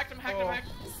hacked. Oh.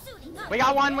 We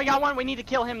got one. We got one. We need to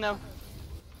kill him though.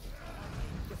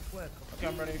 Okay,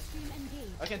 I'm ready.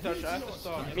 I can touch. I have to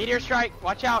stall. Meteor strike.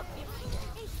 Watch out.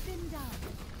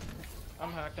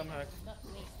 I'm hacked. I'm hacked.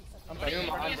 I'm As soon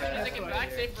as I get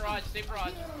back, save barrage. Save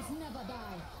barrage.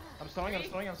 I'm stalling. I'm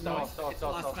stalling. I'm Stall,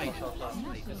 stalling.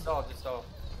 Just stall, just stall.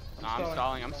 No, I'm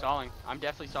stalling. I'm stalling. I'm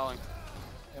definitely stalling.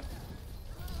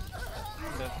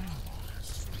 I'm dead.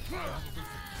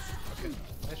 Okay.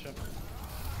 Nice shot.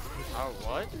 Oh,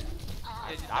 what?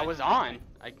 I was on.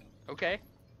 Okay.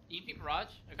 EP barrage.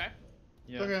 Okay.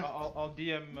 Yeah. Okay. I'll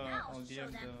DM. I'll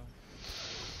DM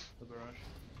the barrage.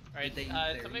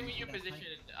 Alright. Tell me when you're positioned.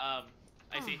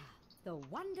 I see. The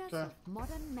wonders Okay. of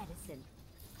modern medicine.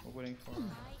 We're waiting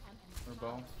for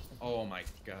ball. Oh my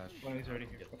gosh. When he's ready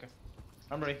here. Okay.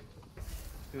 I'm ready.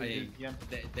 Yeah.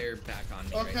 They're back on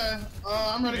me. Okay,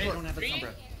 I'm ready I for don't it. have a 3,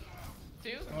 sombra.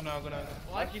 2. Oh no, gonna.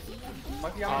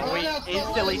 Monkey Oh, we on me.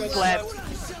 instantly slept.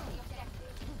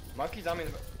 Monkey's on me.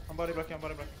 I'm body blocking. I'm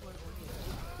body blocking.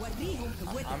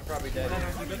 I'm probably dead.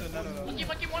 No.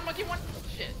 Monkey 1.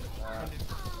 Shit.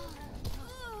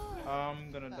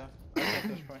 I'm gonna die. I can't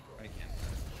touch point. I can't.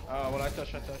 Well I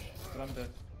touch, but I'm dead.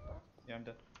 Yeah, I'm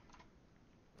dead.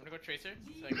 I'm gonna go Tracer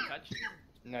so I can touch.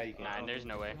 No, you can't. Nah, there's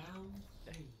no way.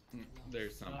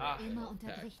 There's some. Immer It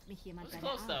unterbricht mich jemand was seine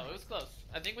close though. It Arbeit. was close.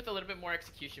 I think with a little bit more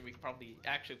execution, we could probably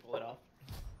actually pull it off.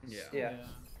 Yeah. Yeah.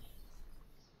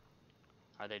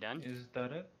 Are they done? Is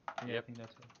that it? Yeah, I Yep. think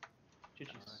that's it.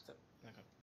 GG's.